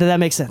that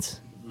make sense?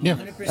 Yeah.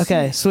 100%.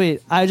 Okay,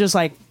 sweet. I just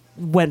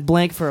went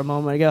blank for a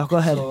moment. Go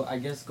ahead. So I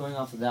guess going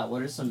off of that,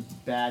 what are some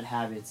bad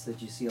habits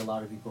that you see a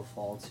lot of people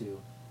fall to,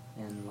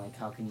 and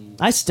how can you?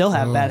 I still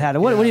have bad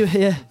habits. What do you?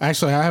 Yeah.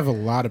 Actually, I have a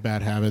lot of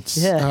bad habits.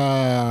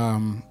 Yeah.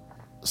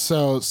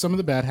 So some of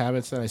the bad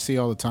habits that I see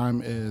all the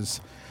time is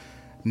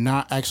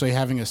not actually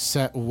having a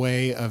set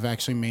way of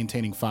actually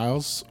maintaining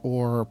files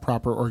or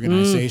proper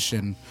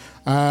organization.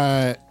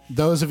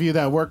 Those of you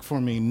that work for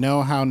me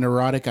know how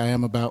neurotic I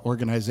am about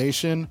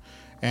organization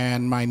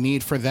and my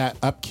need for that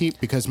upkeep,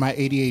 because my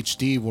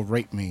ADHD will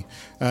rape me.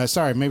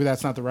 Sorry, maybe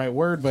that's not the right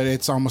word, but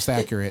it's almost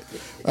accurate.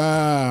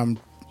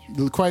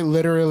 Quite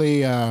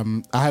literally,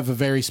 I have a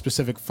very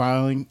specific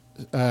filing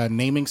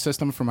naming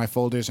system for my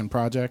folders and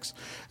projects,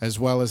 as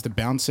well as the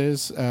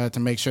bounces to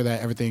make sure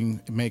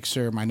that makes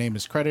sure my name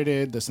is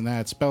credited, this and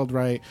that, spelled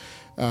right,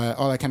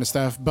 all that kind of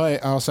stuff.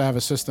 But I also have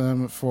a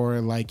system for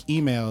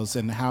emails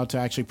and how to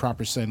actually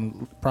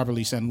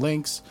properly send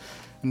links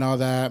and all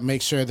that.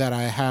 Make sure that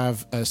I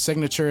have a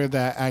signature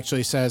that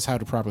actually says how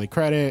to properly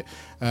credit.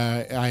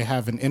 I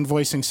have an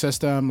invoicing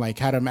system,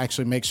 how to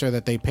actually make sure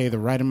that they pay the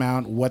right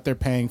amount, what they're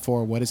paying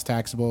for, what is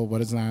taxable,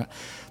 what is not.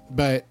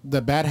 But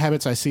the bad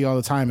habits I see all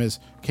the time is,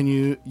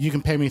 you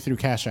can pay me through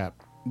Cash App.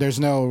 There's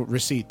no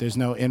receipt, there's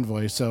no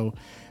invoice. So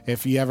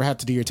if you ever have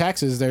to do your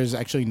taxes, there's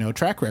actually no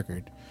track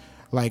record.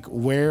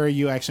 Where are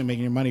you actually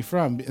making your money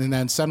from? And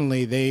then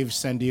suddenly they've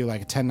send you a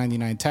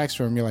 1099 tax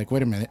form. You're like,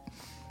 wait a minute,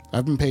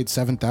 I've been paid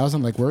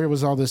 $7,000. Where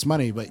was all this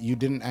money? But you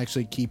didn't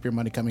actually keep your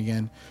money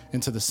coming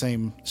into the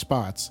same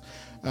spots.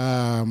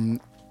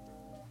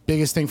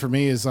 Biggest thing for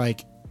me is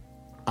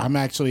I'm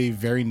actually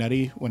very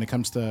nutty when it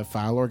comes to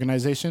file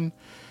organization.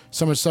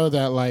 So much so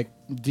that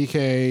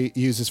DK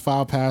uses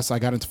FilePass. I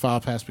got into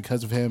FilePass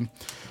because of him.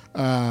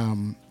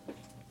 I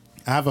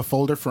have a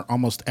folder for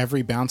almost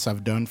every bounce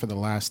I've done for the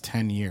last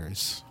 10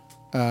 years.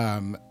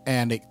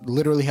 And it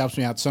literally helps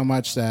me out so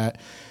much that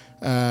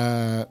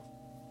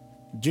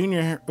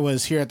Junior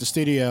was here at the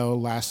studio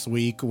last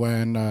week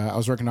when I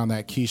was working on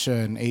that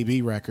Keisha and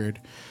AB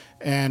record.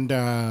 And,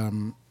 I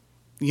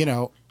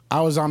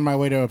was on my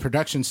way to a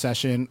production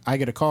session. I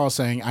get a call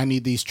saying, I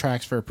need these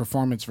tracks for a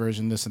performance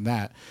version, this and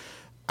that.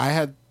 I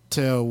had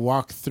to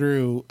walk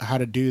through how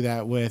to do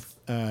that with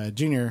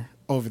Junior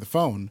over the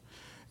phone.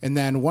 And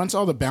then once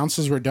all the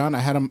bounces were done, I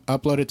had them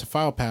uploaded to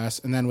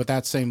FilePass. And then with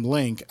that same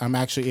link, I'm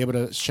actually able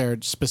to share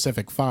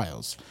specific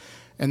files.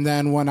 And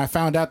then when I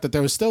found out that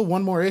there was still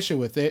one more issue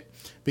with it,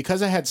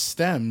 because I had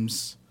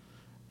stems,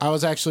 I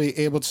was actually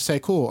able to say,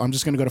 cool, I'm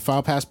just going to go to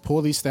FilePass,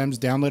 pull these stems,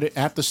 download it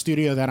at the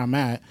studio that I'm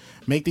at,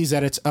 make these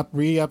edits,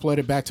 re-upload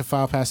it back to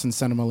FilePass, and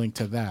send them a link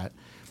to that.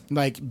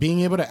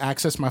 Being able to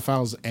access my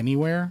files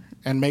anywhere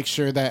and make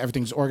sure that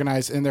everything's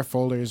organized in their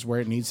folders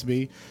where it needs to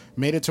be,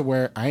 made it to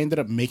where I ended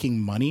up making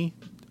money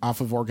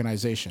off of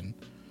organization.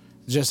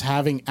 Just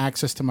having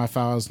access to my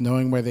files,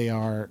 knowing where they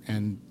are,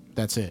 and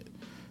that's it.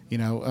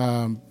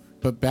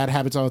 But bad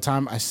habits all the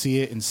time. I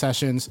see it in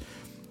sessions.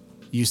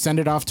 You send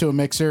it off to a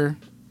mixer.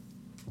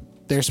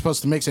 They're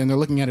supposed to mix it, and they're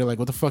looking at it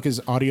what the fuck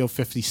is audio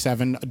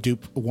 57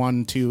 dupe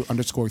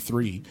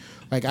 12_3?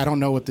 I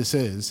don't know what this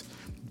is.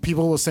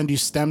 People will send you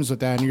stems with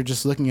that, and you're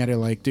just looking at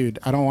it dude,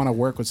 I don't want to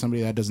work with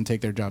somebody that doesn't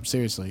take their job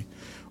seriously.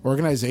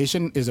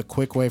 Organization is a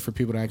quick way for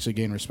people to actually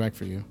gain respect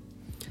for you.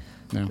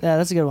 No. Yeah,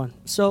 that's a good one.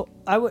 So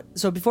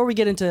before we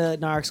get into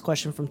Narek's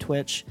question from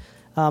Twitch,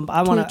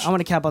 I want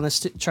to cap on this,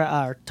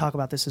 talk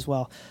about this as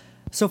well.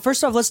 So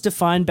first off, let's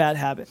define bad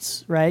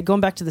habits, right?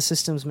 Going back to the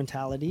systems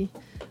mentality,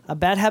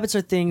 bad habits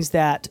are things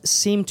that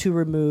seem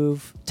to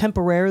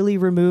temporarily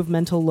remove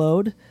mental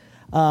load,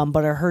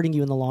 but are hurting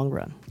you in the long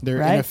run. They're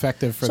right?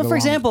 ineffective for so the for long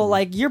example,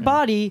 like your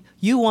body,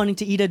 you wanting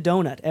to eat a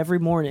donut every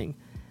morning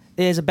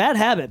is a bad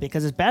habit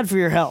because it's bad for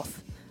your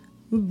health.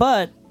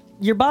 But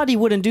your body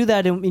wouldn't do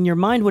that, and your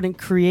mind wouldn't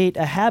create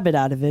a habit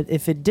out of it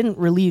if it didn't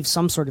relieve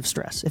some sort of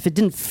stress, if it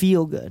didn't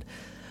feel good,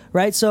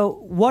 right?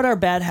 So what are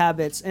bad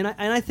habits? And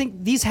I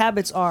think these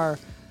habits are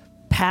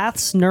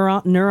paths,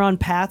 neuron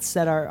paths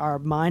that our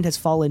mind has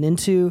fallen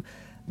into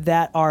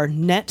that are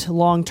net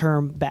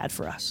long-term bad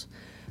for us.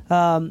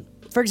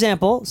 For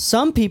example,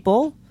 some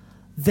people,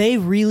 they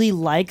really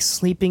like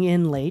sleeping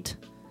in late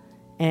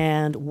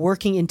and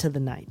working into the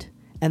night.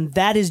 And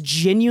that is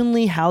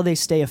genuinely how they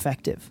stay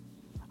effective.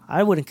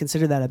 I wouldn't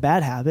consider that a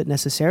bad habit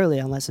necessarily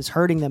unless it's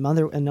hurting them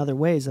in other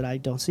ways that I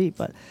don't see.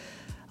 But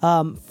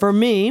for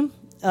me,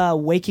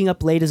 waking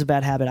up late is a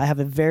bad habit. I have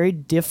a very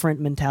different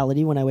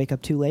mentality when I wake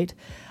up too late.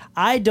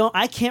 I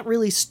can't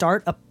really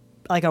start a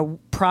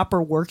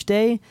proper work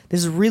day. This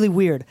is really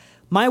weird.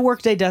 My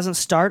work day doesn't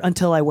start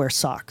until I wear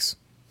socks.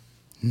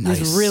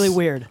 Nice. It's really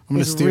weird. I'm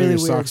gonna steal your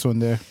socks one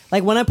day.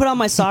 Like when I put on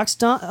my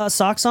socks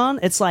on,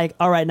 it's like,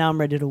 all right, now I'm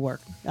ready to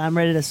work. I'm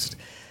ready to.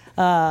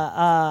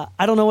 I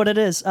don't know what it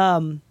is.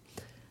 I've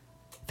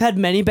had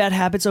many bad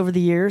habits over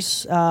the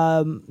years.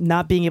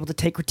 Not being able to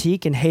take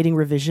critique and hating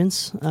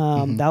revisions.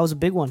 That was a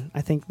big one.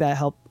 I think that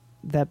helped.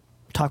 That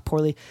talk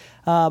poorly.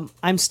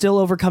 I'm still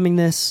overcoming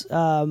this,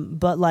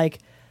 but like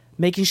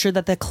making sure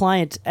that the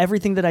client,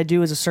 everything that I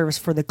do is a service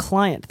for the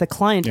client. The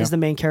client is the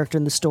main character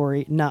in the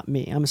story, not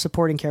me. I'm a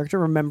supporting character,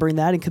 remembering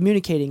that and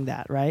communicating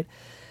that, right?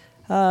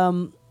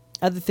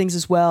 Other things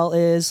as well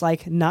is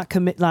like not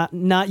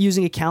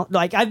using a calendar.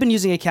 Like I've been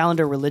using a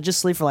calendar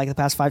religiously for like the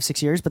past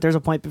 5-6 years, but there's a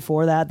point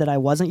before that I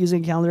wasn't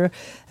using a calendar.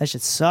 That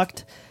shit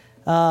sucked.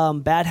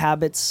 Bad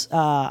habits.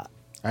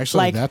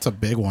 Actually, that's a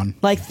big one.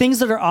 Like things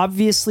that are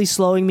obviously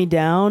slowing me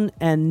down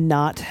and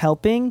not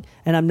helping,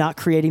 and I'm not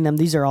creating them.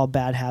 These are all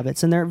bad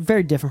habits, and they're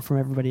very different from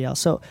everybody else.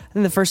 So I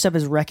think the first step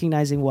is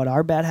recognizing what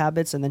are bad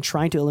habits and then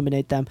trying to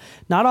eliminate them.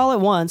 Not all at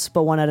once,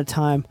 but one at a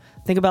time.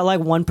 Think about like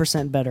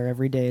 1% better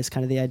every day is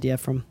kind of the idea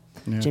from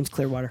James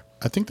Clearwater.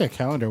 I think that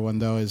calendar one,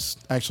 though, is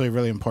actually a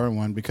really important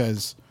one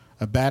because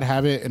a bad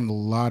habit and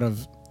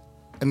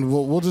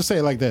we'll just say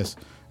it like this,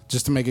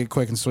 just to make it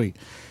quick and sweet.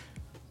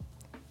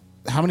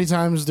 How many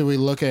times do we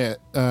look at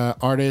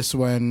artists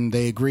when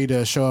they agree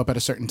to show up at a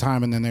certain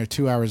time and then they're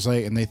 2 hours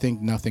late and they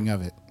think nothing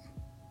of it?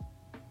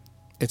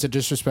 It's a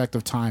disrespect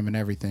of time and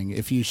everything.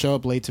 If you show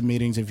up late to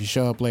meetings, if you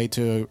show up late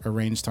to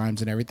arrange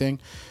times and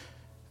everything,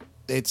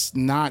 it's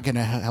not going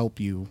to help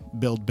you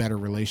build better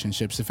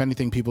relationships. If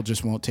anything, people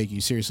just won't take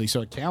you seriously.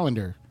 So a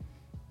calendar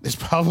is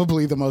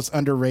probably the most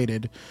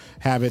underrated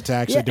habit to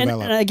actually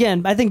develop. And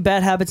again, I think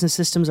bad habits and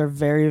systems are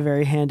very,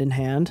 very hand in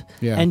hand.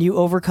 Yeah. And you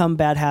overcome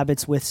bad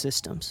habits with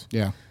systems.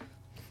 Yeah.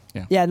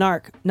 Yeah,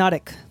 Nautic.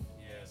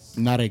 Yes.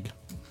 Nautic.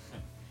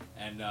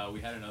 And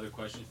we had another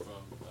question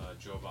from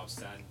Joe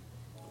Robstan.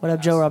 What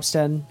up, Joe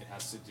Robstan? It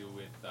has to do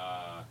with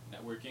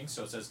networking.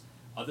 So it says,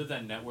 other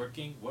than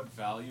networking, what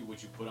value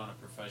would you put on a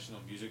professional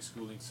music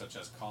schooling such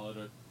as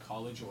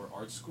college or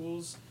art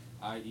schools?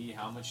 I.e.,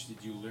 how much did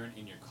you learn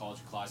in your college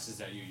classes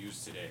that you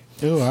use today?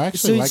 Ooh, I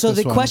actually like so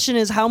this the one. question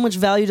is, how much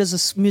value does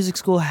a music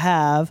school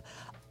have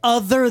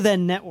other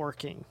than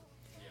networking?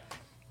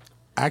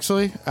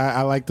 Actually,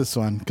 I like this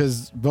one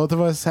because both of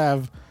us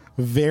have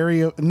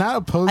very not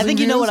opposing. I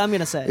think you know views. what I'm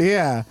gonna say.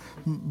 Yeah,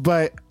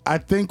 but I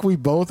think we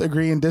both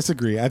agree and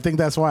disagree. I think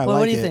that's why I like it.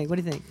 What do you think? What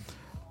do you think?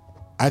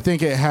 I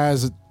think it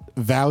has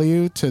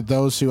value to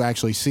those who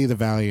actually see the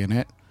value in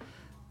it,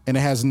 and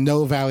it has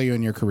no value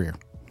in your career.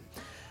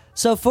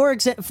 So, for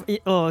example,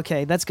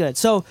 okay, that's good.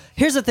 So,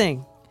 here's the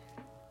thing.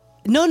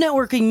 No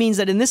networking means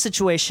that in this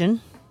situation,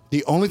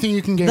 the only thing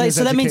you can gain is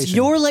so that means education.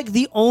 you're like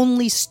the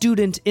only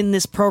student in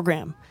this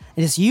program.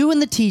 It is you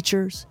and the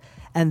teachers,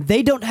 and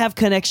they don't have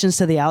connections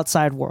to the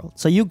outside world.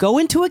 So you go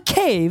into a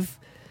cave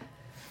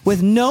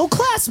with no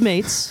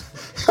classmates.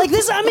 Like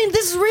this, I mean,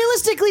 this is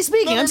realistically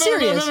speaking. I'm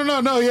serious.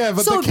 No, yeah.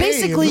 But so the cave.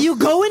 basically, you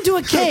go into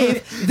a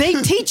cave, they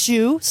teach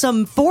you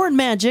some foreign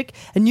magic,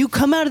 and you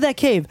come out of that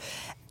cave.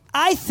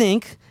 I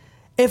think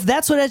if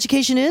that's what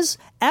education is,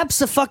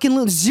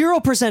 abso-fucking-lutely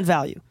 0%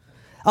 value.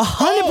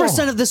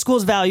 100% of the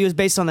school's value is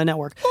based on the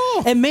network.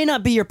 It may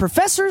not be your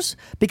professors,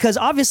 because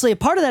obviously a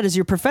part of that is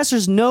your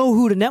professors know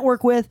who to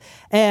network with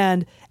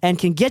and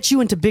can get you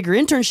into bigger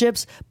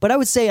internships. But I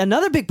would say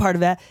another big part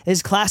of that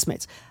is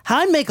classmates.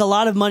 I make a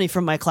lot of money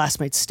from my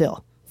classmates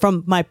still,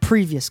 from my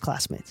previous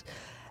classmates.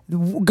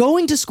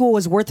 Going to school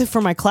was worth it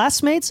for my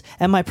classmates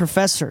and my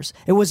professors.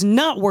 It was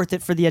not worth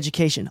it for the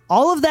education.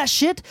 All of that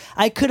shit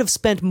I could have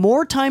spent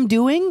more time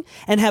doing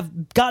and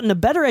have gotten a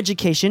better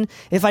education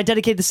if I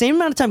dedicated the same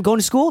amount of time going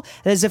to school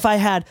as if I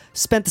had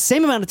spent the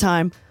same amount of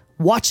time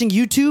watching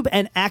YouTube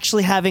and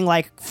actually having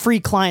like free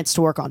clients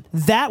to work on.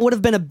 That would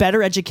have been a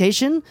better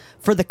education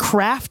for the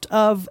craft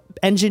of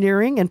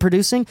engineering and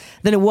producing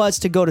than it was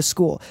to go to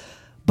school.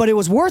 But it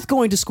was worth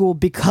going to school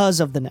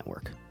because of the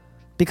network.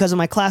 Because of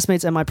my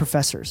classmates and my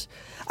professors.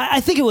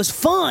 I think it was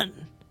fun.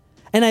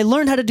 And I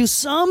learned how to do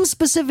some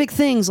specific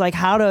things, like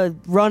how to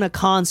run a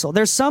console.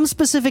 There's some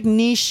specific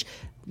niche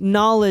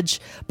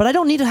knowledge, but I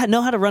don't need to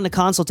know how to run a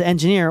console to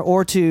engineer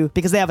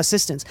because they have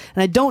assistants,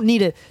 and I don't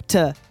need it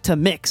to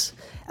mix.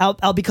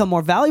 I'll become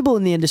more valuable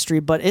in the industry,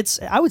 but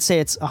I would say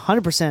it's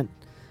 100%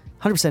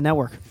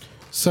 network.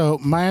 So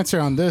my answer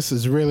on this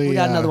is really we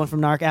got another one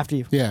from Narc after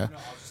you. Yeah. No, I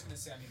was just gonna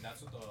say. I mean,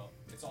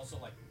 it's also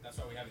like that's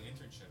why we have an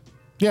internship.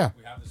 Yeah.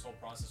 We have this whole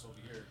process over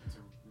here to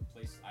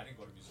replace. I didn't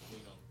go to music school.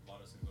 A lot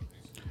of us didn't go to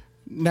music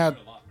school. Now,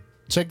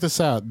 check this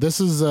out.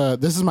 This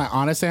is my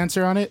honest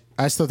answer on it.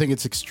 I still think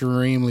it's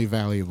extremely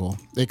valuable.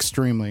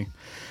 Extremely.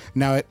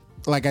 Now,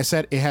 like I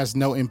said, it has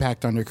no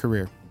impact on your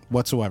career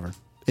whatsoever.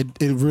 It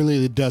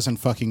really doesn't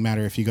fucking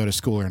matter if you go to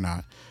school or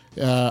not.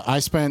 I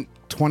spent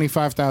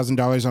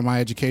 $25,000 on my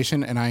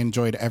education, and I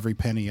enjoyed every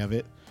penny of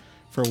it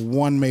for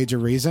one major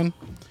reason.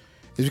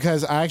 Is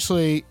because I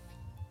actually,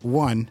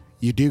 one,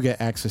 you do get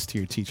access to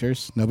your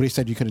teachers. Nobody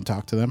said you couldn't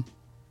talk to them.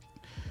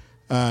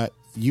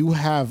 You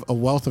have a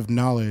wealth of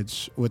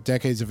knowledge with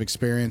decades of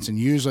experience, and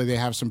usually they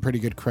have some pretty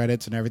good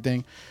credits and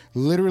everything,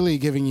 literally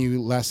giving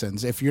you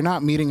lessons. If you're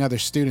not meeting other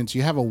students,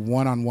 you have a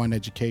one-on-one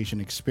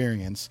education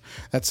experience.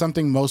 That's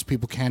something most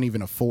people can't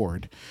even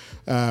afford.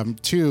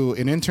 Two,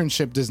 an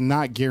internship does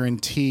not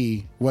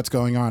guarantee what's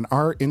going on.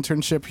 Our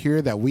internship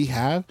here that we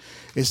have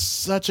is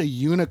such a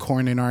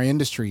unicorn in our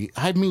industry.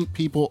 I meet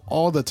people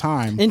all the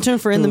time. Intern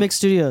for In the Mix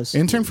Studios.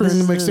 Intern for In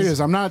the Mix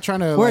Studios. I'm not trying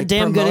to we're a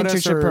damn good promote us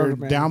internship or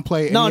program.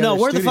 downplay. No, any other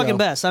we're the studio. fucking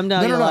best. I'm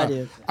not gonna lie to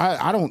you.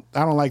 I don't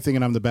like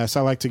thinking I'm the best.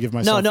 I like to give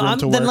myself room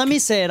to work. Then let me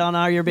say it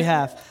on your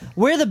behalf.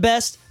 We're the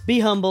best. Be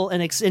humble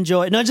and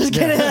enjoy. No, just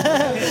kidding.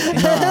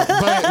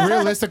 But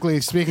realistically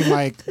speaking,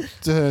 like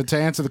to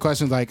answer the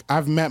question, like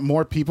I've met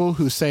more people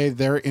who say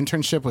their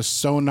internship was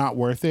so not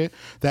worth it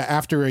that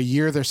after a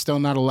year they're still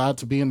not allowed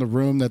to be in the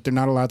room, that they're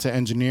not allowed to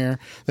engineer,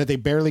 that they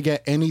barely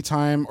get any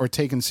time or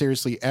taken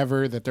seriously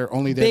ever, that they're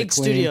only there big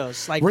to clean.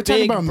 Studios, like we're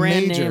talking big about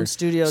brand major name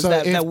studios so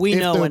that we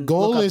know. If the and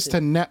goal look is up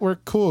to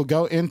network, cool,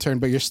 go intern,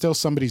 but you're still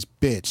somebody's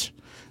bitch.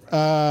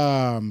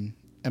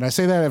 And I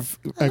say that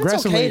aggressively.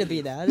 It's okay to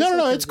be that.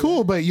 No, it's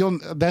cool. But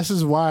this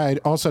is why I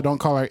also don't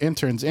call our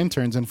interns in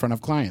front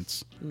of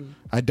clients.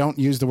 I don't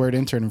use the word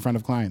intern in front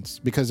of clients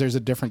because there's a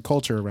different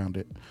culture around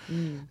it,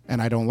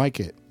 and I don't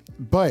like it.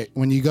 But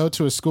when you go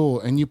to a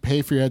school and you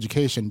pay for your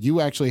education,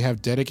 you actually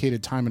have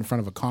dedicated time in front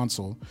of a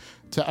console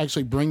to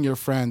actually bring your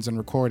friends and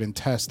record and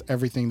test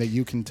everything that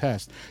you can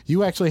test.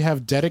 You actually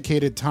have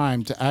dedicated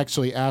time to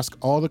actually ask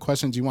all the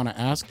questions you want to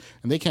ask,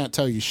 and they can't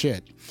tell you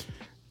shit.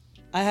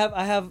 I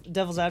have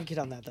devil's advocate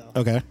on that though.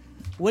 Okay.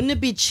 Wouldn't it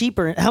be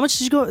cheaper? How much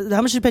did you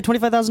pay? $25,000.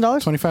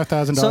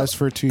 $25,000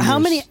 for 2 years. How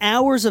many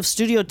hours of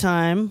studio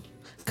time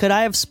could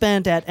I have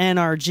spent at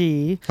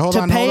NRG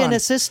to pay an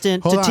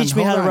assistant to teach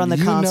me how to run the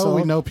console?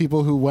 We know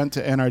people who went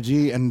to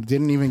NRG and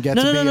didn't even get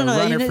to be a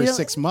runner for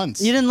 6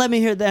 months. You didn't let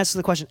me answer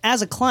the question.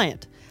 As a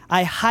client,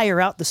 I hire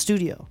out the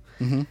studio,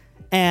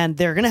 and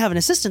they're going to have an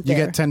assistant there.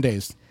 You get 10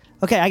 days.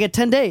 Okay, I get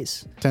 10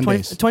 days. 10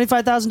 days.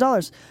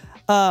 $25,000.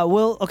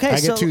 I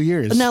get 2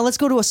 years. Now let's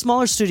go to a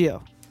smaller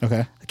studio.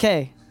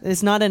 Okay.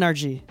 It's not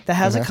NRG that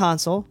has a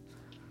console.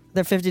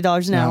 They're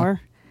 $50 an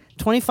hour.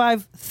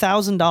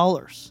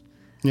 $25,000.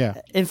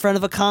 Yeah. In front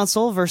of a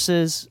console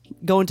versus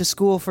going to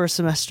school for a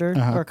semester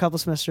or a couple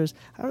semesters.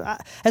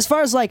 As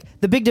far as like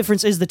the big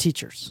difference is the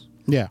teachers.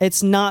 Yeah.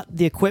 It's not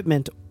the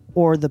equipment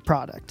or the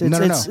product. It's,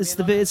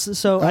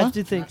 no. I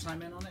do think. Can I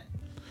chime in on it?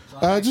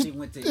 So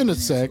just in a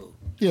sec. School.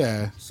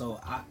 Yeah. So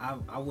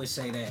I would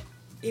say that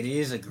it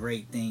is a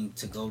great thing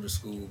to go to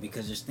school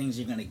because there's things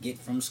you're gonna get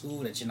from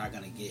school that you're not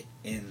gonna get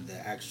in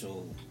the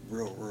actual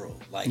real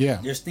world. Like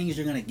there's things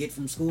you're gonna get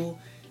from school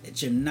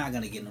that you're not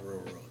gonna get in the real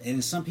world.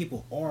 And some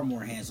people are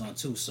more hands-on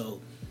too.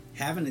 So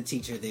having a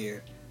teacher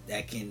there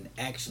that can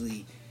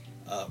actually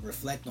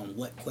reflect on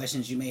what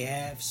questions you may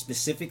have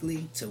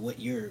specifically to what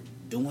you're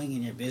doing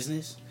in your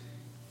business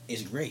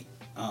is great.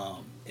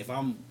 If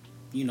I'm,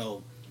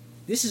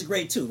 this is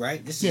great too,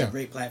 right? This is a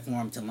great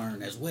platform to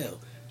learn as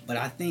well. But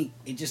I think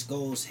it just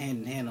goes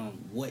hand in hand on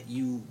what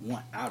you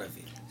want out of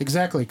it.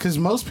 Exactly, because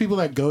most people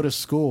that go to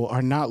school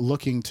are not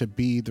looking to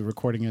be the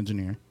recording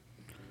engineer.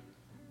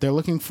 They're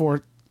looking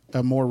for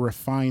a more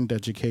refined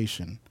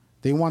education.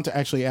 They want to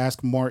actually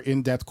ask more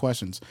in-depth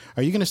questions.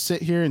 Are you going to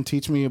sit here and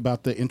teach me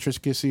about the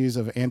intricacies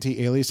of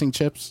anti-aliasing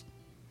chips?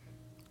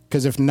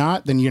 Because if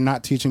not, then you're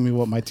not teaching me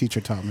what my teacher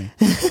taught me.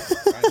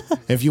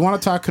 If you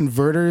want to talk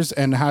converters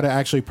and how to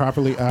actually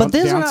properly but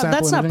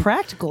that's not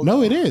practical.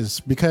 No, it is,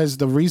 because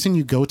the reason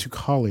you go to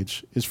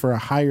college is for a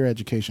higher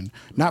education,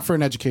 not for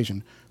an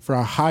education, for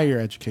a higher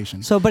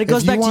education. So, but it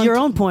goes back to your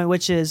own point,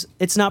 which is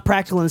it's not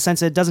practical in the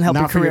sense that it doesn't help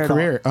your career. Not for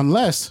your career,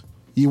 unless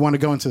you want to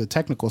go into the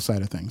technical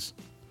side of things.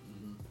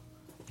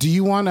 Do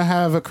you want to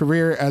have a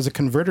career as a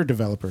converter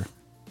developer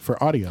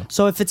for audio?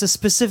 So if it's a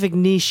specific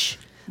niche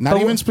Not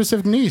even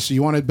specific niche.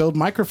 You want to build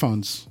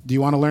microphones. Do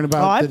you want to learn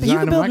about the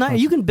design of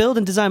microphones? You can build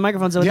and design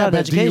microphones without an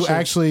education. Do you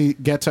actually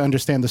get to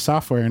understand the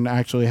software and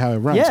actually how it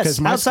runs? Yes,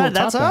 that's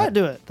how I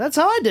do it. That's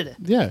how I did it.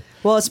 Yeah.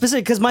 Well, it's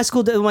specific because my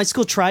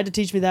school tried to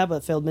teach me that,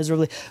 but failed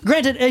miserably.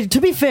 Granted, to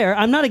be fair,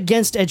 I'm not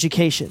against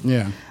education.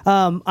 Yeah.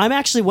 I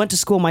actually went to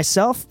school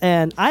myself,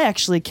 and I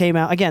actually came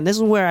out, again, this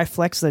is where I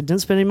flexed that I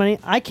didn't spend any money.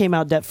 I came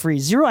out debt-free.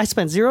 I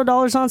spent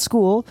 $0 on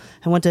school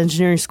and went to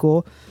engineering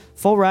school.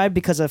 Full ride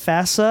because of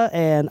FAFSA,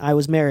 and I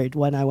was married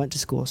when I went to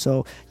school.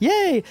 So,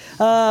 yay!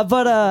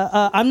 But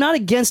I'm not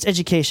against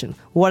education.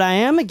 What I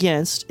am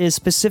against is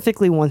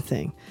specifically one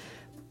thing.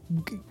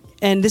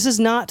 And this is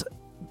not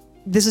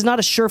a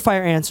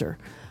surefire answer,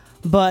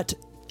 but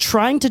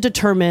trying to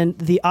determine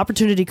the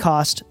opportunity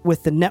cost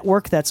with the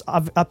network that's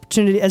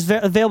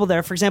available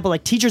there. For example,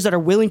 like teachers that are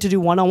willing to do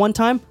one-on-one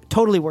time,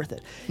 totally worth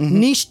it. Mm-hmm.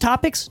 Niche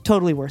topics,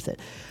 totally worth it.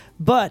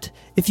 But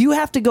if you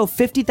have to go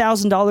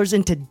 $50,000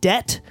 into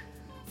debt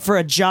for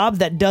a job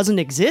that doesn't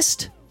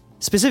exist,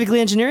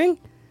 specifically engineering,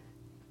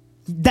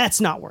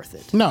 that's not worth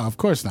it. No, of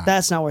course not.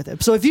 That's not worth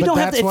it. So if you don't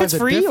have to, if it's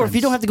free, or if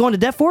you don't have to go into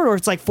debt for it, or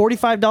it's like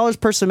 $45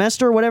 per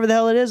semester or whatever the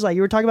hell it is, like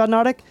you were talking about,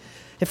 Nautic,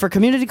 if for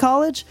community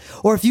college,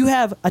 or if you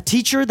have a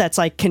teacher that's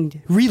like can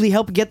really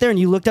help get there, and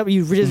you looked up,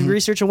 you did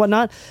research and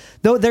whatnot,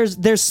 though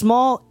there's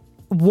small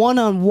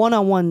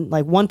one-on-one,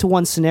 like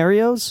one-to-one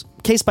scenarios,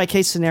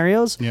 case-by-case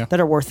scenarios that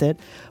are worth it.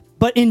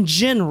 But in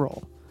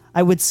general,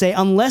 I would say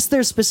unless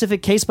there's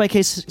specific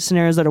case-by-case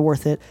scenarios that are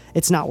worth it,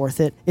 it's not worth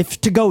it. If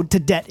to go to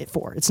debt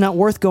for, it's not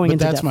worth going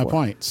into debt for. But that's my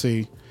point.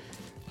 See,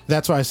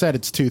 that's why I said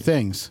it's two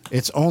things.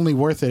 It's only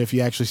worth it if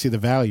you actually see the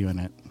value in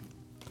it.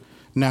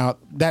 Now,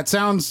 that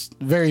sounds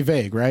very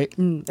vague, right?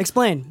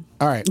 Explain.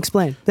 All right.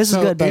 Explain. This is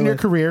good. In your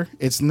career,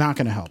 it's not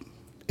going to help.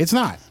 It's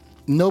not.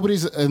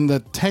 Nobody's in the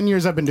 10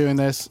 years I've been doing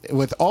this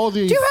with all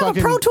the. Do you have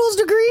a Pro Tools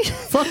degree?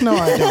 Fuck no,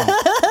 I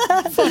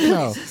don't. Fuck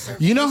no.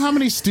 You know how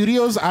many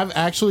studios I've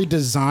actually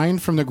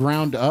designed from the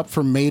ground up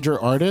for major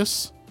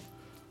artists?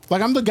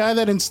 Like, I'm the guy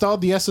that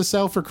installed the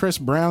SSL for Chris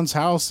Brown's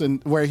house,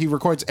 and where he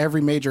records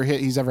every major hit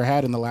he's ever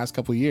had in the last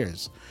couple of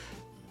years.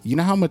 You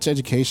know how much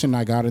education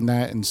I got in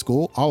that in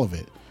school? All of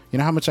it. You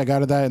know how much I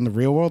got of that in the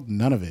real world?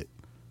 None of it.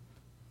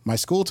 My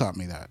school taught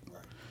me that.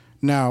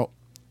 Now,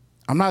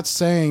 I'm not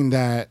saying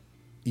that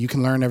you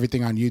can learn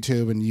everything on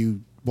YouTube and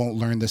you won't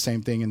learn the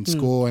same thing in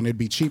school and it'd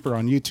be cheaper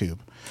on YouTube.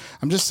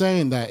 I'm just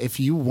saying that if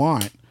you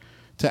want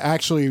to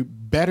actually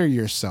better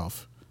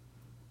yourself,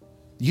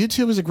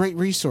 YouTube is a great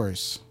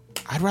resource.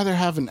 I'd rather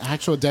have an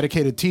actual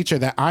dedicated teacher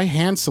that I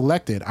hand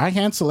selected. I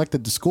hand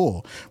selected the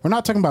school. We're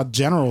not talking about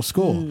general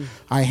school.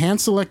 I hand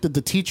selected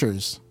the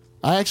teachers.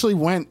 I actually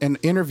went and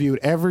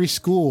interviewed every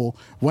school,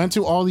 went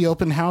to all the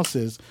open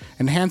houses,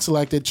 and hand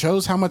selected,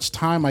 chose how much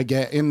time I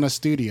get in the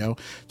studio,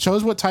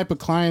 chose what type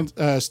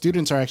of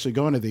students are actually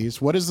going to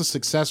these, what is the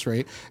success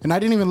rate, and I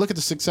didn't even look at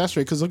the success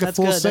rate because look at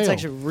Full Sail. That's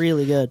actually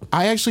really good.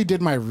 I actually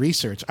did my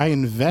research. I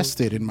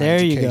invested in my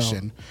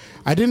education.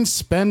 I didn't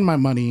spend my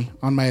money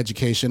on my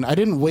education. I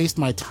didn't waste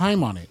my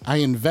time on it. I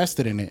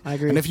invested in it. I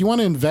agree. And if you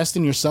want to invest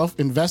in yourself,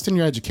 invest in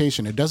your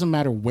education. It doesn't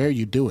matter where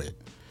you do it.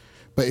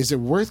 But is it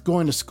worth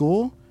going to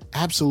school?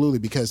 Absolutely,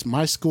 because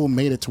my school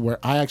made it to where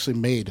I actually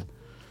made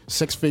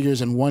 6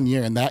 figures in 1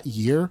 year, and that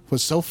year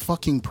was so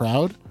fucking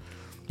proud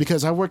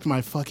because I worked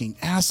my fucking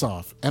ass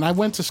off, and I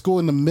went to school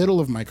in the middle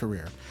of my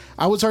career.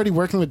 I was already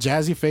working with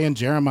Jazzy Faye and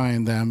Jeremiah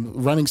and them,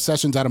 running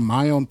sessions out of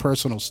my own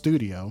personal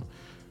studio.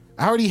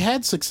 I already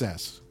had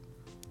success.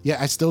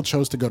 Yet I still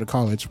chose to go to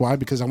college. Why?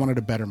 Because I wanted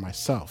to better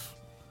myself.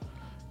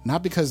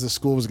 Not because the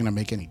school was going to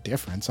make any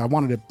difference. I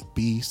wanted to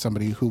be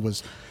somebody who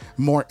was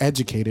more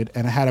educated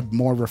and had a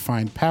more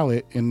refined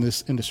palate in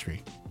this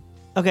industry.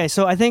 Okay,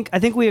 so I think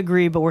we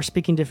agree, but we're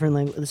speaking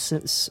different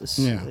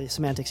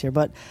semantics here.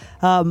 But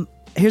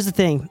here's the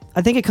thing.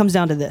 I think it comes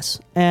down to this,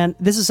 and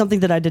this is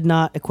something that I did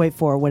not equate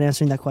for when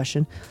answering that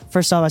question.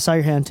 First off, I saw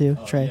your hand too,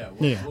 Trey.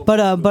 Yeah.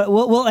 But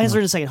we'll answer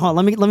it in a second. Hold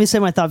on. Let me say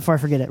my thought before I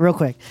forget it, real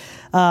quick.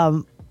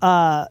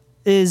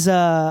 Is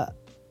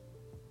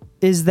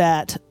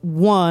that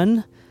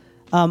one?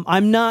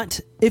 I'm not,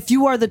 if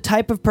you are the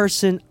type of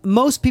person,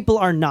 most people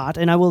are not,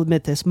 and I will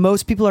admit this,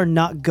 most people are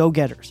not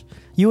go-getters.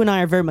 You and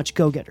I are very much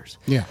go-getters.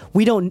 Yeah.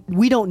 We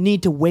don't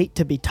need to wait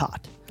to be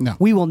taught. No.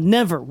 We will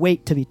never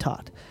wait to be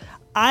taught.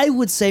 I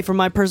would say from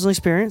my personal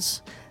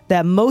experience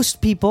that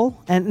most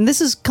people, and this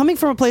is coming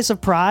from a place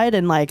of pride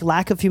and like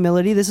lack of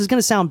humility, this is going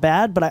to sound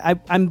bad,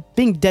 but I'm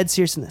being dead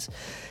serious in this.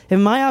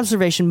 In my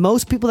observation,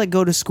 most people that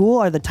go to school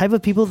are the type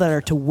of people that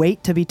are to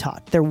wait to be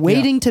taught. They're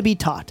waiting to be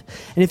taught.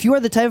 And if you are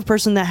the type of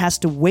person that has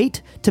to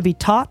wait to be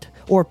taught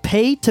or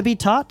pay to be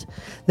taught,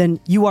 then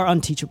you are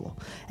unteachable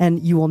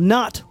and you will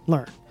not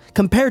learn.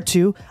 Compared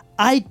to,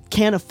 I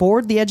can't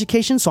afford the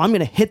education, so I'm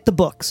going to hit the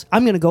books.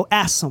 I'm going to go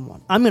ask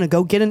someone. I'm going to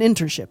go get an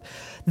internship.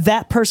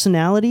 That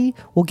personality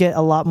will get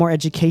a lot more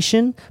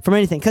education from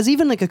anything. Because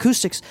even like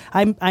acoustics,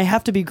 I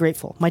have to be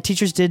grateful. My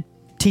teachers did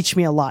teach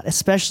me a lot,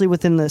 especially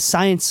within the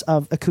science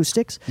of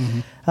acoustics,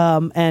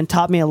 and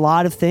taught me a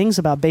lot of things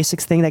about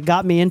basics thing that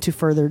got me into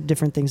further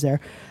different things there.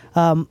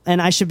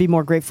 And I should be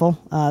more grateful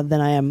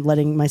than I am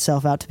letting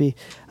myself out to be.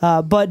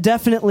 But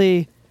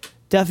definitely,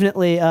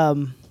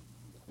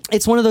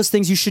 it's one of those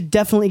things you should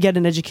definitely get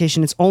an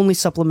education. It's only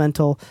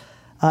supplemental.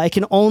 It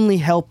can only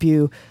help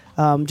you.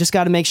 Just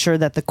got to make sure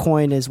that the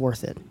coin is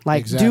worth it.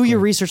 Like, do your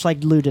research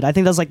like Lou did. I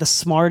think that's like the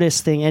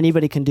smartest thing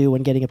anybody can do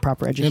when getting a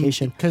proper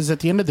education. Because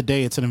at the end of the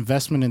day, it's an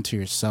investment into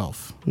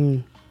yourself.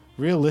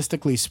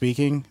 Realistically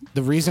speaking,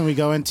 the reason we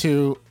go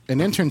into an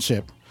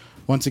internship,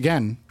 once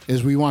again,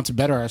 is we want to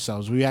better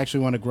ourselves. We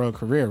actually want to grow a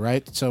career,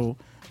 right? So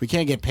we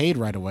can't get paid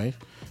right away.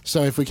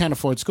 So if we can't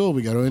afford school,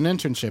 we go to an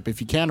internship.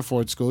 If you can't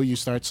afford school, you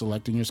start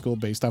selecting your school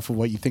based off of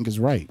what you think is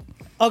right.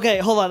 Okay,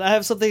 hold on. I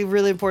have something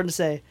really important to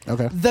say.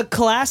 Okay. The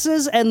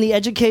classes and the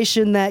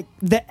education that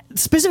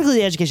specifically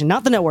the education,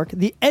 not the network,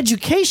 the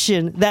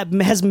education that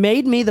has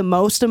made me the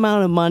most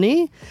amount of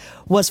money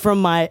was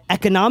from my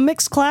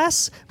economics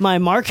class, my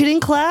marketing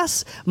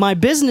class, my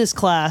business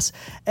class,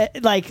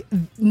 like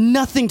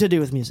nothing to do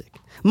with music.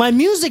 My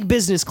music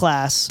business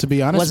class, to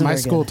be honest, wasn't my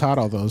very school good. taught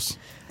all those.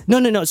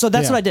 No. So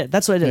that's what I did.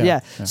 Yeah.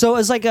 So it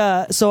was like,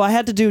 so I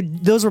had to do,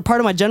 those were part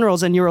of my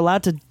generals, and you were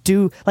allowed to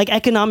do, like,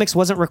 economics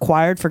wasn't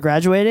required for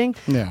graduating.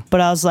 Yeah.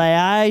 But I was like,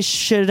 I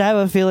should have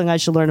a feeling I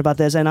should learn about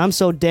this. And I'm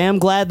so damn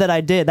glad that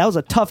I did. That was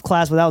a tough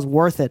class, but that was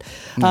worth it.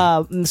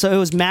 So it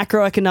was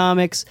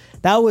macroeconomics.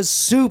 That was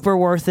super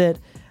worth it.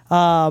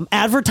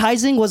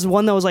 Advertising was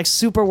one that was like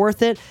super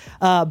worth it.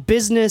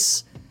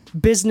 Business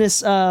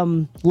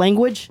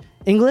language.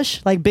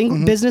 English, like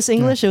business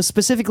English. It was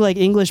specifically like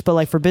English, but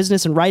like for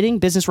business and writing,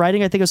 business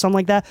writing, I think, or something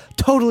like that.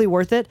 Totally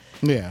worth it.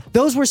 Yeah.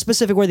 Those were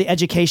specific where the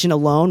education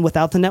alone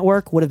without the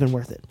network would have been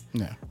worth it.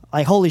 Yeah.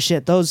 Like, holy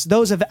shit, those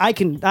have, I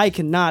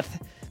cannot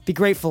be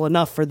grateful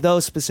enough for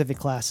those specific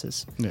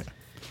classes. Yeah.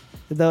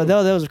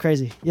 Those are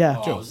crazy. Yeah.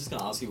 Oh, I was just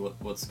gonna ask you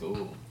what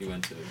school you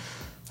went to.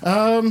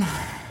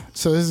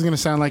 So this is gonna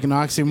sound like an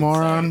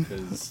oxymoron.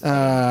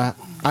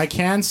 I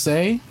can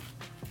say,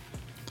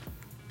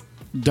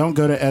 don't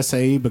go to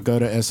SAE, but go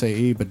to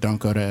SAE, but don't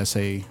go to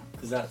SAE.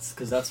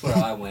 Because that's where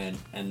I went,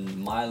 and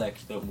my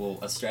lecture. Well,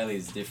 Australia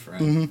is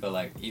different, but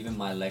like even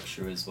my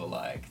lecturers were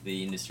like,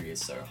 the industry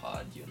is so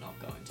hard, you're not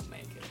going to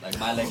make it. Like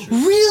my lecturers.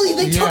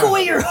 Really? They took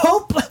away your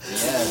hope?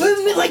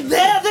 Yeah. Like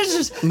that? There's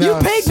just No,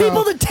 you pay so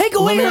people to take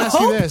away your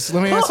hope.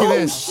 Let me ask you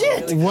this.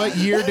 Shit. What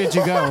year did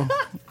you go?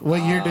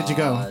 What year did you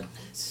go?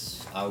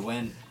 I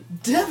went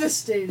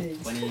Devastating.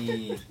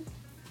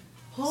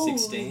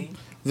 2016.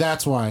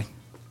 That's why.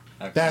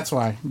 Okay. That's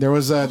why there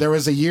was a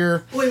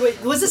year.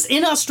 Wait. Was this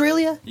in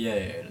Australia?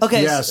 Yeah.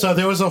 Okay. Yeah. So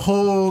there was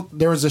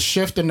a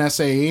shift in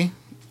SAE,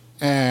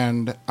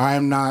 and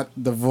I'm not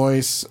the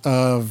voice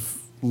of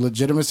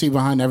legitimacy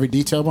behind every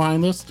detail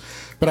behind this,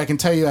 but I can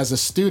tell you as a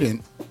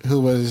student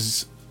who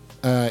was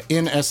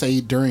in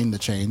SAE during the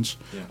change,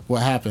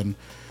 what happened.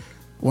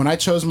 When I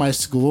chose my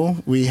school,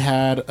 we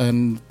had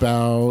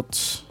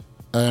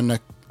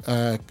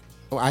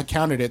I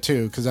counted it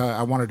too because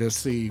I wanted to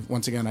see.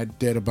 Once again, I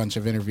did a bunch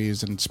of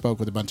interviews and spoke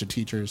with a bunch of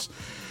teachers.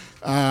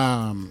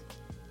 I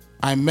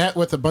met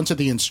with a bunch of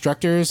the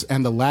instructors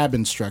and the lab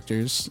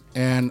instructors,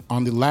 and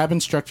on the lab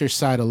instructor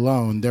side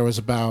alone, there was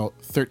about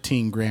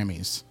 13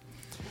 Grammys.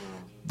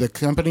 The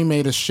company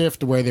made a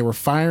shift where they were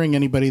firing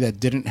anybody that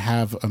didn't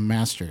have a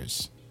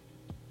master's.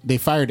 They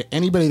fired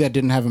anybody that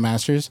didn't have a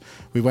master's.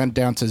 We went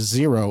down to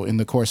 0 in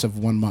the course of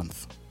 1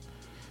 month.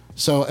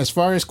 So as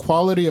far as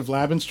quality of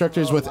lab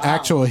instructors with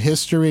actual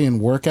history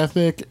and work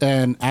ethic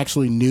and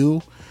actually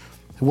knew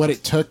what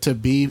it took to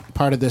be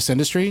part of this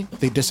industry,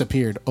 they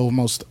disappeared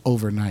almost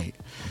overnight.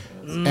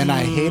 And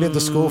I hated the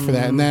school for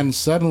that. And then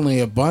suddenly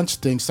a bunch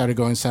of things started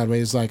going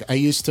sideways. Like I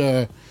used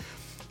to,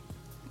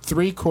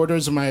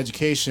 3/4 of my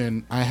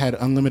education, I had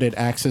unlimited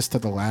access to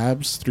the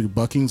labs through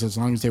bookings as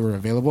long as they were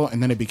available.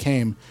 And then it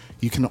became,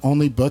 you can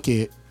only book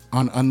it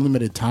on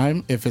unlimited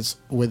time if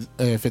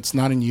it's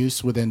not in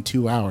use within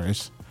 2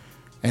 hours.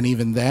 And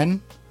even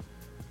then,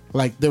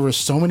 like there were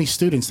so many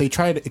students, they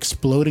tried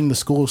exploding the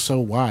school so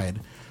wide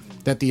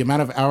that the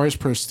amount of hours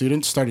per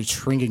student started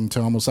shrinking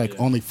to almost like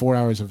only 4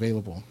 hours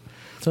available.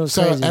 So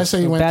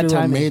SAE went through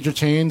a major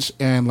change,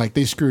 and like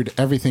they screwed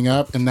everything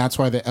up, and that's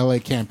why the LA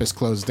campus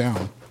closed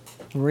down.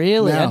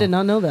 Really? Now, I did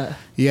not know that.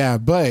 Yeah,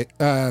 but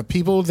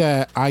people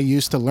that I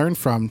used to learn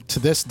from to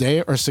this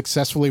day are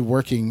successfully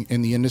working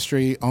in the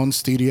industry, own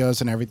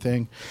studios and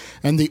everything.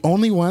 And the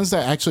only ones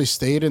that actually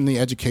stayed in the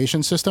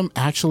education system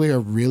actually are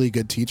really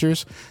good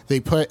teachers. They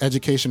put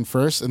education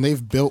first, and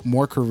they've built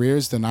more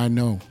careers than I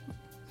know.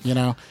 You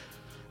know,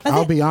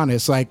 I'll be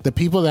honest, like the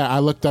people that I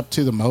looked up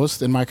to the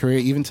most in my career,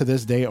 even to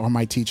this day, are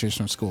my teachers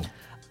from school.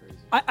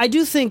 I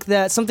do think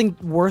that something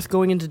worth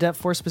going into depth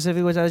for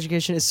specifically with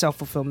education is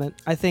self-fulfillment.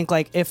 I think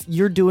like if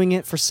you're doing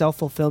it for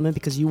self-fulfillment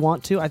because you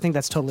want to, I think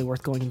that's totally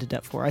worth going into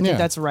depth for. I think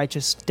that's a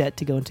righteous debt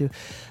to go into.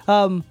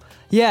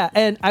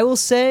 And I will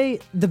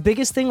say the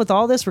biggest thing with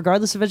all this,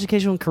 regardless of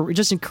education,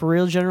 just in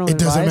career general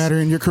advice, it doesn't matter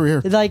in your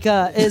career. Like,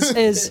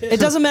 is it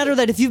doesn't matter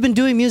that if you've been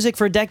doing music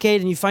for a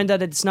decade and you find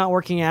out it's not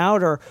working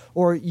out or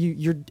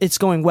it's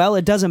going well,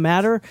 it doesn't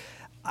matter.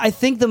 I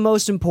think the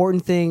most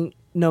important thing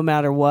no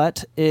matter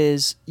what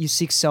is you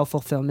seek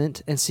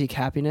self-fulfillment and seek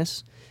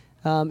happiness.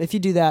 If you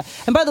do that,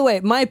 and by the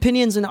way, my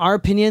opinions and our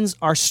opinions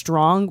are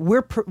strong.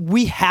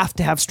 We have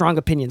to have strong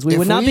opinions. We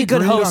would not be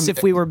good hosts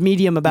if we were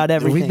medium about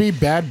everything. We'd be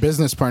bad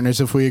business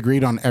partners if we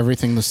agreed on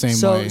everything the same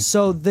way.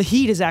 So the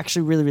heat is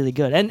actually really, really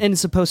good, and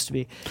it's supposed to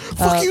be.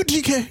 Fuck you,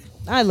 DK.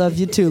 I love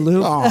you too, Lou.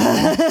 We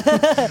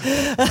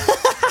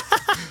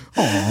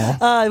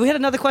had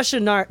another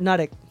question,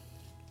 Nadik.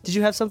 Did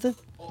you have something?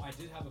 Oh, I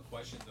did have a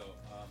question though.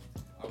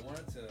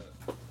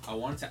 I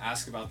wanted to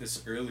ask about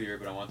this earlier,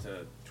 but I want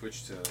to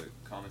Twitch to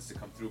comments to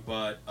come through.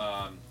 But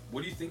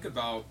what do you think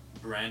about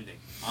branding?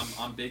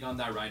 I'm big on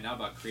that right now,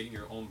 about creating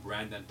your own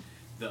brand and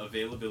the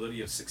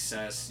availability of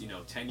success.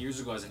 10 years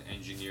ago as an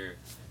engineer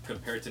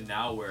compared to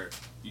now, where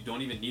you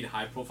don't even need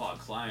high-profile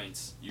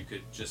clients. You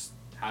could just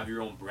have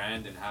your own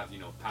brand and have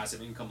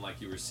passive income, like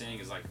you were saying,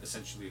 is like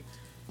essentially.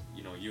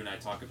 You and I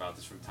talk about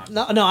this from time to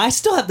time. No, I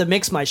still have to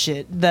mix my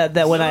shit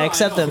that when I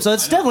accept them, so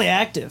it's definitely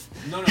active.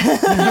 No,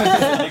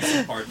 the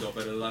mixing part though,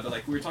 but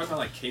like we were talking about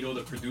like Kato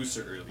the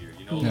producer earlier,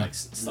 like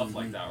stuff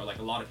like that, or like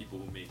a lot of people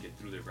who make it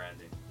through their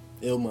branding.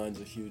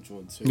 Illmind's a huge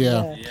one too.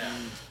 Yeah.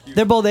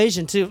 They're both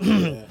Asian too.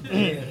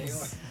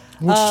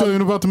 What's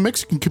saying about the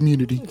Mexican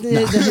community?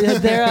 They're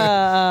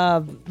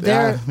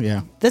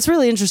that's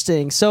really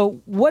interesting.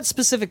 So, what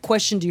specific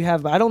question do you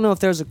have? I don't know if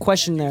there's a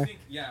question there.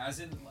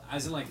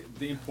 As in like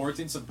the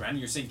importance of branding.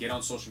 You're saying get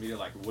on social media.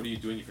 Like, what are you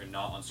doing if you're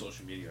not on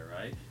social media,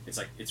 right? It's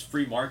like it's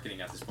free marketing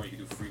at this point. You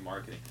can do free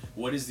marketing.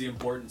 What is the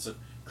importance of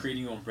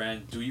creating your own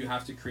brand? Do you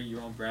have to create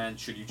your own brand?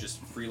 Should you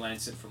just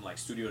freelance it from like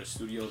studio to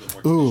studio? The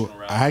more traditional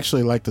route? I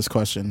actually like this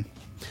question.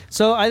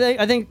 So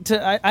I think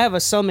I have a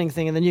summing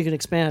thing, and then you can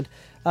expand.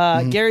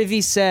 Gary Vee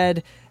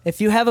said,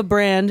 "If you have a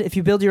brand, if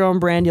you build your own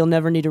brand, you'll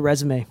never need a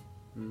resume."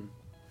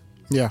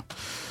 Yeah.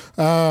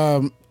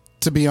 To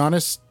be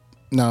honest,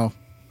 no.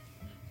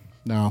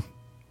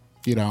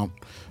 You don't.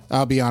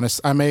 I'll be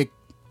honest. I make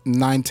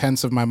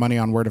 9/10 of my money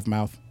on word of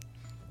mouth.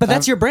 But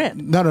that's your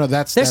brand. No.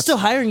 That's still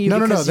hiring you. No.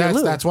 Because you're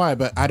Lou. That's why.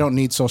 But I don't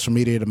need social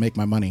media to make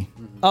my money.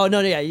 Oh no,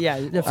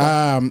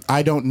 yeah.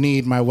 I don't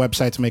need my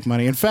website to make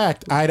money. In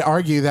fact, I'd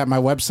argue that my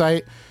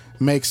website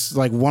makes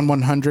like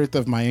 1/100th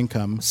of my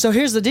income. So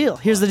here's the deal.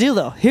 Here's the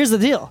deal.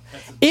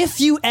 If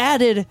you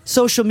added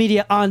social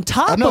media on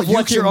top of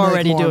what you're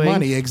already doing,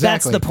 money.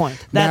 Exactly.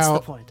 That's the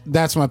point.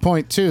 That's my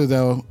point too,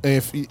 though.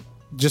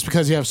 Just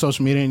because you have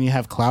social media and you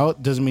have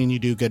clout doesn't mean you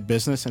do good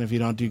business. And if you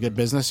don't do good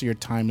business, your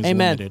time is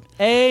limited.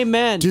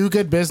 Amen. Do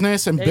good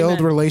business and build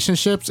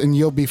relationships, and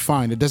you'll be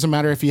fine. It doesn't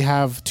matter if you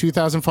have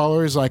 2,000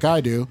 followers like I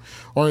do,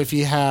 or if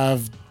you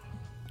have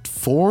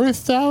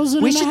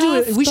 4,000. We should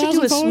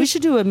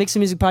do a Mix of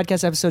Music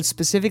podcast episode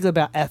specifically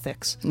about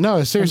ethics.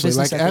 No, seriously,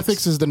 like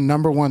ethics is the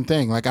number one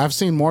thing. Like I've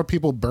seen more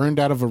people burned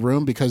out of a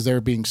room because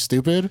they're being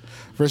stupid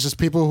versus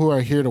people who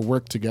are here to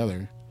work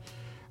together.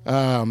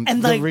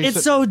 And like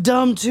it's so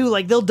dumb too.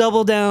 Like they'll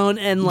double down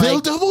and like they'll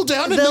double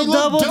down.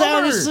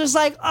 It's just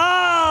like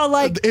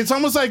it's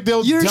almost like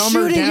you're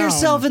shooting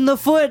yourself in the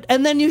foot,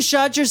 and then you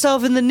shot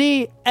yourself in the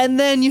knee, and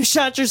then you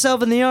shot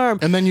yourself in the arm,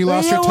 and then you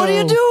lost your toe. What are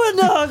you doing,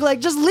 dog? Like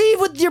just leave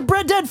with your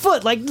dead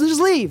foot. Like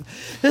just leave.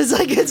 It's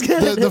like it's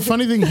good. The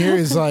funny thing here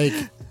is like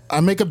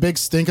I make a big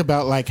stink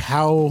about like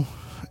how,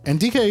 and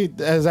DK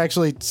has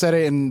actually said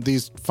it in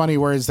these funny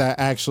words that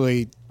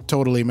actually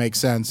totally makes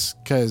sense,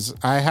 because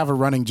I have a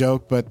running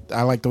joke, but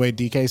I like the way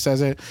DK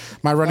says it.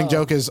 My running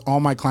joke is all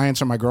my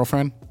clients are my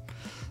girlfriend.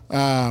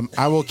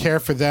 I will care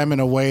for them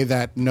in a way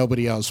that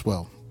nobody else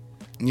will.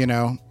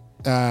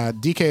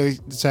 DK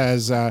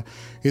says,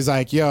 he's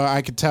like, yo,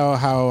 I could tell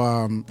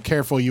how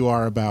careful you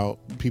are about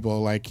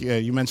people. Like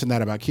you mentioned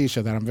that about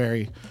Keisha, that I'm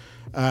very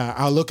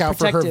I'll look out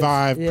for her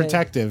vibe,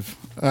 protective.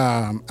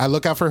 I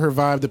look out for her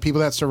vibe, the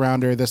people that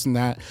surround her, this and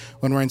that.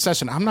 When we're in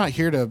session, I'm not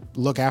here to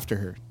look after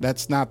her.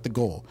 That's not the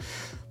goal.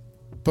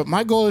 But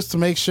my goal is to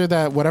make sure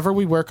that whatever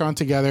we work on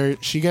together,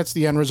 she gets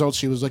the end result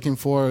she was looking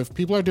for. If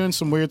people are doing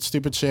some weird,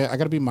 stupid shit, I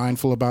got to be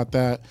mindful about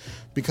that,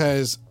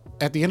 because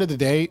at the end of the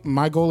day,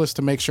 my goal is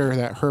to make sure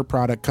that her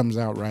product comes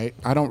out right.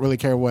 I don't really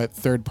care what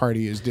third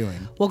party is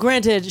doing. Well,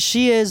 granted,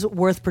 she is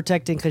worth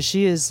protecting because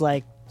she is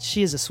a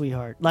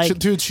sweetheart. Like,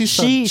 dude,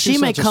 she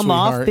may come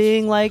off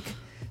being like,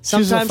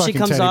 sometimes she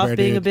comes off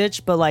being a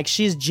bitch, but like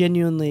she's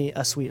genuinely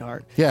a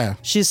sweetheart. Yeah,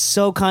 she's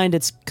so kind.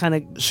 It's kind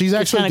of she's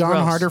actually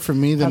gone harder for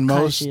me than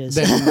most.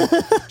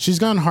 She's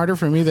gone harder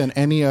for me than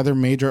any other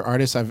major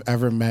artist I've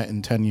ever met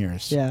in 10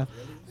 years.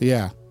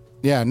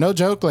 Yeah. No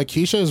joke. Like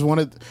Keisha is one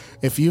of.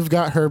 If you've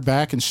got her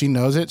back and she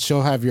knows it,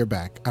 she'll have your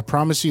back. I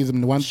promise you.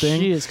 The one thing.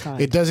 She is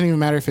kind. It doesn't even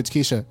matter if it's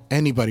Keisha.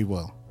 Anybody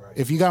will.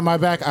 If you got my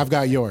back, I've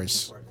got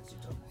yours.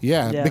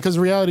 Yeah. Because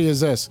the reality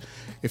is this.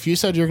 If you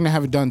said you're going to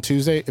have it done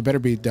Tuesday, it better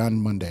be done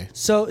Monday.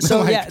 So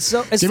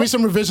give me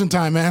some revision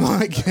time, man.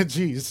 Like,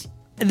 jeez.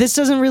 This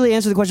doesn't really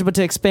answer the question, but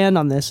to expand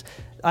on this,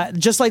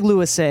 just like Lou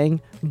was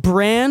saying,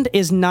 brand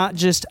is not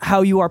just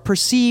how you are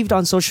perceived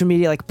on social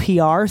media, like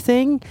PR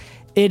thing.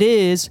 It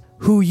is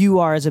who you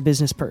are as a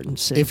business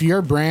person. If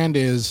your brand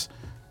is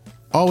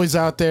always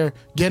out there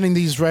getting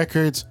these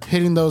records,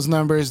 hitting those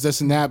numbers,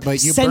 this and that,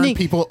 but you burn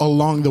people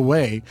along the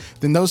way,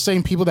 then those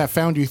same people that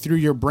found you through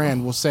your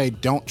brand will say,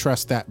 don't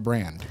trust that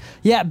brand.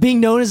 Yeah, being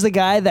known as the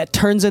guy that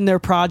turns in their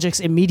projects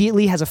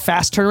immediately, has a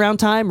fast turnaround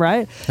time,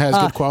 right? Has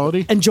good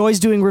quality. Enjoys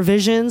doing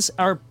revisions,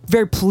 are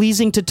very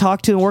pleasing to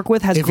talk to and work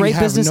with, has if great you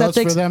have business notes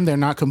ethics. for them, they're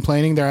not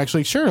complaining. They're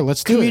actually, sure,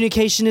 let's do it.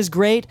 Communication is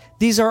great.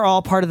 These are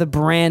all part of the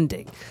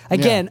branding.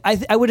 Again,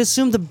 I would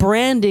assume the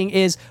branding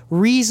is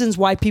reasons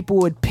why people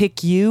would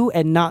pick you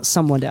and not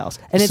someone else.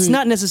 And it's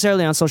not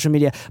necessarily on social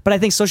media, but I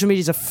think social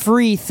media is a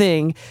free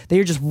thing that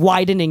you're just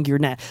widening your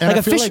net. And like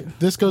I feel like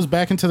this goes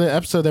back into the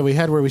episode that we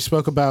had where we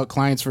spoke about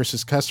clients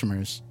versus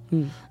customers.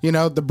 You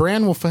know, the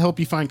brand will help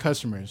you find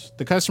customers.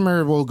 The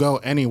customer will go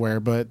anywhere,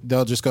 but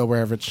they'll just go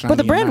wherever it's shiny. But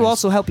the brand and will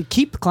nice. also help you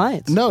keep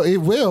clients. No, it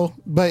will,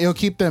 but it'll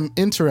keep them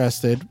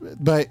interested.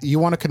 But you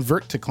want to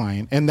convert to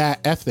client, and that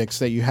ethics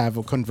that you have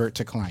will convert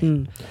to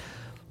client.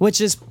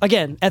 Which is,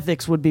 again,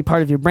 ethics would be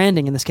part of your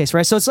branding in this case,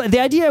 right? So it's like, the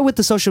idea with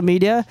the social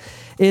media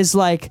is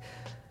like,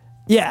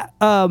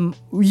 we're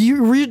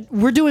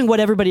doing what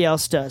everybody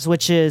else does,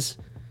 which is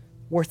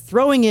we're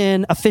throwing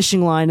in a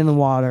fishing line in the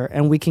water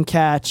and we can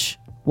catch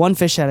one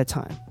fish at a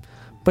time.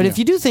 But if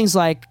you do things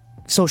like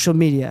social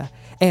media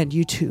and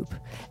YouTube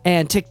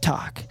and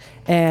TikTok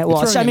and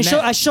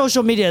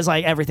social media is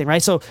like everything,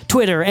 right? So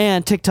Twitter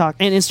and TikTok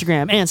and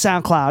Instagram and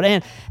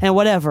SoundCloud and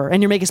whatever,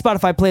 and you're making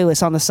Spotify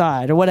playlists on the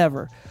side or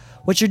whatever.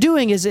 What you're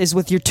doing is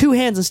with your two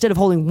hands, instead of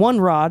holding one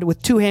rod,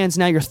 with two hands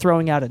now you're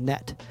throwing out a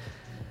net.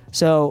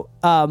 So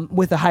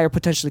with a higher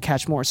potential to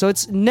catch more. So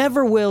it's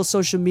never will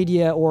social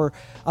media or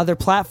other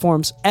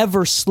platforms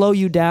ever slow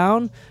you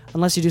down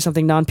unless you do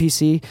something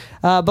non-PC.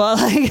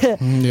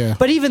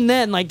 But even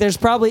then, like there's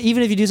probably,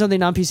 even if you do something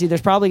non-PC,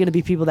 there's probably going to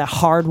be people that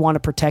hard want to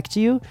protect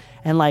you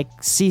and like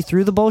see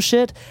through the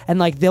bullshit, and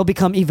like they'll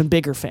become even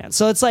bigger fans.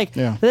 So it's like,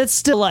 that's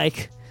still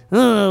like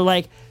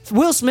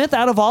Will Smith,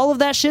 out of all of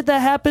that shit that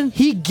happened,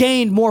 he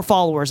gained more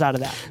followers out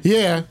of that.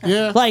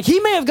 Yeah. Like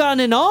he may have gotten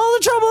in all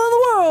the trouble in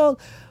the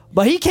world,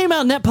 but he came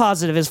out net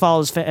positive as far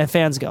as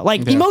fans go.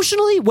 Like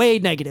emotionally, way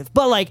negative.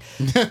 But like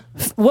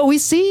what we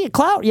see,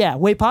 clout,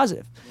 way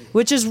positive.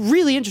 Which is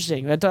really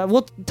interesting.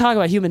 We'll talk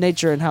about human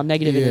nature and how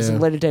negative it is in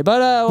later day.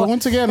 But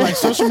once again, like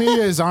social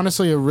media is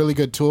honestly a really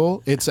good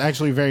tool. It's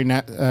actually very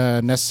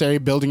necessary.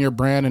 Building your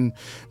brand and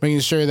making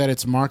sure that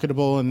it's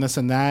marketable and this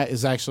and that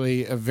is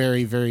actually a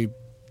very, very,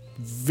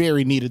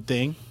 very needed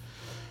thing.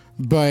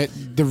 But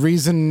the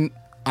reason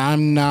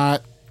I'm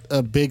not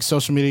a big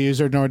social media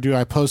user, nor do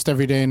I post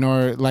every day,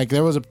 nor like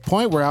there was a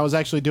point where I was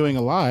actually doing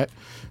a lot,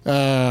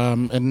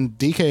 and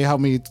DK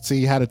helped me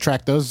see how to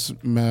track those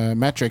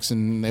metrics,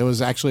 and it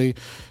was actually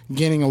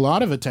gaining a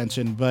lot of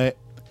attention. But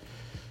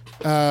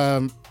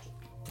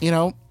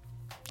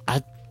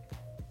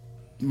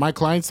my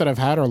clients that I've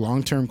had are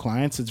long-term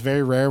clients. It's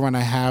very rare when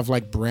I have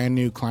like brand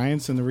new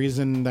clients, and the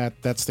reason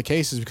that that's the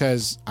case is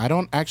because I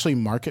don't actually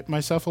market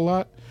myself a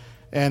lot.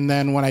 And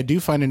then when I do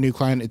find a new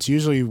client, it's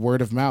usually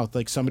word of mouth.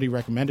 Like somebody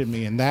recommended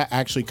me, and that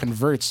actually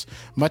converts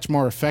much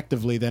more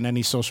effectively than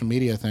any social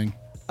media thing.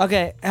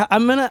 Okay,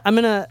 I'm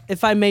gonna,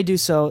 if I may do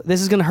so,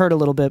 this is gonna hurt a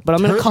little bit, but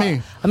I'm gonna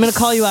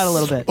call you out a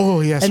little bit.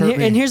 Oh yes,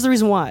 and here's the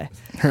reason why.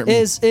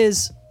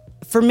 Is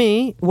for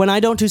me, when I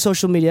don't do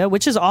social media,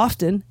 which is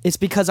often, it's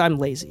because I'm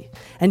lazy.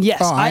 And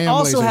yes, I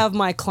also have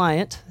my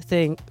client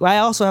thing. I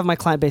also have my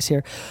client base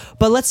here.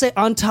 But let's say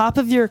on top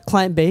of your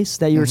client base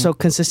that you're so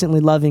consistently,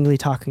 lovingly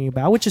talking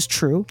about, which is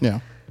true.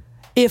 Yeah.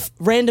 If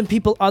random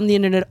people on the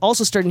internet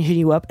also starting to hit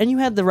you up and you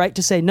had the right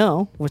to say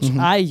no, which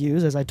I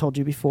use, as I told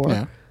you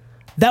before,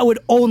 that would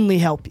only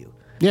help you.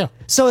 Yeah.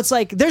 So it's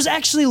like there's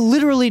actually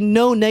literally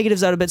no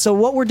negatives out of it. So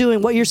what we're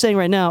doing, what you're saying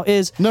right now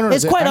is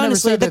it's quite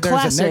honestly the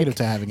classic. Negative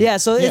to having yeah.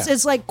 So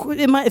it's like,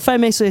 if I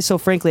may say so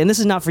frankly, and this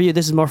is not for you,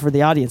 this is more for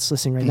the audience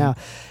listening right now,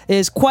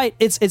 it's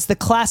the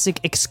classic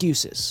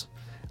excuses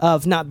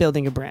of not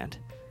building a brand.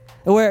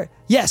 Where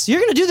yes, you're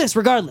gonna do this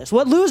regardless.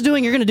 What Lou's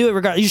doing, you're gonna do it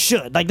regardless. You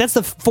should. Like that's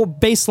the full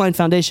baseline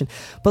foundation.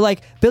 But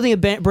like building a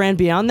brand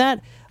beyond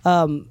that,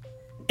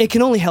 it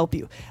can only help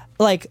you.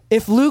 Like,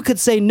 if Lou could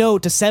say no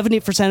to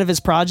 70% of his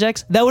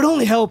projects, that would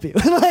only help you,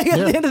 like,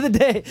 at the end of the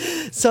day.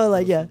 So,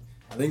 like, I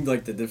think,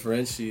 like, the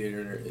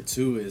differentiator,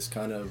 too, is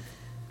kind of,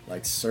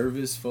 like,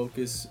 service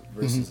focus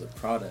versus a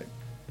product.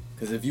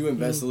 Because if you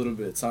invest a little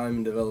bit of time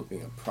in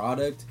developing a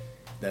product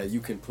that you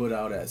can put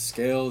out at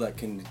scale, that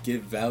can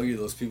give value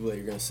to those people that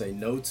you're going to say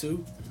no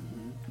to,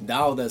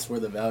 now that's where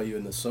the value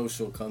in the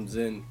social comes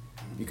in,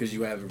 because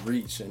you have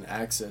reach and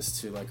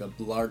access to, like, a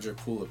larger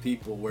pool of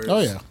people,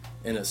 whereas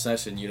in a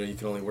session, you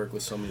can only work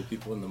with so many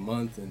people in the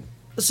month. And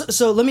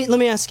so let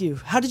me ask you,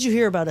 how did you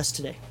hear about us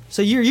today?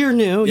 So you're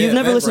new, you've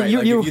never listened.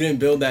 Like, you didn't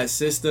build that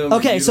system.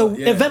 Okay, so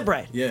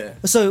Eventbrite. Yeah.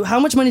 So how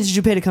much money did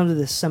you pay to come to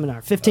this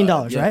seminar?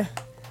 $15, right?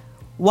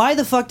 Why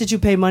the fuck did you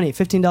pay money,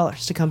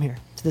 $15, to come here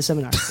to this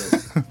seminar?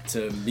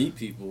 To meet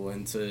people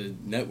and to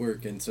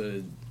network and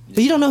to.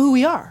 But you don't know who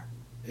we are.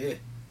 Yeah.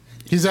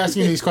 He's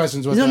asking these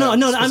questions. With No, a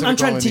I'm specific trying goal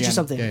to in teach the you end.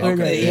 something.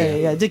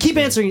 Yeah. To keep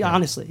answering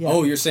honestly. Yeah.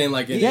 Oh, you're saying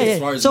like Yeah, as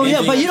far yeah. as So yeah,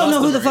 making but a you don't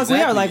know who the customer,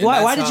 fuck we are. exactly, Like,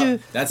 and why that's did how- you?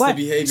 That's why?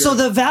 the behavior. So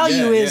the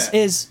value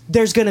is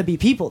there's gonna be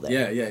people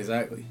there. Yeah,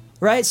 exactly.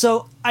 Right?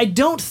 So I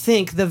don't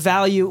think the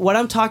value, what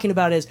I'm talking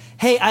about is,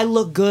 hey, I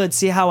look good.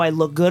 See how I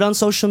look good on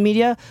social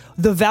media?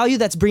 The value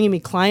that's bringing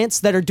me clients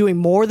that are doing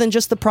more than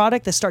just the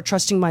product, that start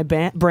trusting my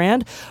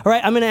brand. All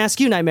right, I'm going to ask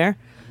you, Nightmare.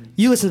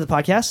 You listen to the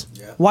podcast.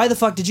 Yeah. Why the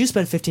fuck did you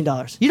spend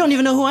 $15? You don't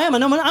even know who I am.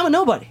 I'm a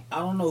nobody. I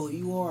don't know who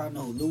you are. I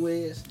know who Lou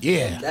is.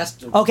 Yeah. That's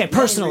the Okay, main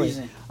personally.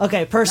 reason.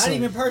 Okay, personally.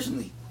 Not even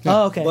personally.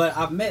 Oh, okay. But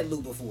I've met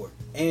Lou before.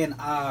 And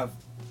I've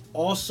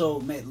also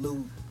met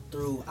Lou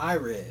through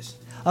iRes.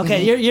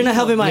 Okay, you're not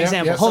helping my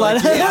example. Hold on.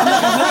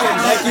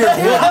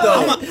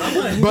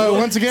 But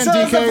once again, So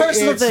it's a DK,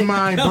 personal it's thing.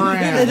 my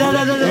brand. No.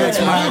 It's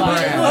my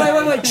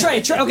brand. Wait, Trey.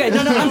 Okay,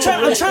 no. I'm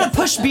trying to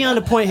push beyond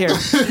a point here.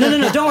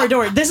 No. Don't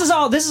worry. This is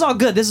all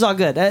good.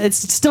 It's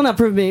still not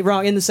proving me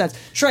wrong in the sense.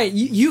 Trey,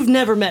 you've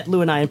never met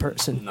Lou and I in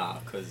person. Nah,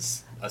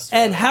 because.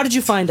 And how did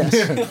you find us?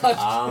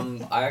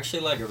 I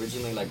actually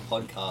originally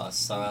podcasts,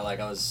 so I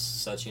was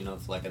searching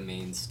of a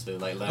means to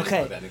learn more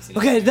about mixing.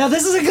 Okay, now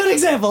this is a good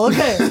example.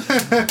 Okay,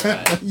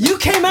 you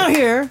came out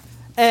here.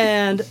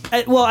 And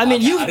well, I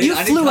mean, you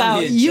flew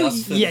out.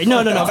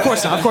 No. Of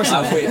course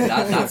not. Wait,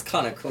 that's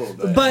kind of cool.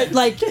 But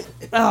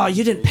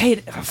you didn't pay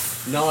it.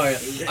 No, I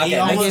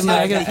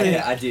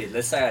did.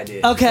 Let's say I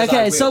did.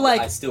 Okay. So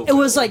it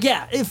was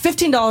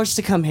 $15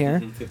 to come here.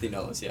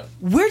 $15, yeah.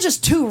 We're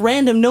just two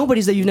random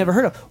nobodies that you've never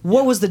heard of.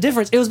 What was the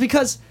difference? It was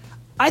because.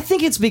 I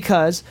think it's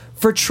because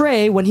for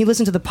Trey, when he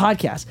listened to the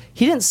podcast,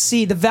 he didn't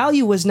see the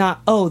value was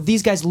not, oh,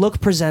 these guys look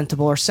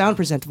presentable or sound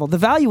presentable. The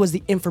value was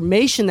the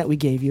information that we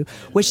gave you,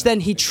 which then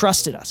he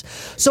trusted us.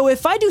 So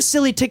if I do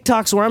silly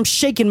TikToks where I'm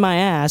shaking my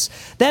ass,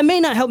 that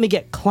may not help me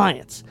get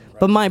clients.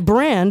 But my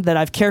brand that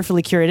I've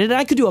carefully curated, and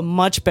I could do a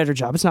much better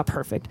job, it's not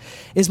perfect,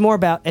 is more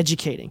about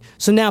educating.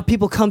 So now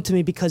people come to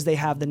me because they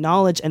have the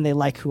knowledge and they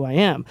like who I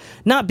am,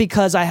 not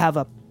because I have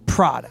a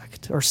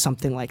product or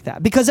something like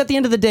that. Because at the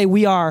end of the day,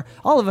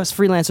 all of us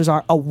freelancers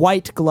are a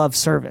white glove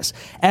service.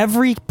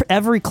 Every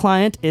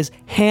client is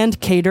hand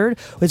catered.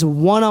 It's a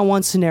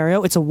one-on-one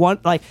scenario.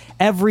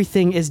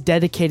 Everything is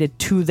dedicated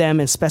to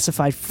them and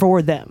specified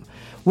for them.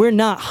 We're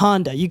not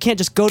Honda. You can't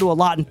just go to a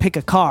lot and pick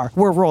a car.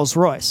 We're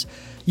Rolls-Royce.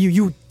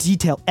 You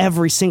detail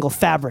every single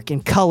fabric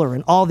and color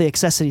and all the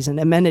accessories and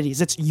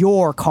amenities. It's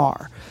your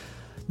car.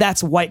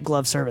 That's white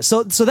glove service.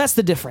 So that's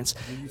the difference.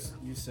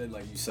 You said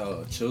you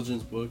sell a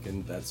children's book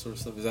and that sort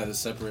of stuff. Is that a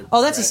separate?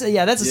 Oh, that's a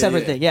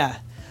separate thing. Yeah.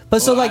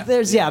 But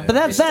but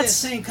that's the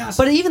same concept.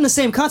 But even the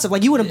same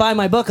concept, you wouldn't buy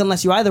my book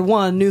unless you either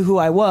knew who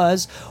I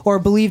was or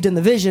believed in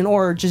the vision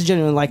or just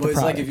genuinely liked the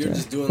product. It's if you're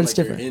just doing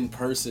your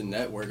in-person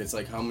network, it's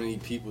how many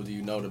people do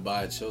you know to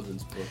buy a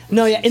children's book?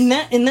 No, yeah, in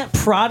that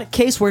product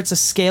case where it's a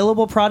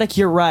scalable product,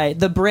 you're right.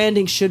 The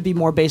branding should be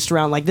more based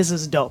around this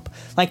is dope.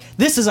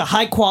 This is a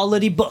high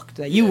quality book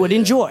that you would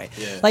enjoy.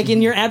 Yeah.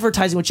 In your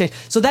advertising would change.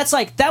 So that's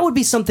that would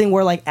be something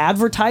where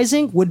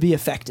advertising would be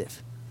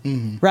effective.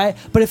 Mm-hmm. Right,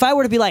 but if I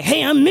were to be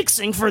hey, I'm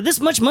mixing for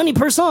this much money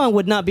per song,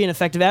 would not be an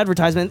effective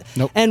advertisement.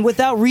 Nope. And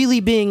without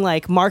really being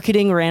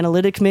marketing or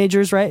analytics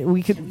majors, right?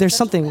 There's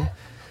something.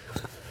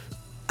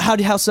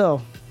 How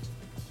so?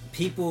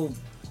 People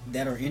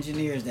that are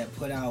engineers that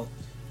put out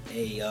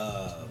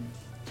a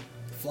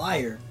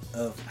flyer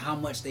of how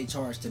much they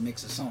charge to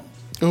mix a song.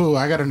 Ooh,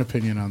 I got an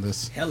opinion on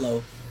this.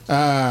 Hello.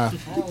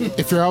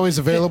 If you're always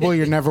available,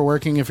 you're never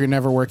working. If you're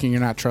never working,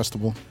 you're not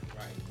trustable.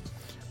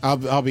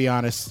 Right. I'll be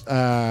honest.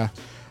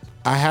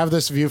 I have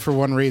this view for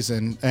one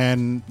reason,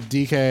 and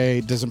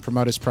DK doesn't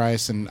promote his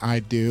price, and I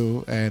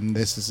do, and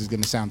this is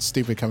going to sound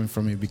stupid coming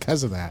from me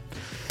because of that.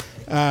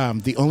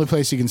 The only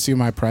place you can see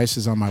my price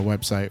is on my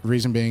website.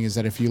 Reason being is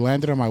that if you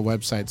landed on my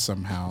website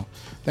somehow,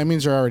 that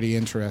means you're already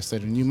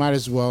interested, and you might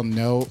as well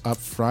know up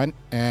front.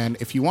 And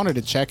if you wanted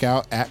to check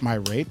out at my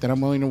rate, then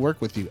I'm willing to work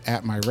with you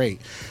at my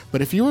rate.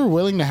 But if you were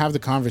willing to have the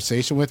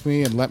conversation with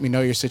me and let me know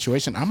your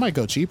situation, I might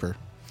go cheaper.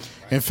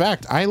 In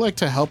fact, I like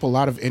to help a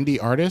lot of indie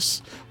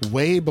artists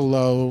way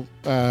below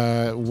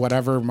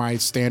whatever my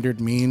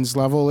standard means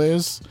level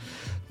is.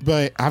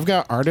 But I've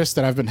got artists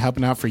that I've been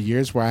helping out for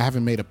years where I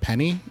haven't made a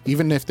penny.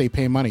 Even if they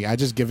pay money, I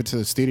just give it to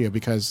the studio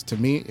because to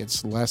me,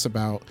 it's less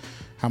about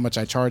how much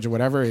I charge or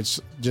whatever. It's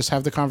just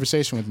have the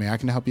conversation with me. I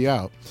can help you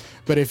out.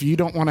 But if you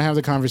don't want to have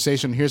the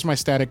conversation, here's my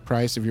static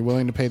price. If you're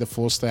willing to pay the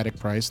full static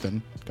price,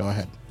 then go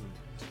ahead.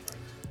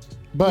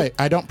 But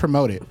I don't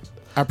promote it.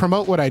 I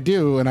promote what I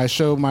do and I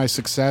show my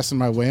success and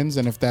my wins.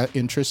 And if that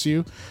interests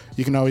you,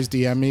 you can always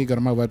DM me, go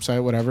to my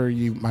website, whatever.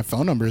 My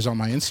phone number is on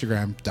my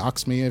Instagram.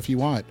 Dox me if you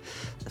want.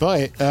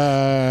 But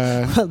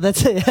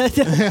that's it.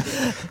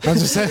 I'm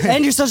just saying.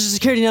 And your social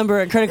security number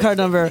and credit card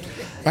number.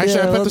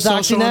 Actually, I put the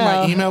social on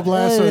my email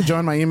blast, so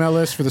join my email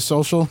list for the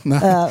social.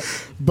 No.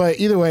 But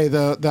either way,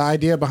 the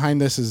idea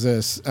behind this is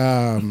this.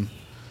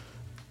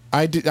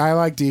 I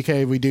like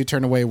DK. We do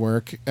turn away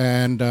work,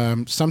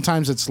 and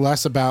sometimes it's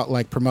less about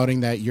like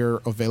promoting that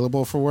you're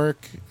available for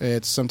work.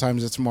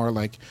 Sometimes it's more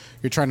like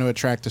you're trying to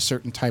attract a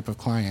certain type of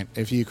client.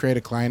 If you create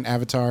a client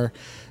avatar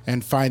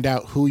and find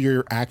out who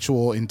your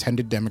actual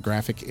intended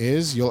demographic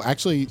is, you'll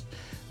actually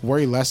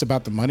worry less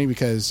about the money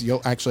because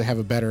you'll actually have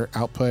a better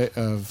output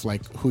of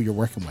like who you're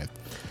working with.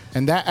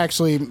 And that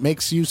actually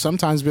makes you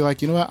sometimes be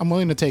like, you know what, I'm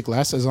willing to take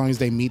less as long as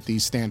they meet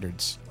these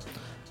standards.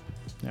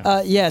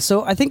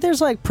 So I think there's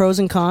like pros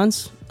and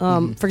cons.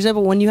 For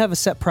example, when you have a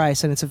set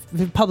price and it's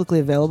publicly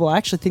available, I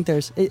actually think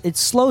it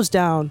slows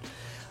down.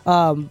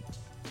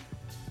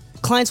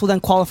 Clients will then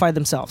qualify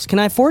themselves. Can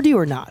I afford you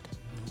or not?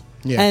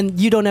 Yeah. And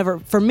you don't ever,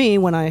 for me,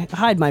 when I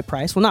hide my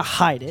price, well, not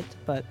hide it,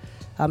 but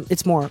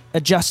it's more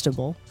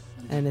adjustable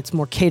and it's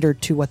more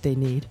catered to what they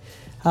need.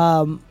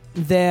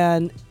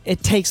 Then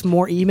it takes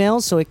more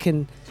emails, so it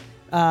can,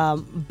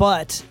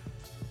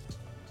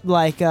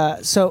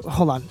 so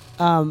hold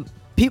on.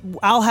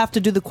 I'll have to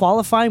do the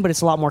qualifying, but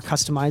it's a lot more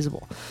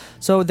customizable.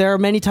 So there are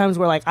many times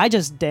where like I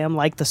just damn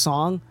like the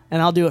song,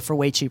 and I'll do it for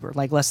way cheaper,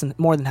 like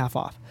more than half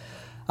off.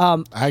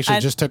 I actually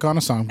just took on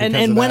a song,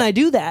 and when I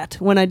do that,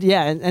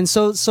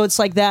 so it's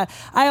like that.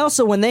 I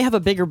also, when they have a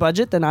bigger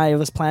budget than I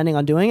was planning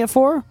on doing it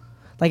for,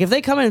 like if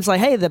they come in and it's like,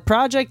 hey, the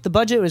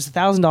budget was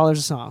 $1,000 a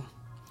song.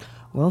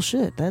 Well,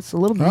 shit, that's a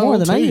little bit more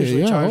than I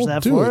usually charge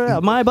that for.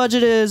 My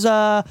budget is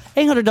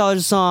 $800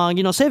 a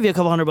song. Save you a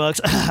couple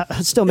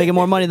 $100. Still making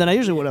more money than I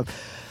usually would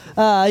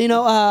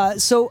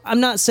have. So I'm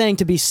not saying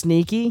to be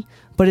sneaky,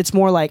 but it's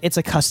more like it's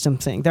a custom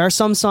thing. There are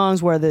some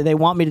songs where they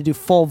want me to do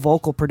full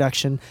vocal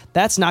production.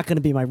 That's not going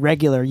to be my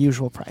regular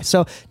usual price.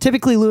 So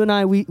typically, Lou and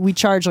I, we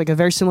charge like a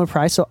very similar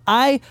price. So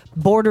I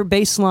border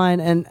baseline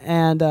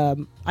and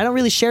I don't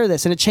really share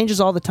this, and it changes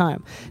all the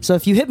time. So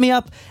if you hit me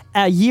up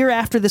a year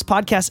after this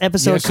podcast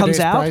episode comes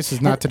out, price is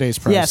not today's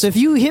price. Yeah. So if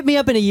you hit me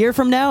up in a year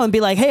from now and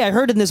be like, hey, I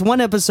heard in this one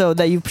episode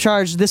that you've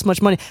charged this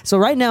much money. So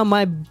right now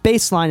my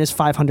baseline is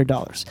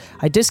 $500.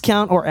 I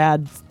discount or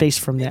add based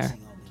from there.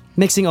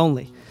 Mixing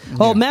only.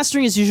 Well,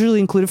 mastering is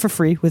usually included for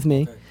free with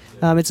me.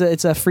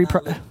 It's a free.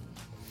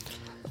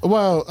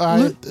 Well,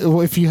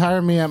 if you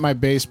hire me at my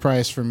base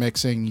price for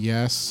mixing,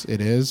 yes,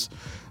 it is,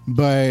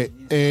 but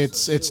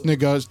it's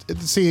negotiable.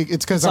 See,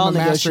 it's because I'm a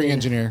mastering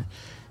engineer.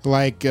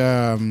 Like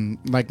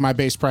my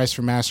base price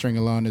for mastering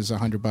alone is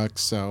 $100.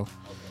 So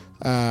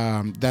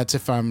that's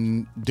if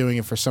I'm doing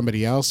it for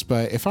somebody else.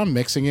 But if I'm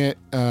mixing it,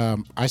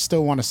 I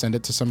still want to send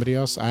it to somebody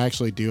else. I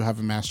actually do have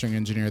a mastering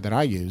engineer that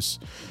I use.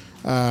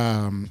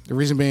 The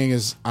reason being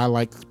is I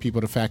like people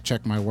to fact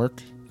check my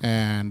work,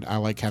 and I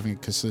like having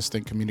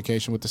consistent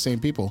communication with the same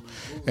people.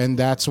 And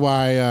that's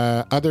why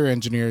other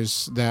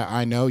engineers that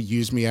I know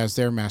use me as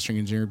their mastering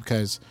engineer,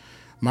 because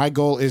my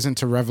goal isn't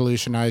to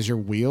revolutionize your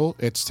wheel.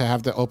 It's to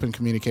have the open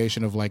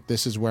communication of like,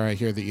 this is where I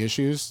hear the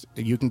issues.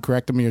 You can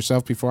correct them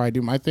yourself before I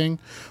do my thing,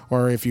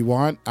 or if you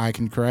want, I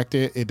can correct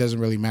it. It doesn't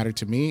really matter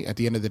to me. At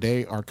the end of the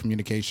day, our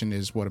communication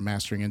is what a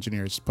mastering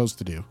engineer is supposed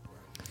to do.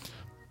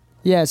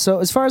 Yeah, so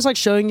as far as like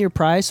showing your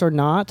price or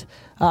not,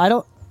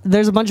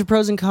 there's a bunch of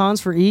pros and cons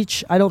for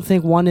each. I don't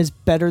think one is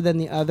better than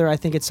the other. I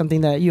think it's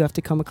something that you have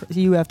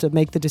to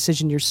make the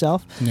decision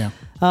yourself. Yeah.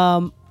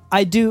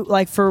 I do,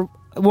 like, for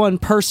one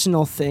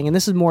personal thing, and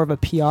this is more of a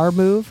PR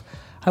move,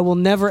 I will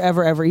never,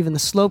 ever, ever, even the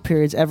slow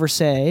periods, ever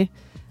say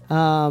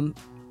that,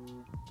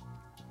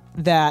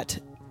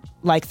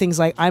 like, things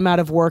like, I'm out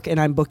of work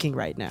and I'm booking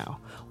right now.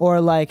 Or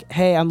like,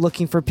 hey, I'm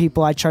looking for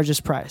people, I charge this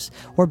price.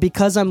 Or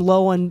because I'm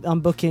low on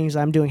bookings,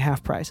 I'm doing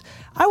half price.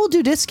 I will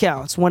do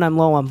discounts when I'm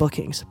low on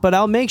bookings, but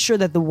I'll make sure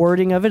that the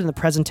wording of it and the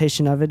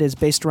presentation of it is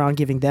based around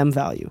giving them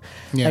value.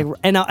 Yeah. Like,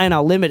 and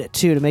I'll limit it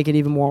too to make it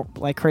even more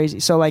like crazy.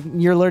 So like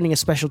you're learning a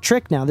special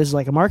trick now. This is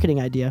like a marketing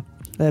idea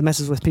that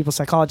messes with people's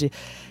psychology.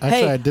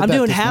 Actually, I'm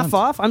doing half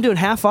off. I'm doing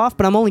half off,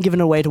 but I'm only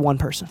giving it away to one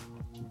person.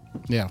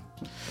 Yeah.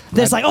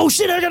 It's like, oh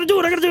shit, I gotta do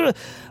it.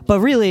 But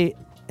really,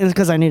 it's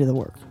because I needed the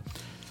work.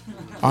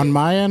 On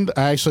my end,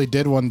 I actually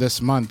did one this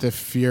month.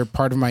 If you're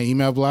part of my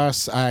email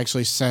blast, I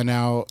actually sent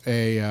out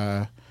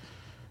a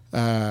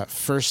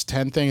first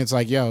 10 thing. It's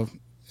like, yo,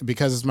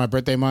 because it's my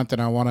birthday month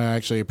and I want to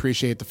actually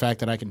appreciate the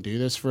fact that I can do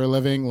this for a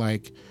living,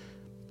 like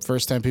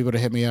first 10 people to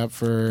hit me up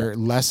for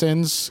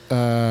lessons,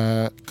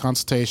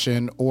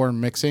 consultation, or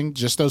mixing.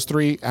 Just those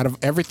three out of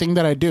everything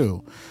that I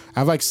do. I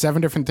have like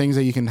 7 different things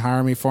that you can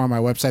hire me for on my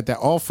website that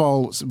all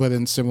fall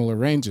within similar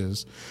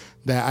ranges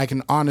that I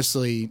can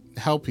honestly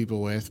help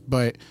people with.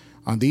 But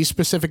on these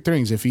specific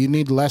things, if you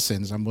need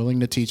lessons, I'm willing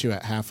to teach you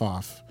at half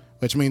off,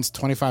 which means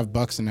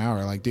 $25 an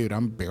hour. Like, dude,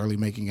 I'm barely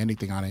making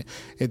anything on it.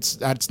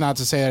 That's not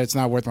to say that it's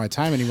not worth my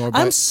time anymore. But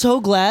I'm so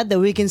glad that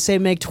we can say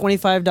make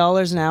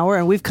 $25 an hour,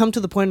 and we've come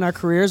to the point in our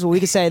careers where we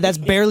can say that's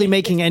barely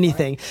making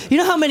anything. You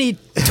know how many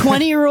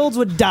 20-year-olds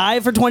would die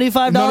for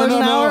 $25 an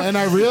hour? And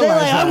I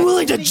realize like, I'm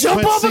willing to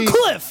jump off a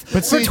cliff for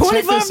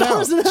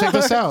 $25 an hour. Check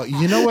this out.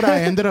 You know what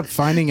I ended up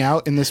finding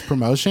out in this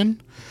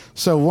promotion?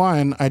 So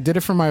one, I did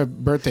it for my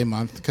birthday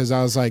month because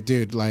I was like,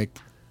 dude, like,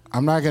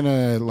 I'm not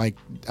gonna like.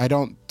 I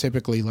don't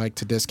typically like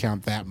to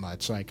discount that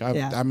much. Like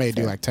I may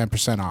do like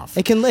 10% off.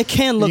 It can look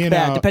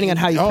bad depending on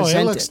how you present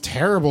it. It looks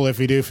terrible if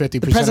you do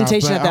 50%. The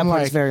presentation off, at that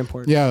point is very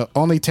important. Yeah,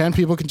 only 10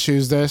 people can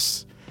choose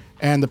this,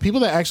 and the people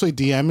that actually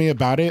DM me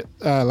about it,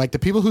 like the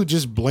people who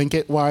just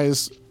blanket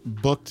wise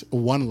booked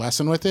one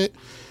lesson with it.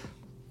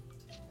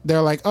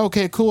 They're like,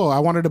 okay, cool. I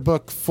wanted to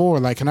book 4.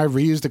 Like, can I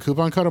reuse the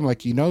coupon code? I'm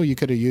like, you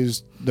could have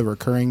used the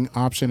recurring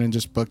option and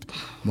just booked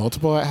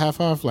multiple at half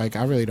off. Like,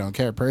 I really don't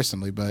care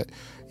personally, but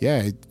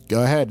yeah,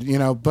 go ahead.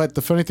 But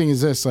the funny thing is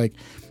this, like,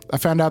 I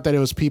found out that it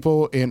was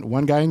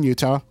one guy in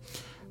Utah,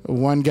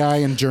 one guy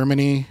in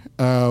Germany,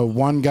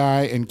 one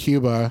guy in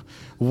Cuba,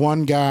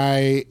 one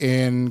guy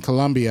in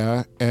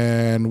Colombia,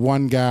 and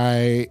one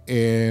guy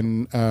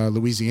in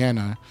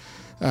Louisiana.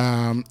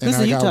 And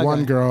I got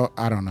one girl,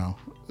 I don't know.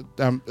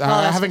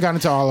 I haven't gotten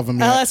into all of them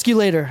yet. I'll ask you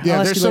later.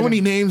 Yeah, there's so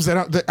many names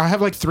that I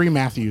have like 3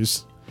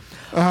 Matthews.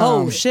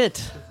 Oh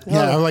shit!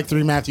 Yeah, I have like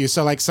 3 Matthews.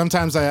 So like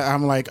sometimes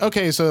I'm like,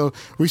 okay, so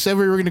we said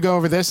we were going to go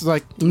over this. It's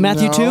like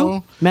Matthew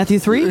no. 2, Matthew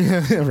 3,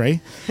 right?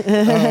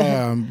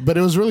 But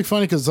it was really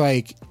funny because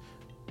like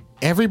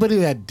everybody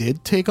that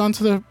did take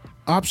onto the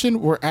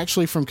option were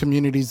actually from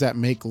communities that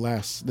make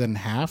less than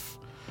half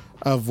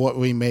of what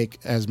we make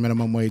as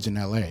minimum wage in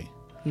LA.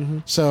 Mm-hmm.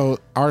 So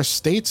our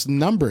state's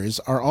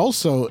numbers are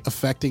also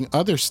affecting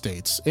other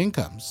states'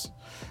 incomes.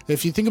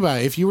 If you think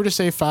about it, if you were to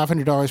save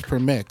 $500 per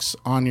mix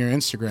on your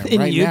Instagram in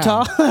right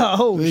Utah,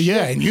 now,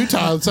 yeah, in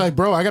Utah, it's like,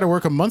 bro, I got to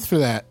work a month for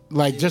that,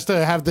 like just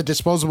to have the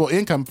disposable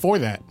income for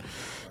that,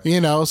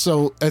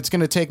 So it's going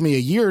to take me a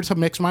year to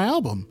mix my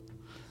album,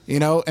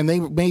 and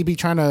they may be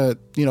trying to,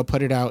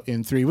 put it out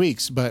in 3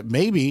 weeks, but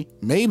maybe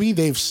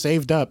they've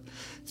saved up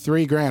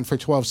 $3,000 for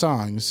 12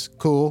 songs.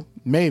 Cool,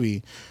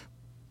 maybe.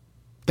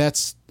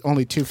 That's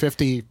only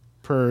 $250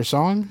 per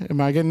song.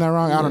 Am I getting that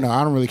wrong? I don't know.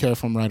 I don't really care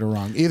if I'm right or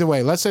wrong. Either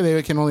way, let's say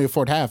they can only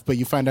afford half, but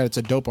you find out it's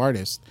a dope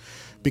artist.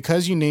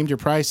 Because you named your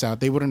price out,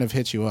 they wouldn't have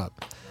hit you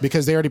up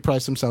because they already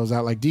priced themselves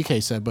out, like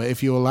DK said. But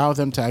if you allow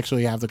them to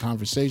actually have the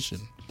conversation,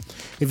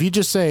 if you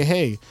just say,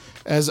 hey,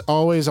 as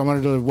always, I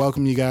wanted to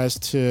welcome you guys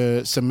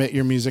to submit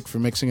your music for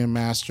mixing and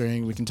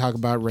mastering. We can talk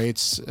about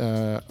rates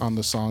on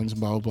the songs,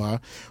 blah, blah, blah.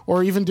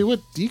 Or even do what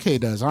DK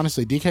does.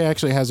 Honestly, DK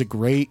actually has a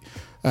great,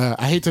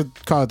 I hate to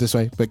call it this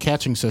way, but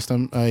catching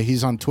system.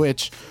 He's on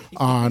Twitch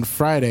on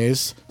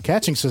Fridays.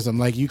 Catching system,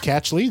 like you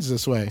catch leads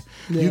this way.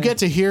 Yeah. You get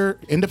to hear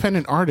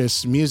independent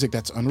artists' music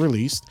that's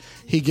unreleased.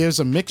 He gives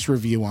a mix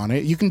review on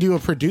it. You can do a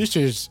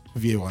producer's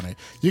view on it.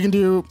 You can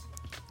do...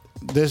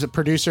 There's a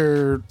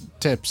producer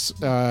tips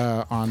on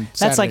Saturdays,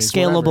 that's like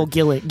scalable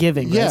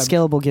giving. Yeah, right?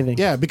 Scalable giving.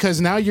 Yeah,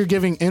 because now you're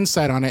giving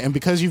insight on it, and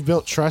because you've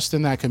built trust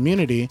in that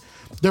community,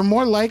 they're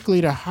more likely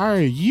to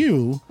hire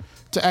you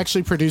to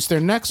actually produce their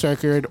next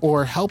record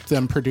or help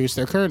them produce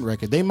their current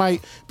record. They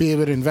might be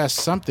able to invest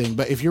something,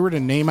 but if you were to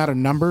name out a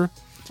number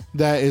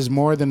that is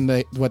more than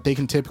what they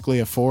can typically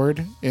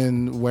afford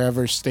in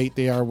wherever state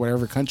they are,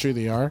 whatever country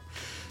they are,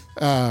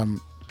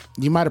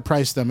 you might have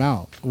priced them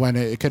out when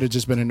it could have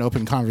just been an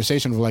open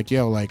conversation of like,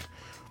 yo, like,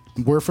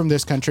 we're from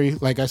this country.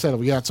 Like I said,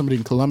 we got somebody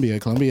in Colombia.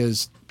 Colombia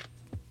is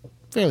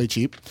fairly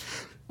cheap.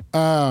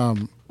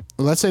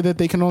 Let's say that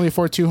they can only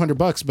afford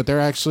 $200, but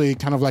they're actually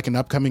kind of like an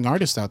upcoming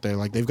artist out there.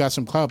 Like they've got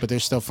some clout, but they're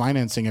still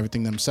financing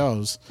everything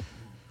themselves.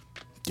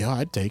 Yo,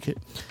 I'd take it.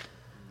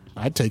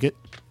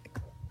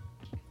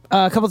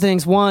 A couple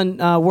things. One,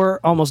 we're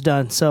almost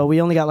done, so we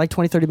only got like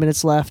 20, 30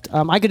 minutes left.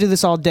 I could do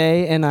this all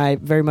day, and I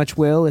very much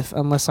will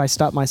unless I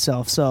stop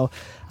myself. So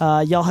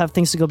y'all have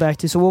things to go back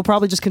to. So we'll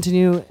probably just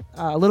continue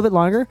a little bit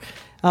longer.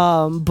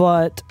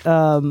 But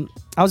I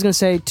was going to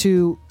say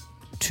to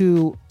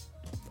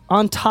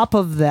on top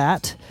of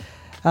that,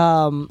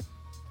 I'm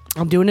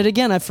doing it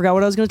again. I forgot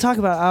what I was going to talk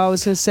about. I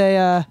was going to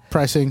say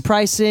pricing,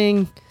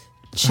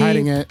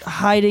 cheap,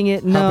 hiding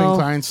it. No, helping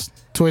clients,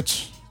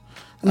 Twitch.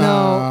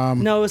 No,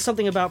 it was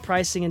something about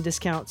pricing and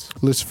discounts.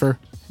 Lucifer.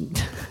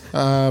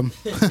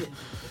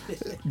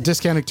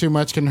 Discounting too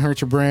much can hurt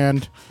your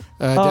brand.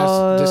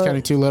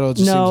 Discounting too little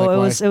just seems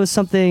like it was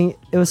something.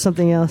 It was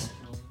something else.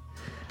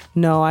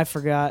 No, I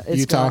forgot. It's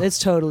Utah. gone. It's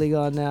totally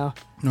gone now.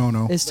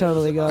 No. It's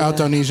totally gone.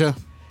 Altonesia.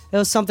 It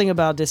was something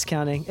about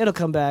discounting. It'll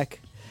come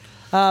back.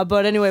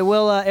 But anyway,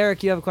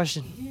 Eric, you have a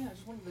question? Yeah, I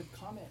just wanted to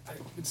comment.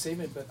 I've been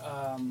saving it, but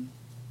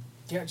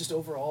yeah, just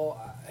overall,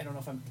 I don't know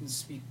if I can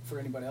speak for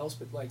anybody else,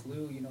 but like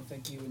Lou,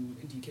 thank you and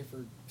DK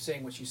for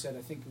saying what you said.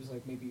 I think it was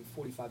like maybe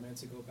 45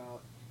 minutes ago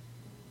about,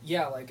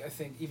 yeah, like I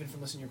think even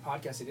from listening to your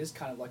podcast, it is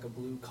kind of like a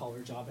blue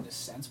collar job in a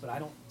sense, but I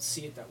don't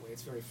see it that way.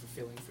 It's very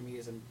fulfilling for me,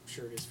 as I'm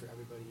sure it is for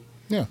everybody.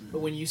 Yeah. But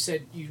when you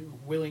said you're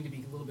willing to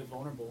be a little bit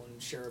vulnerable and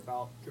share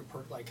about your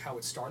like how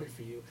it started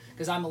for you,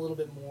 because I'm a little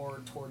bit more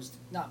towards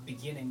not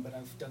beginning, but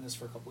I've done this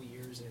for a couple of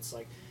years, and it's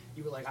like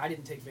you were like, I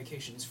didn't take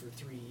vacations for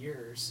 3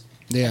 years.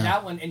 Yeah. And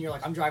that one, and you're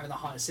like, I'm driving the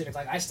Honda Civic.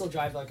 Like I still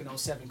drive like an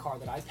 07 car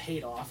that I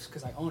paid off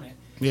because I own it.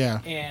 Yeah.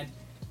 And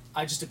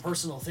just a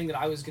personal thing that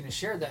I was going to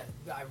share that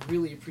I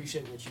really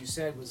appreciate what you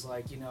said was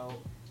like,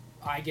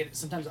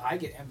 sometimes I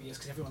get envious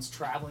because everyone's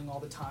traveling all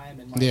the time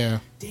and like, Yeah.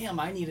 damn,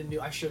 I need a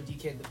new. I showed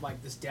DK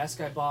like this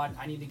desk I bought. And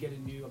I need to get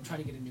I'm trying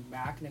to get a new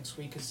Mac next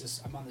week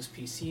because I'm on this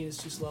PC and it's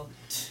too slow.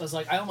 I was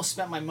like, I almost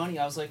spent my money.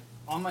 I was like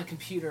on my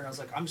computer and I was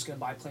like, I'm just gonna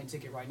buy a plane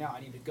ticket right now.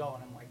 I need to go,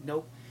 and I'm like,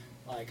 nope.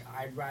 Like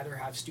I'd rather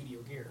have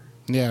studio gear.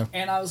 Yeah.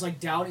 And I was like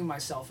doubting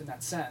myself in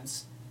that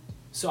sense.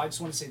 So I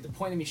just want to say the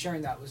point of me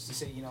sharing that was to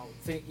say,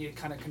 it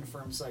kind of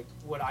confirms like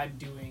what I'm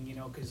doing,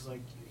 because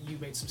like you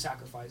made some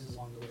sacrifices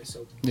along the way.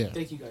 So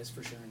thank you guys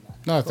for sharing that.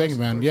 No, thank you,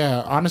 man.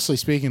 Yeah, honestly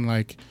speaking,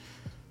 like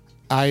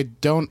I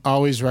don't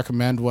always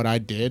recommend what I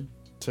did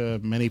to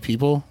many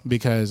people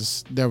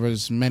because there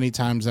was many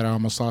times that I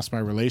almost lost my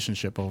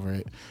relationship over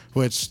it.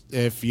 Which,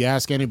 if you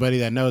ask anybody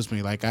that knows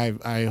me, like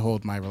I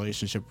hold my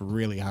relationship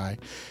really high.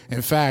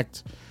 In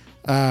fact,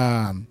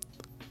 I'll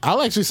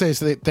actually say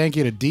thank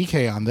you to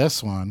DK on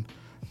this one.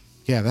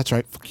 Yeah, that's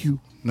right. Fuck you.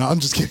 No, I'm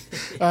just kidding.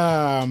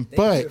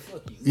 But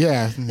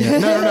yeah.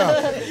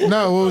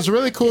 No. What was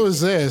really cool is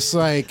this.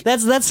 Like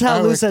that's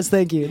how Lou says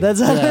thank you. That's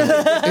how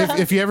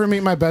if you ever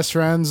meet my best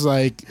friends,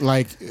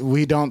 like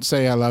we don't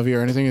say I love you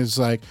or anything. It's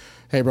like,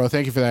 hey, bro,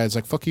 thank you for that. It's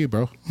like, fuck you,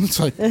 bro. It's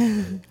like,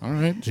 all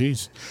right,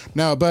 jeez.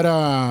 No, but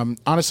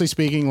honestly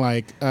speaking,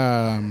 like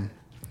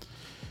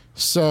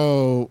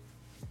so.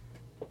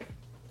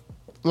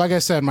 Like I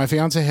said, my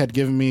fiance had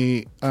given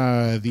me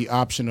the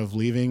option of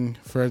leaving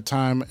for a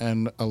time,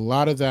 and a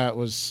lot of that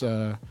was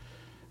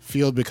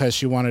fueled because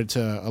she wanted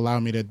to allow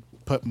me to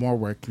put more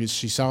work because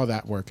she saw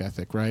that work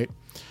ethic, right?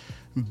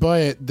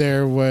 But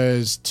there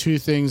was two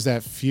things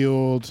that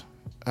fueled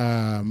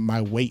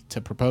my weight to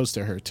propose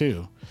to her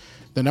too.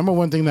 The number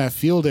one thing that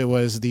fueled it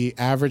was the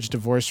average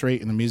divorce rate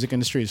in the music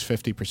industry is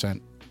 50%,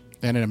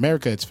 and in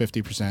America it's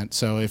 50%.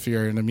 So if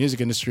you're in the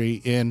music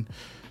industry in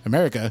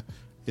America,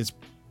 it's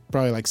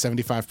probably like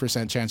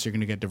 75% chance you're going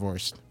to get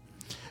divorced.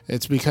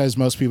 It's because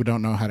most people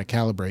don't know how to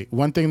calibrate.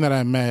 One thing that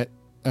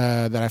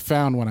I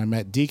found when I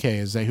met DK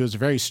is that he was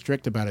very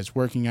strict about his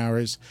working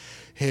hours,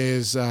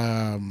 his,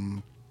 I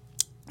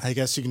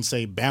guess you can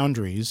say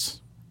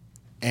boundaries.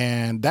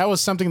 And that was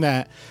something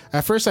that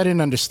at first I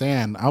didn't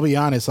understand. I'll be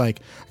honest.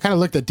 Like I kind of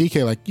looked at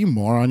DK like, you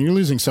moron, you're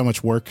losing so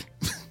much work.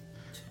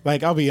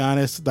 Like, I'll be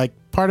honest. Like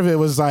part of it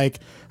was like,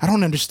 I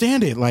don't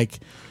understand it. Like,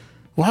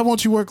 why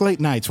won't you work late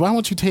nights? Why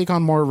won't you take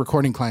on more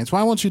recording clients?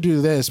 Why won't you do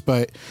this?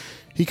 But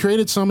he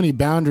created so many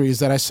boundaries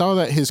that I saw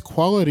that his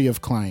quality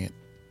of client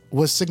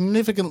was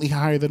significantly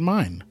higher than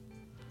mine.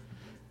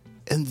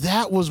 And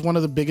that was one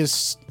of the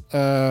biggest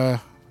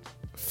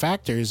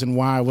factors in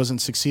why I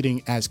wasn't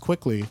succeeding as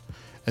quickly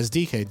as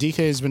DK.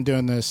 DK has been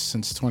doing this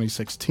since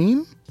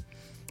 2016,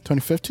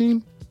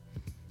 2015.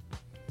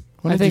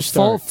 When I did you think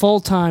start? full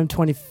time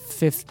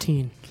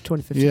 2015.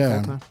 2015 Yeah.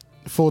 full time.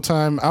 Full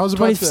time. I was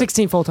about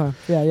 2016 full time.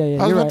 Yeah. I was You're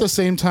about right. the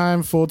same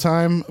time full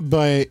time,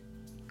 but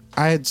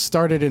I had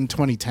started in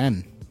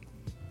 2010.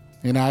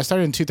 I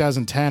started in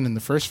 2010. In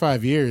the first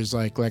 5 years,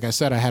 like I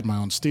said, I had my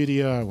own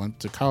studio. I went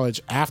to college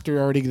after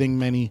already getting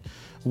many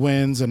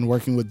wins and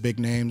working with big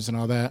names and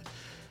all that.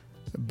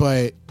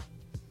 But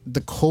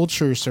the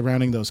culture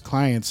surrounding those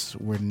clients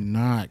were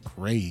not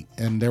great,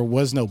 and there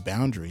was no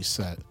boundaries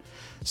set.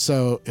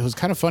 So it was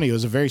kind of funny. It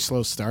was a very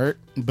slow start,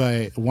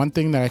 but one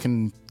thing that I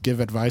can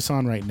give advice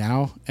on right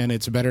now, and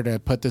it's better to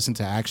put this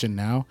into action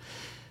now,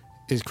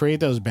 is create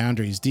those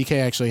boundaries. DK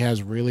actually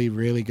has really,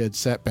 really good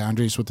set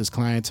boundaries with his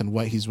clients and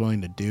what he's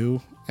willing to do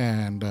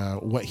and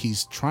what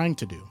he's trying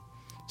to do.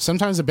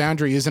 Sometimes the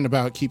boundary isn't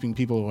about keeping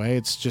people away.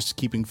 It's just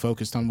keeping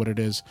focused on what it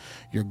is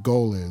your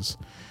goal is.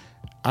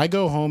 I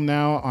go home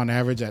now on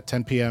average at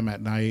 10 p.m.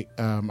 at night.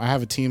 I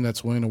have a team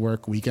that's willing to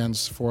work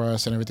weekends for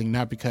us and everything,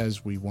 not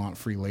because we want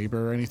free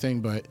labor or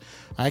anything, but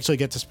I actually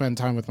get to spend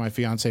time with my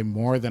fiance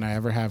more than I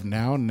ever have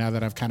now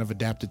that I've kind of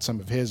adapted some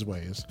of his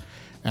ways.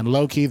 And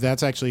low-key,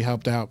 that's actually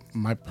helped out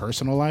my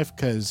personal life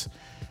because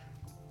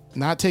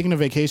not taking a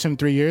vacation in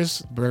 3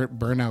 years,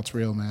 burnout's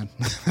real, man.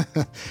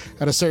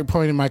 At a certain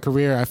point in my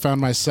career, I found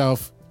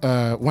myself,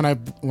 when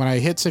I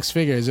hit six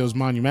figures, it was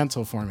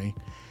monumental for me.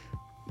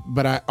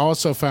 But I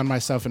also found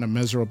myself in a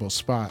miserable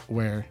spot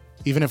where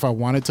even if I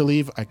wanted to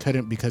leave, I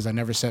couldn't because I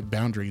never set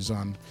boundaries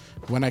on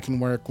when I can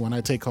work, when I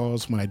take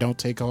calls, when I don't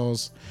take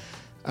calls.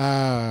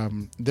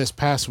 This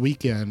past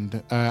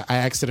weekend, I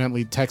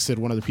accidentally texted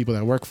one of the people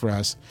that work for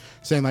us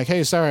saying like,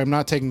 hey, sorry, I'm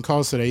not taking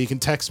calls today. You can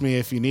text me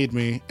if you need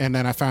me. And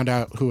then I found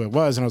out who it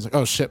was and I was like,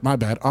 oh shit, my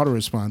bad. Auto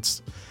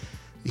response.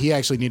 He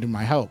actually needed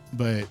my help.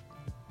 But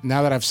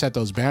now that I've set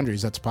those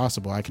boundaries, that's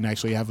possible. I can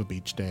actually have a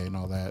beach day and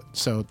all that.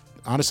 So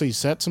honestly,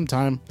 set some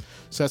time,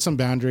 set some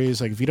boundaries.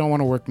 Like if you don't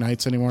want to work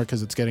nights anymore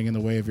because it's getting in the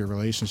way of your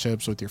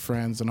relationships with your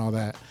friends and all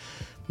that,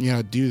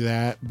 do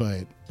that.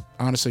 But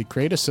honestly,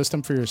 create a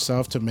system for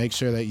yourself to make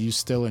sure that you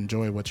still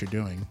enjoy what you're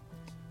doing.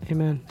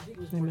 Amen.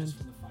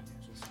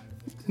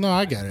 No,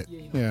 I get it.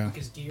 Yeah.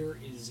 Because gear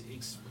is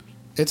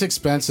it's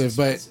expensive,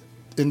 but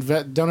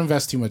don't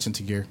invest too much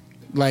into gear.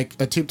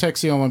 Like a Tube Tech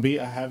CL1B,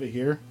 I have it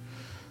here.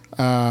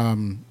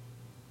 You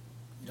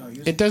don't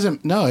use it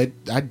doesn't. No,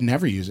 I'd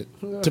never use it.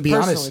 To be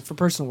honest, for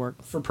personal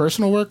work. For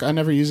personal work, I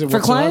never use it For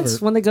whatsoever.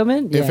 clients when they come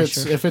in. If Yeah,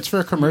 it's sure. if it's for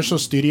a commercial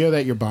studio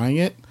that you're buying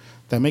it,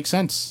 that makes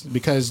sense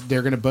because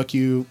they're going to book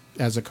you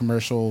as a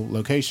commercial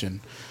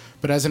location.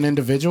 But as an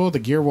individual, the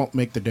gear won't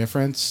make the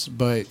difference,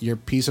 but your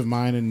peace of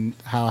mind and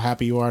how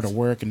happy you are to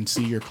work and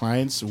see your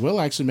clients will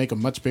actually make a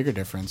much bigger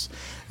difference.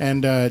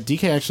 And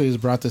DK actually has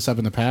brought this up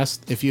in the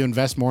past. If you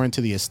invest more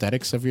into the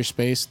aesthetics of your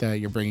space that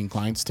you're bringing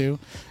clients to,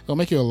 it'll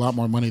make you a lot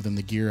more money than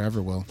the gear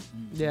ever will.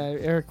 Yeah,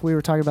 Eric, we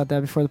were talking about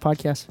that before the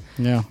podcast.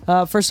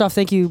 Yeah. First off,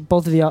 thank you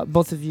both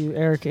of you,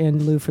 Eric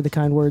and Lou, for the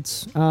kind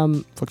words.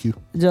 Fuck you.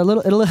 A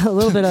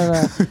little bit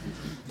of.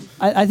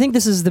 I think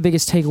this is the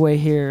biggest takeaway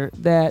here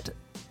that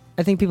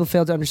I think people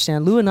fail to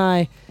understand. Lou and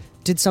I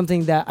did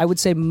something that I would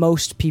say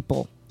most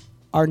people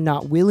are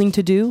not willing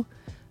to do.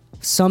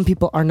 Some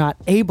people are not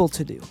able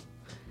to do.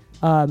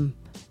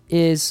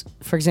 Is,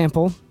 for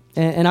example,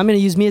 and I'm going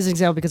to use me as an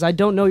example because I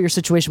don't know your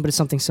situation, but it's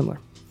something similar.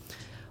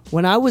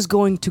 When I was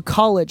going to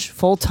college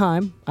full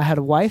time, I had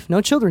a wife, no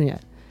children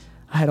yet.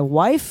 I had a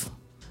wife,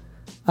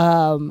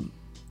 and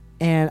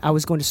I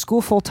was going to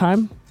school full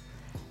time,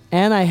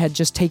 and I had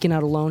just taken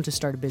out a loan to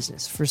start a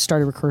business,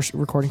 start a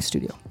recording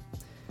studio.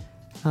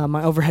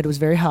 My overhead was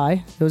very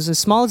high. It was as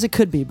small as it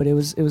could be, but it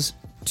was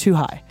too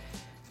high.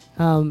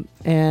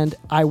 And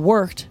I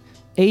worked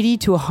 80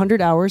 to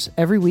 100 hours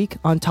every week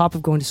on top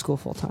of going to school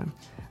full time.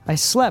 I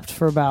slept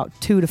for about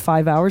 2 to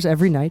 5 hours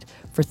every night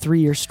for 3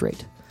 years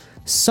straight.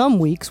 Some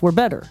weeks were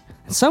better.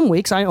 And some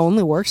weeks I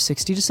only worked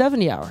 60 to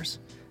 70 hours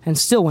and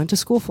still went to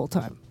school full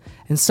time.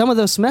 And some of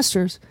those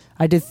semesters,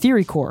 I did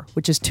theory core,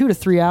 which is 2 to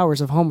 3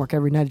 hours of homework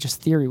every night,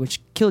 just theory, which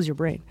kills your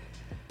brain.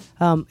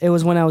 It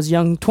was when I was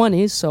young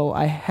 20s, so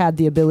I had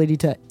the ability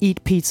to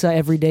eat pizza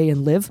every day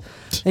and live,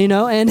 and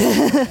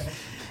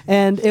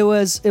and it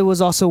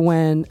was also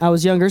when I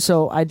was younger,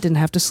 so I didn't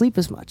have to sleep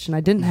as much, and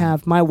I didn't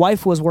have, my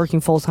wife was working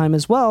full time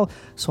as well,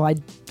 so I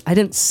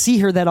didn't see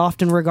her that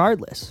often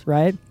regardless,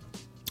 right?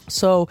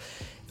 So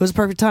it was a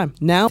perfect time.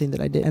 Now, thing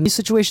that I did, and these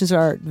situations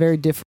are very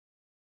different.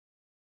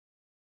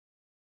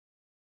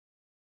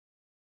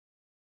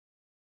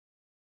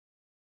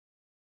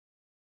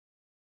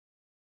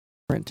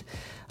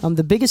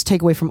 The biggest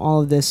takeaway from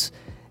all of this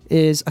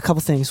is a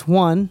couple things.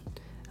 One,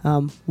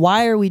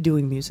 why are we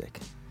doing music?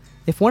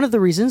 If one of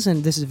the reasons,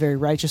 and this is a very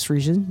righteous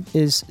reason,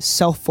 is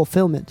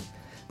self-fulfillment,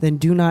 then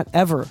do not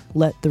ever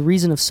let the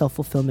reason of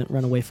self-fulfillment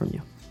run away from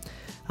you.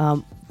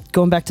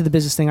 Going back to the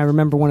business thing, I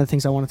remember one of the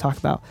things I want to talk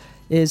about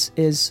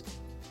is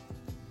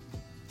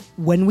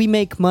when we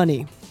make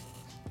money,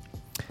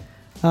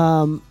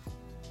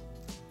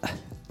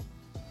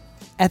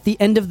 at the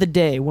end of the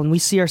day, when we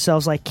see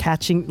ourselves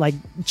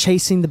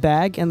chasing the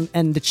bag,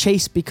 and the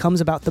chase becomes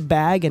about the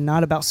bag and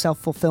not about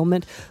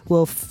self-fulfillment,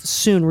 we'll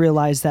soon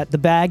realize that the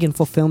bag and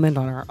fulfillment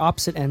are on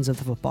opposite ends of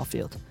the football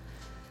field.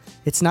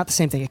 It's not the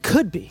same thing. It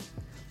could be,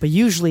 but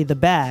usually the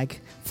bag,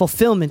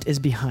 fulfillment is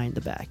behind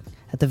the bag,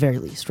 at the very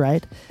least,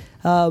 right?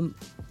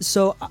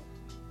 So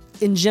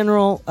in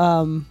general,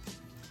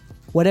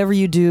 whatever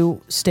you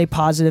do, stay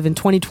positive. In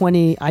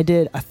 2020, I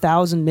did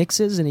 1,000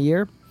 mixes in a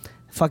year.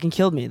 Fucking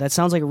killed me. That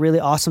sounds like a really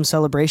awesome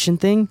celebration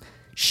thing.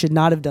 Should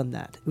not have done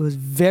that. It was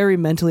very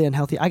mentally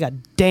unhealthy. I got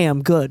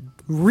damn good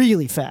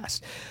really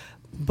fast.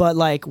 But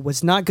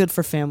was not good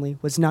for family,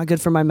 was not good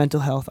for my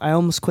mental health. I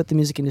almost quit the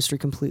music industry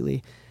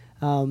completely.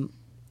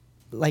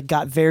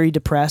 Got very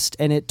depressed,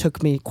 and it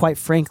took me, quite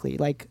frankly,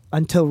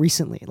 until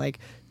recently,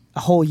 a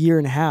whole year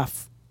and a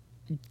half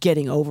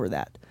getting over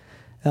that.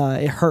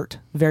 It hurt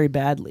very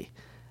badly.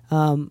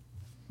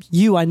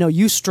 I know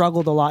you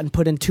struggled a lot and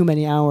put in too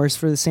many hours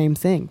for the same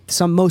thing.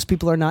 Most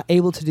people are not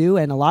able to do,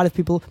 and a lot of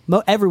people,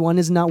 everyone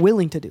is not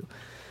willing to do.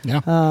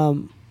 Yeah.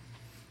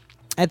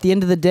 At the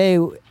end of the day,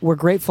 we're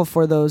grateful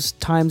for those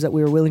times that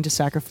we were willing to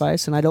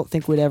sacrifice, and I don't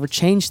think we'd ever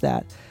change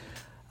that.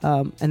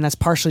 And that's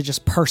partially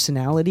just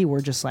personality.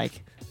 We're just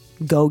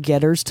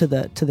go-getters to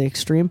the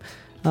extreme.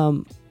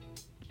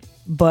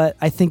 But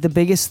I think the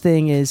biggest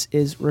thing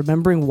is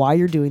remembering why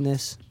you're doing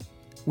this,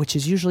 which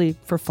is usually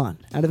for fun,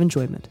 out of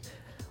enjoyment.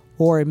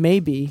 Or it may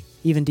be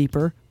even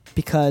deeper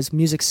because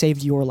music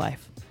saved your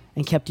life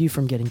and kept you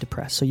from getting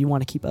depressed. So you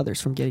want to keep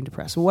others from getting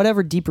depressed. So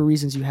whatever deeper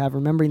reasons you have,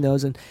 remembering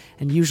those, and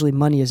usually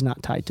money is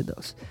not tied to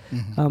those.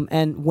 Mm-hmm.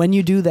 And when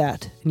you do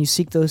that and you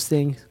seek those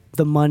things,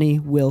 the money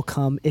will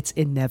come. It's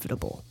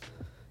inevitable.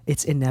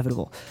 It's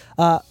inevitable.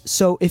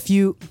 So if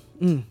you...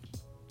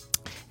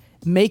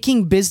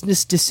 making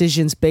business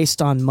decisions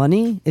based on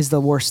money is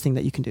the worst thing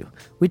that you can do.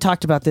 We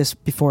talked about this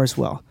before as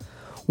well.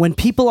 When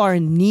people are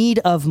in need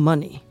of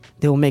money,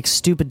 they will make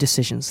stupid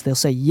decisions. They'll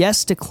say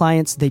yes to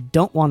clients they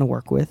don't want to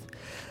work with.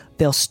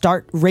 They'll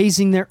start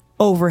raising their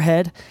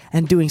overhead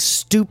and doing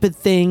stupid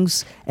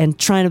things and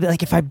trying to be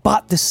if I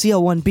bought the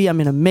CL1B, I'm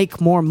going to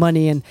make more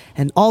money, and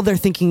all they're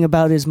thinking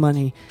about is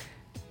money.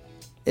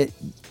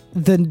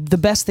 The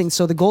best thing,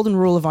 so the golden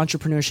rule of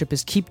entrepreneurship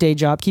is keep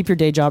your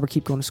day job or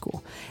keep going to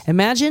school.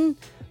 Imagine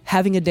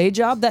having a day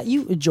job that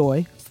you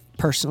enjoy,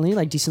 personally,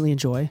 decently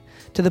enjoy,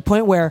 to the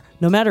point where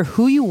no matter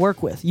who you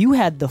work with, you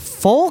had the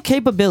full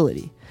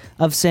capability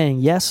of saying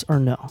yes or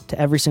no to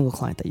every single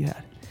client that you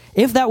had.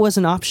 If that was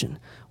an option,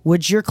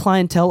 would your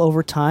clientele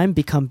over time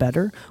become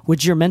better?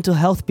 Would your mental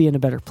health be in a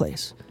better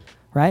place?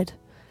 Right?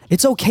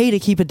 It's okay to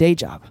keep a day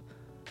job.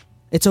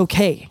 It's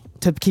okay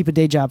to keep a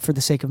day job for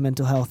the sake of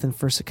mental health and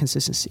for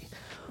consistency.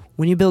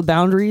 When you build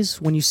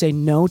boundaries, when you say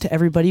no to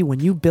everybody, when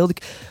you build,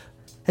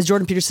 as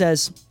Jordan Peterson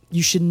says,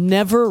 you should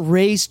never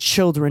raise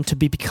children to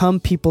become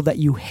people that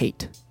you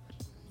hate.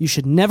 You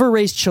should never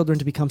raise children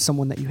to become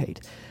someone that you hate.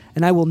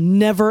 And I will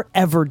never,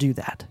 ever do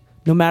that.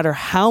 No matter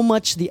how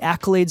much the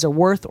accolades are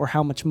worth or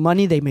how much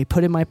money they may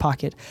put in my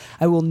pocket,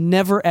 I will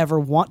never, ever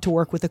want to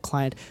work with a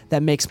client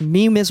that makes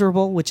me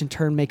miserable, which in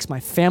turn makes my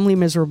family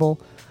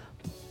miserable,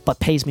 but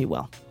pays me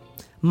well.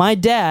 My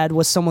dad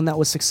was someone that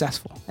was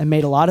successful and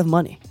made a lot of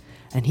money,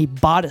 and he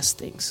bought us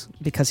things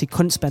because he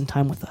couldn't spend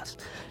time with us.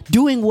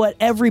 Doing what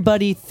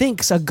everybody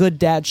thinks a good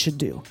dad should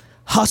do.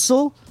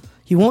 Hustle.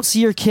 You won't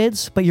see your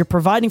kids, but you're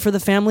providing for the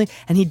family,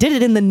 and he did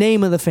it in the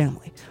name of the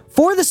family.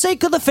 For the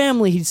sake of the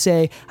family, he'd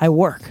say, I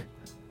work.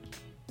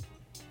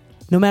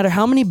 No matter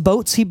how many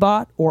boats he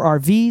bought, or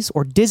RVs,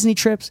 or Disney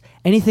trips,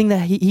 anything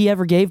that he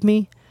ever gave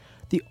me,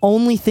 the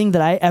only thing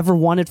that I ever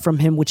wanted from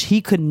him, which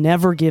he could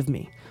never give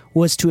me,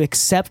 was to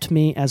accept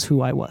me as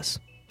who I was.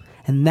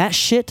 And that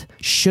shit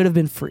should have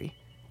been free.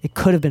 It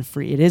could have been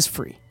free. It is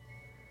free.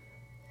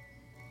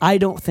 I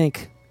don't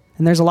think,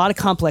 and there's a lot of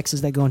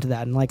complexes that go into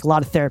that, and like a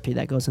lot of therapy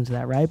that goes into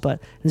that, right?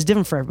 But it's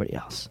different for everybody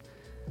else.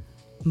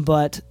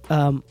 But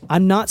I'm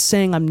not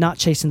saying I'm not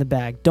chasing the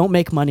bag. Don't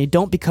make money.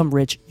 Don't become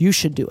rich. You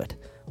should do it.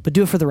 But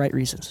do it for the right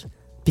reasons.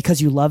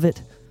 Because you love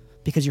it.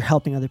 Because you're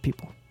helping other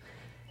people.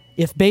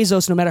 If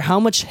Bezos, no matter how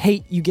much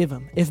hate you give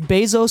him, if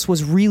Bezos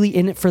was really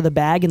in it for the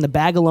bag and the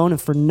bag alone and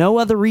for no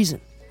other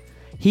reason,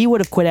 he would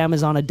have quit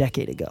Amazon a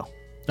decade ago.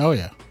 Oh,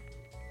 yeah.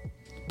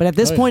 But at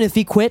this point, if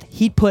he quit,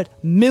 he'd put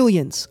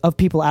millions of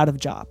people out of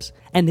jobs.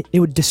 And it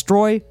would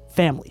destroy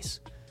families.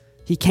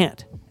 He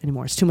can't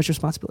anymore. It's too much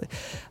responsibility.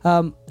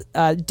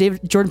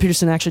 Jordan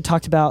Peterson actually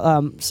talked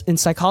about, in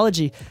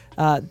psychology,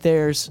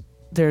 there's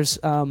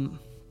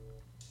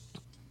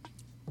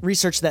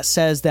research that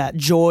says that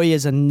joy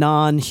is a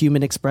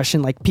non-human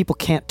expression. Like, people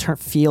can't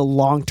feel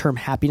long-term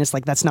happiness.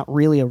 Like, that's not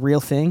really a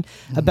real thing.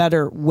 Mm-hmm. A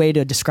better way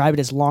to describe it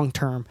is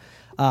long-term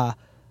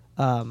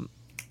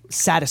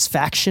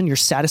satisfaction. You're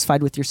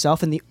satisfied with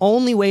yourself. And the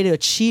only way to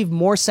achieve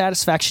more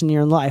satisfaction in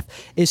your life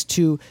is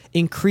to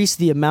increase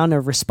the amount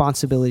of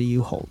responsibility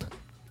you hold.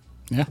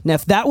 Yeah. Now,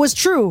 if that was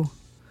true,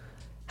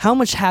 how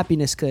much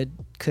happiness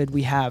could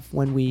we have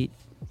when we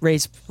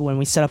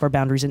set up our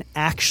boundaries and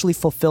actually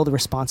fulfill the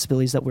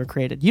responsibilities that we're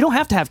created? You don't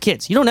have to have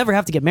kids. You don't ever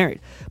have to get married.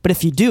 But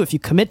if you do, if you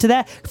commit to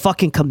that,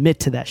 fucking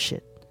commit to that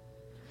shit.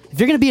 If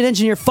you're going to be an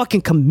engineer,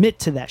 fucking commit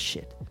to that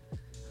shit.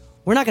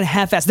 We're not going to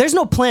half-ass. There's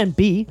no plan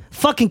B.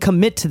 Fucking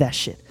commit to that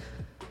shit.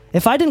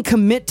 If I didn't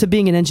commit to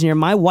being an engineer,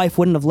 my wife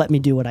wouldn't have let me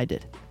do what I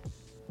did.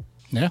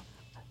 Yeah.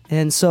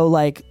 And so,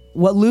 like,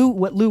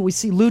 we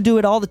see Lou do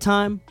it all the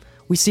time.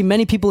 We see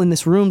many people in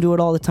this room do it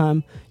all the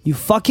time. You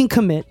fucking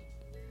commit.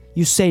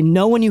 You say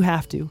no when you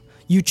have to.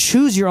 You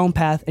choose your own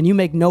path, and you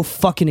make no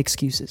fucking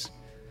excuses.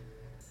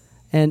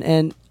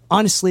 And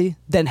honestly,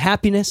 then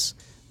happiness,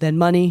 then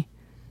money,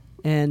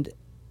 and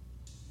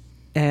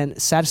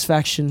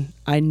satisfaction,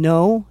 I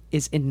know,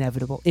 is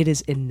inevitable. It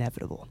is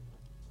inevitable.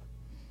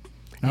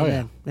 Oh,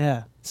 yeah.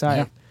 Yeah. Sorry.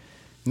 Yeah.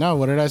 No,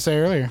 what did I say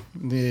earlier?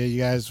 You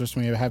guys wished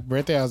me a happy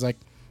birthday. I was like,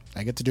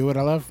 I get to do what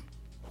I love.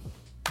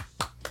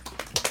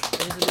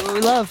 Do what we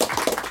love.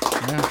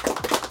 Yeah.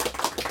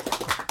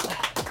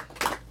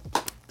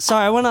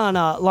 Sorry, I went on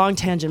a long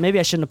tangent. Maybe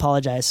I shouldn't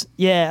apologize.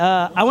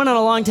 Yeah, I went on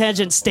a long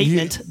tangent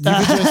statement. You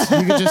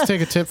could just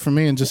take a tip from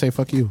me and just say,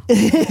 fuck you.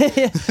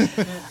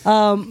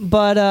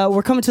 But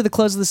we're coming to the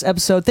close of this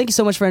episode. Thank you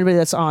so much for anybody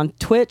that's on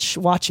Twitch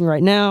watching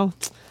right now.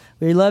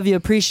 We love you,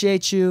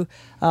 appreciate you.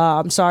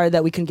 I'm sorry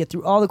that we couldn't get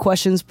through all the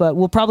questions, but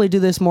we'll probably do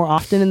this more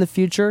often in the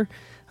future.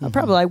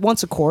 Probably like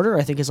once a quarter,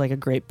 I think, is like a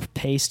great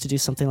pace to do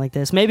something like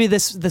this. Maybe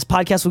this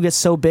podcast will get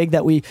so big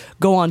that we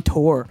go on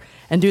tour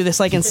and do this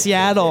like in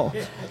Seattle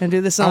and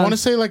do this. I want to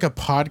say like a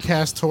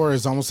podcast tour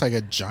is almost like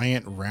a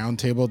giant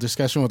roundtable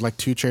discussion with like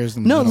two chairs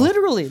in the middle.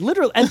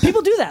 Literally, and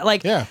people do that.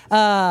 Like,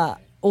 yeah.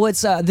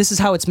 What's This Is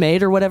How It's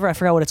Made or whatever. I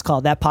forgot what it's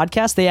called. That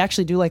podcast, they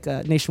actually do like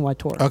a nationwide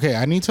tour. Okay,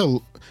 I need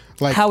to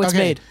like how it's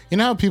made. You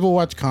know how people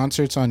watch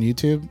concerts on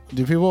YouTube?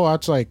 Do people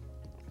watch like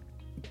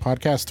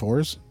podcast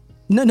tours?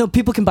 No,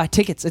 people can buy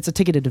tickets. It's a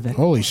ticketed event.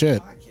 Holy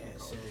shit.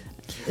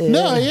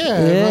 No,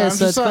 yeah. I'm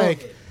just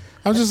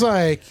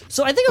like.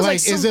 So I think it was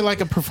like is it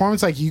like a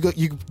performance? Like you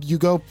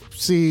go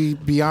see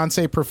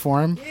Beyonce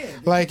perform?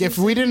 Like if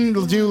we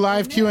didn't do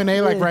live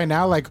Q&A like right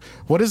now, like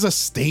what is a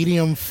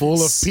stadium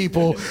full of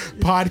people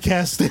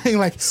podcasting?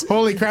 Like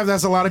holy crap,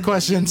 that's a lot of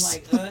questions.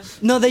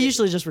 No, they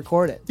usually just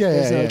record it.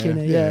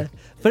 Yeah.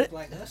 But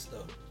like us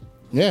though.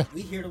 Yeah.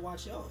 We here to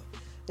watch y'all.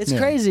 It's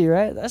crazy,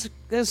 right?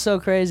 That's so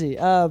crazy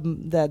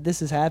that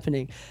this is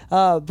happening.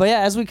 But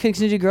yeah, as we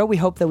continue to grow, we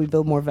hope that we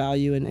build more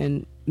value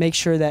and make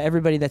sure that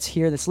everybody that's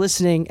here, that's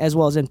listening, as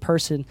well as in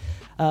person,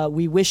 I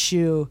wish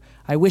you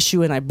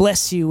and I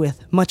bless you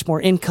with much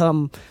more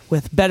income,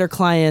 with better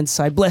clients.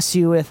 I bless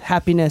you with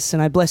happiness,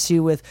 and I bless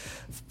you with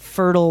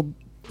fertile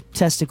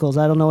testicles.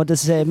 I don't know what to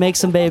say. Make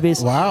some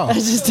babies. Wow. I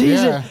just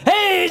tease Yeah. it.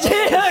 Hey,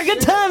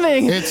 good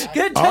timing. It's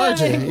good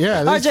timing. RJ.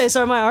 Yeah. RJ,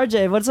 sorry, my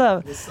RJ. What's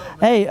up?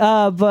 Hey,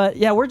 but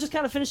yeah, we're just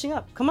kind of finishing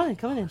up. Come on in.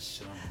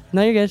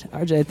 No, you're good.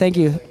 RJ, thank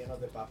you.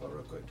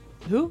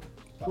 Who?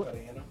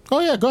 Oh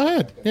yeah, go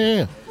ahead.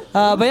 Yeah.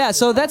 But yeah,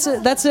 so that's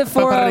it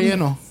for. Papa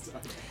relleno.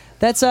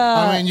 That's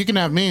I mean, you can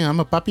have me. I'm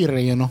a papi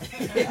relleno.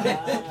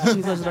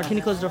 Can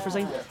you close the door for a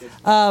second?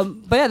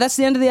 But yeah, that's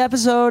the end of the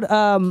episode.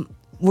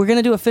 We're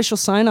gonna do official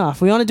sign off.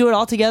 We want to do it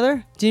all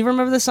together. Do you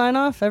remember the sign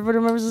off? Everybody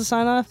remembers the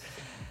sign off?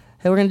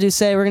 Hey, we're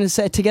gonna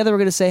say together. We're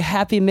gonna say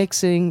happy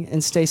mixing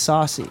and stay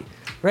saucy.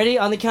 Ready?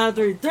 On the count of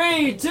three.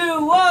 3,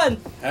 2, 1.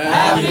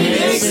 Happy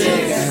mixing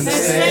and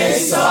stay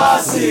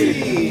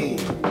saucy.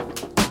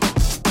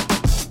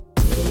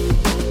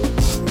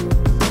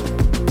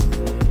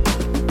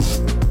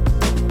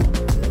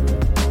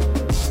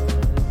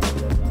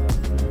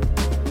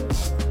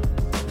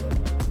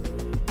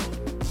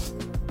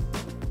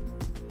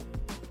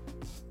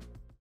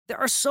 There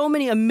are so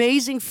many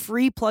amazing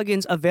free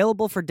plugins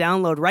available for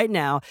download right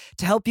now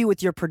to help you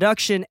with your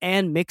production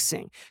and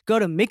mixing. Go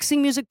to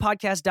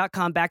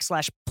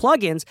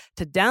mixingmusicpodcast.com/plugins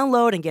to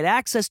download and get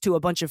access to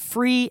a bunch of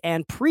free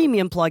and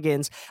premium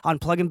plugins on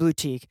Plugin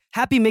Boutique.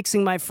 Happy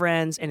mixing, my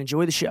friends, and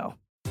enjoy the show.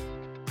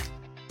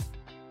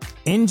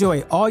 Enjoy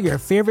all your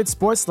favorite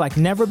sports like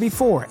never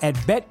before at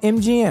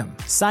BetMGM.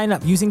 Sign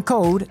up using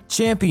code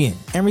CHAMPION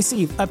and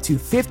receive up to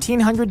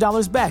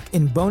 $1,500 back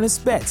in bonus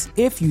bets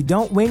if you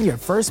don't win your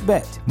first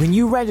bet. When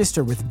you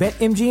register with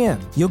BetMGM,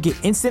 you'll get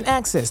instant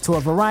access to a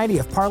variety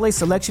of parlay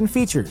selection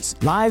features,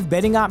 live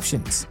betting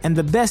options, and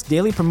the best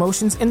daily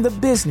promotions in the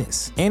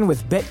business. And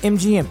with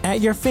BetMGM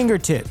at your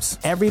fingertips,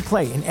 every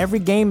play and every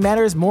game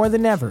matters more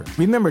than ever.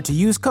 Remember to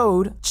use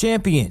code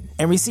CHAMPION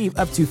and receive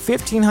up to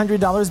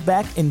 $1,500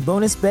 back in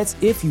bonus bets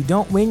if you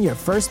don't win your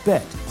first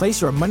bet. Place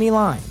your money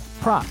line,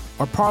 prop,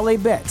 or parlay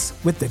bets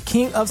with the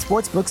king of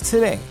sportsbooks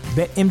today.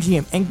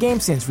 BetMGM and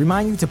GameSense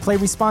remind you to play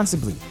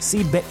responsibly.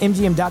 See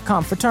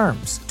BetMGM.com for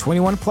terms.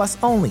 21 plus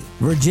only.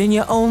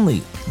 Virginia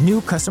only. New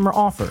customer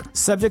offer.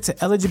 Subject to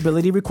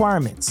eligibility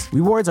requirements.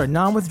 Rewards are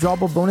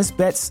non-withdrawable bonus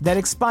bets that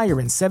expire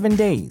in 7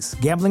 days.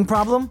 Gambling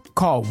problem?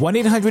 Call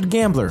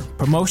 1-800-GAMBLER.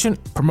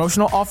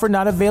 Promotional offer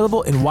not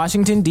available in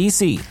Washington,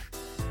 D.C.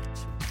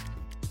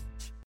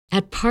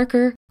 At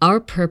Parker,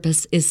 our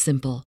purpose is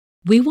simple.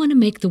 We want to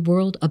make the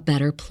world a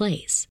better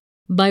place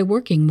by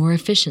working more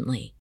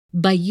efficiently,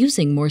 by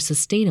using more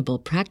sustainable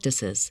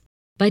practices,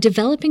 by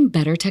developing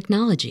better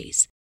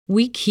technologies.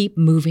 We keep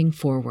moving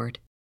forward.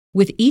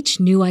 With each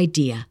new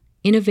idea,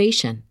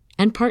 innovation,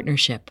 and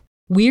partnership,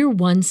 we're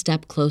one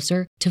step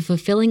closer to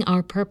fulfilling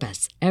our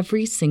purpose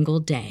every single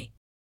day.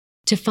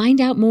 To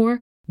find out more,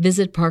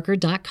 visit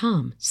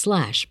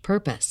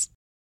parker.com/purpose.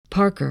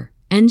 Parker,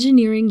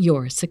 engineering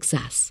your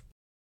success.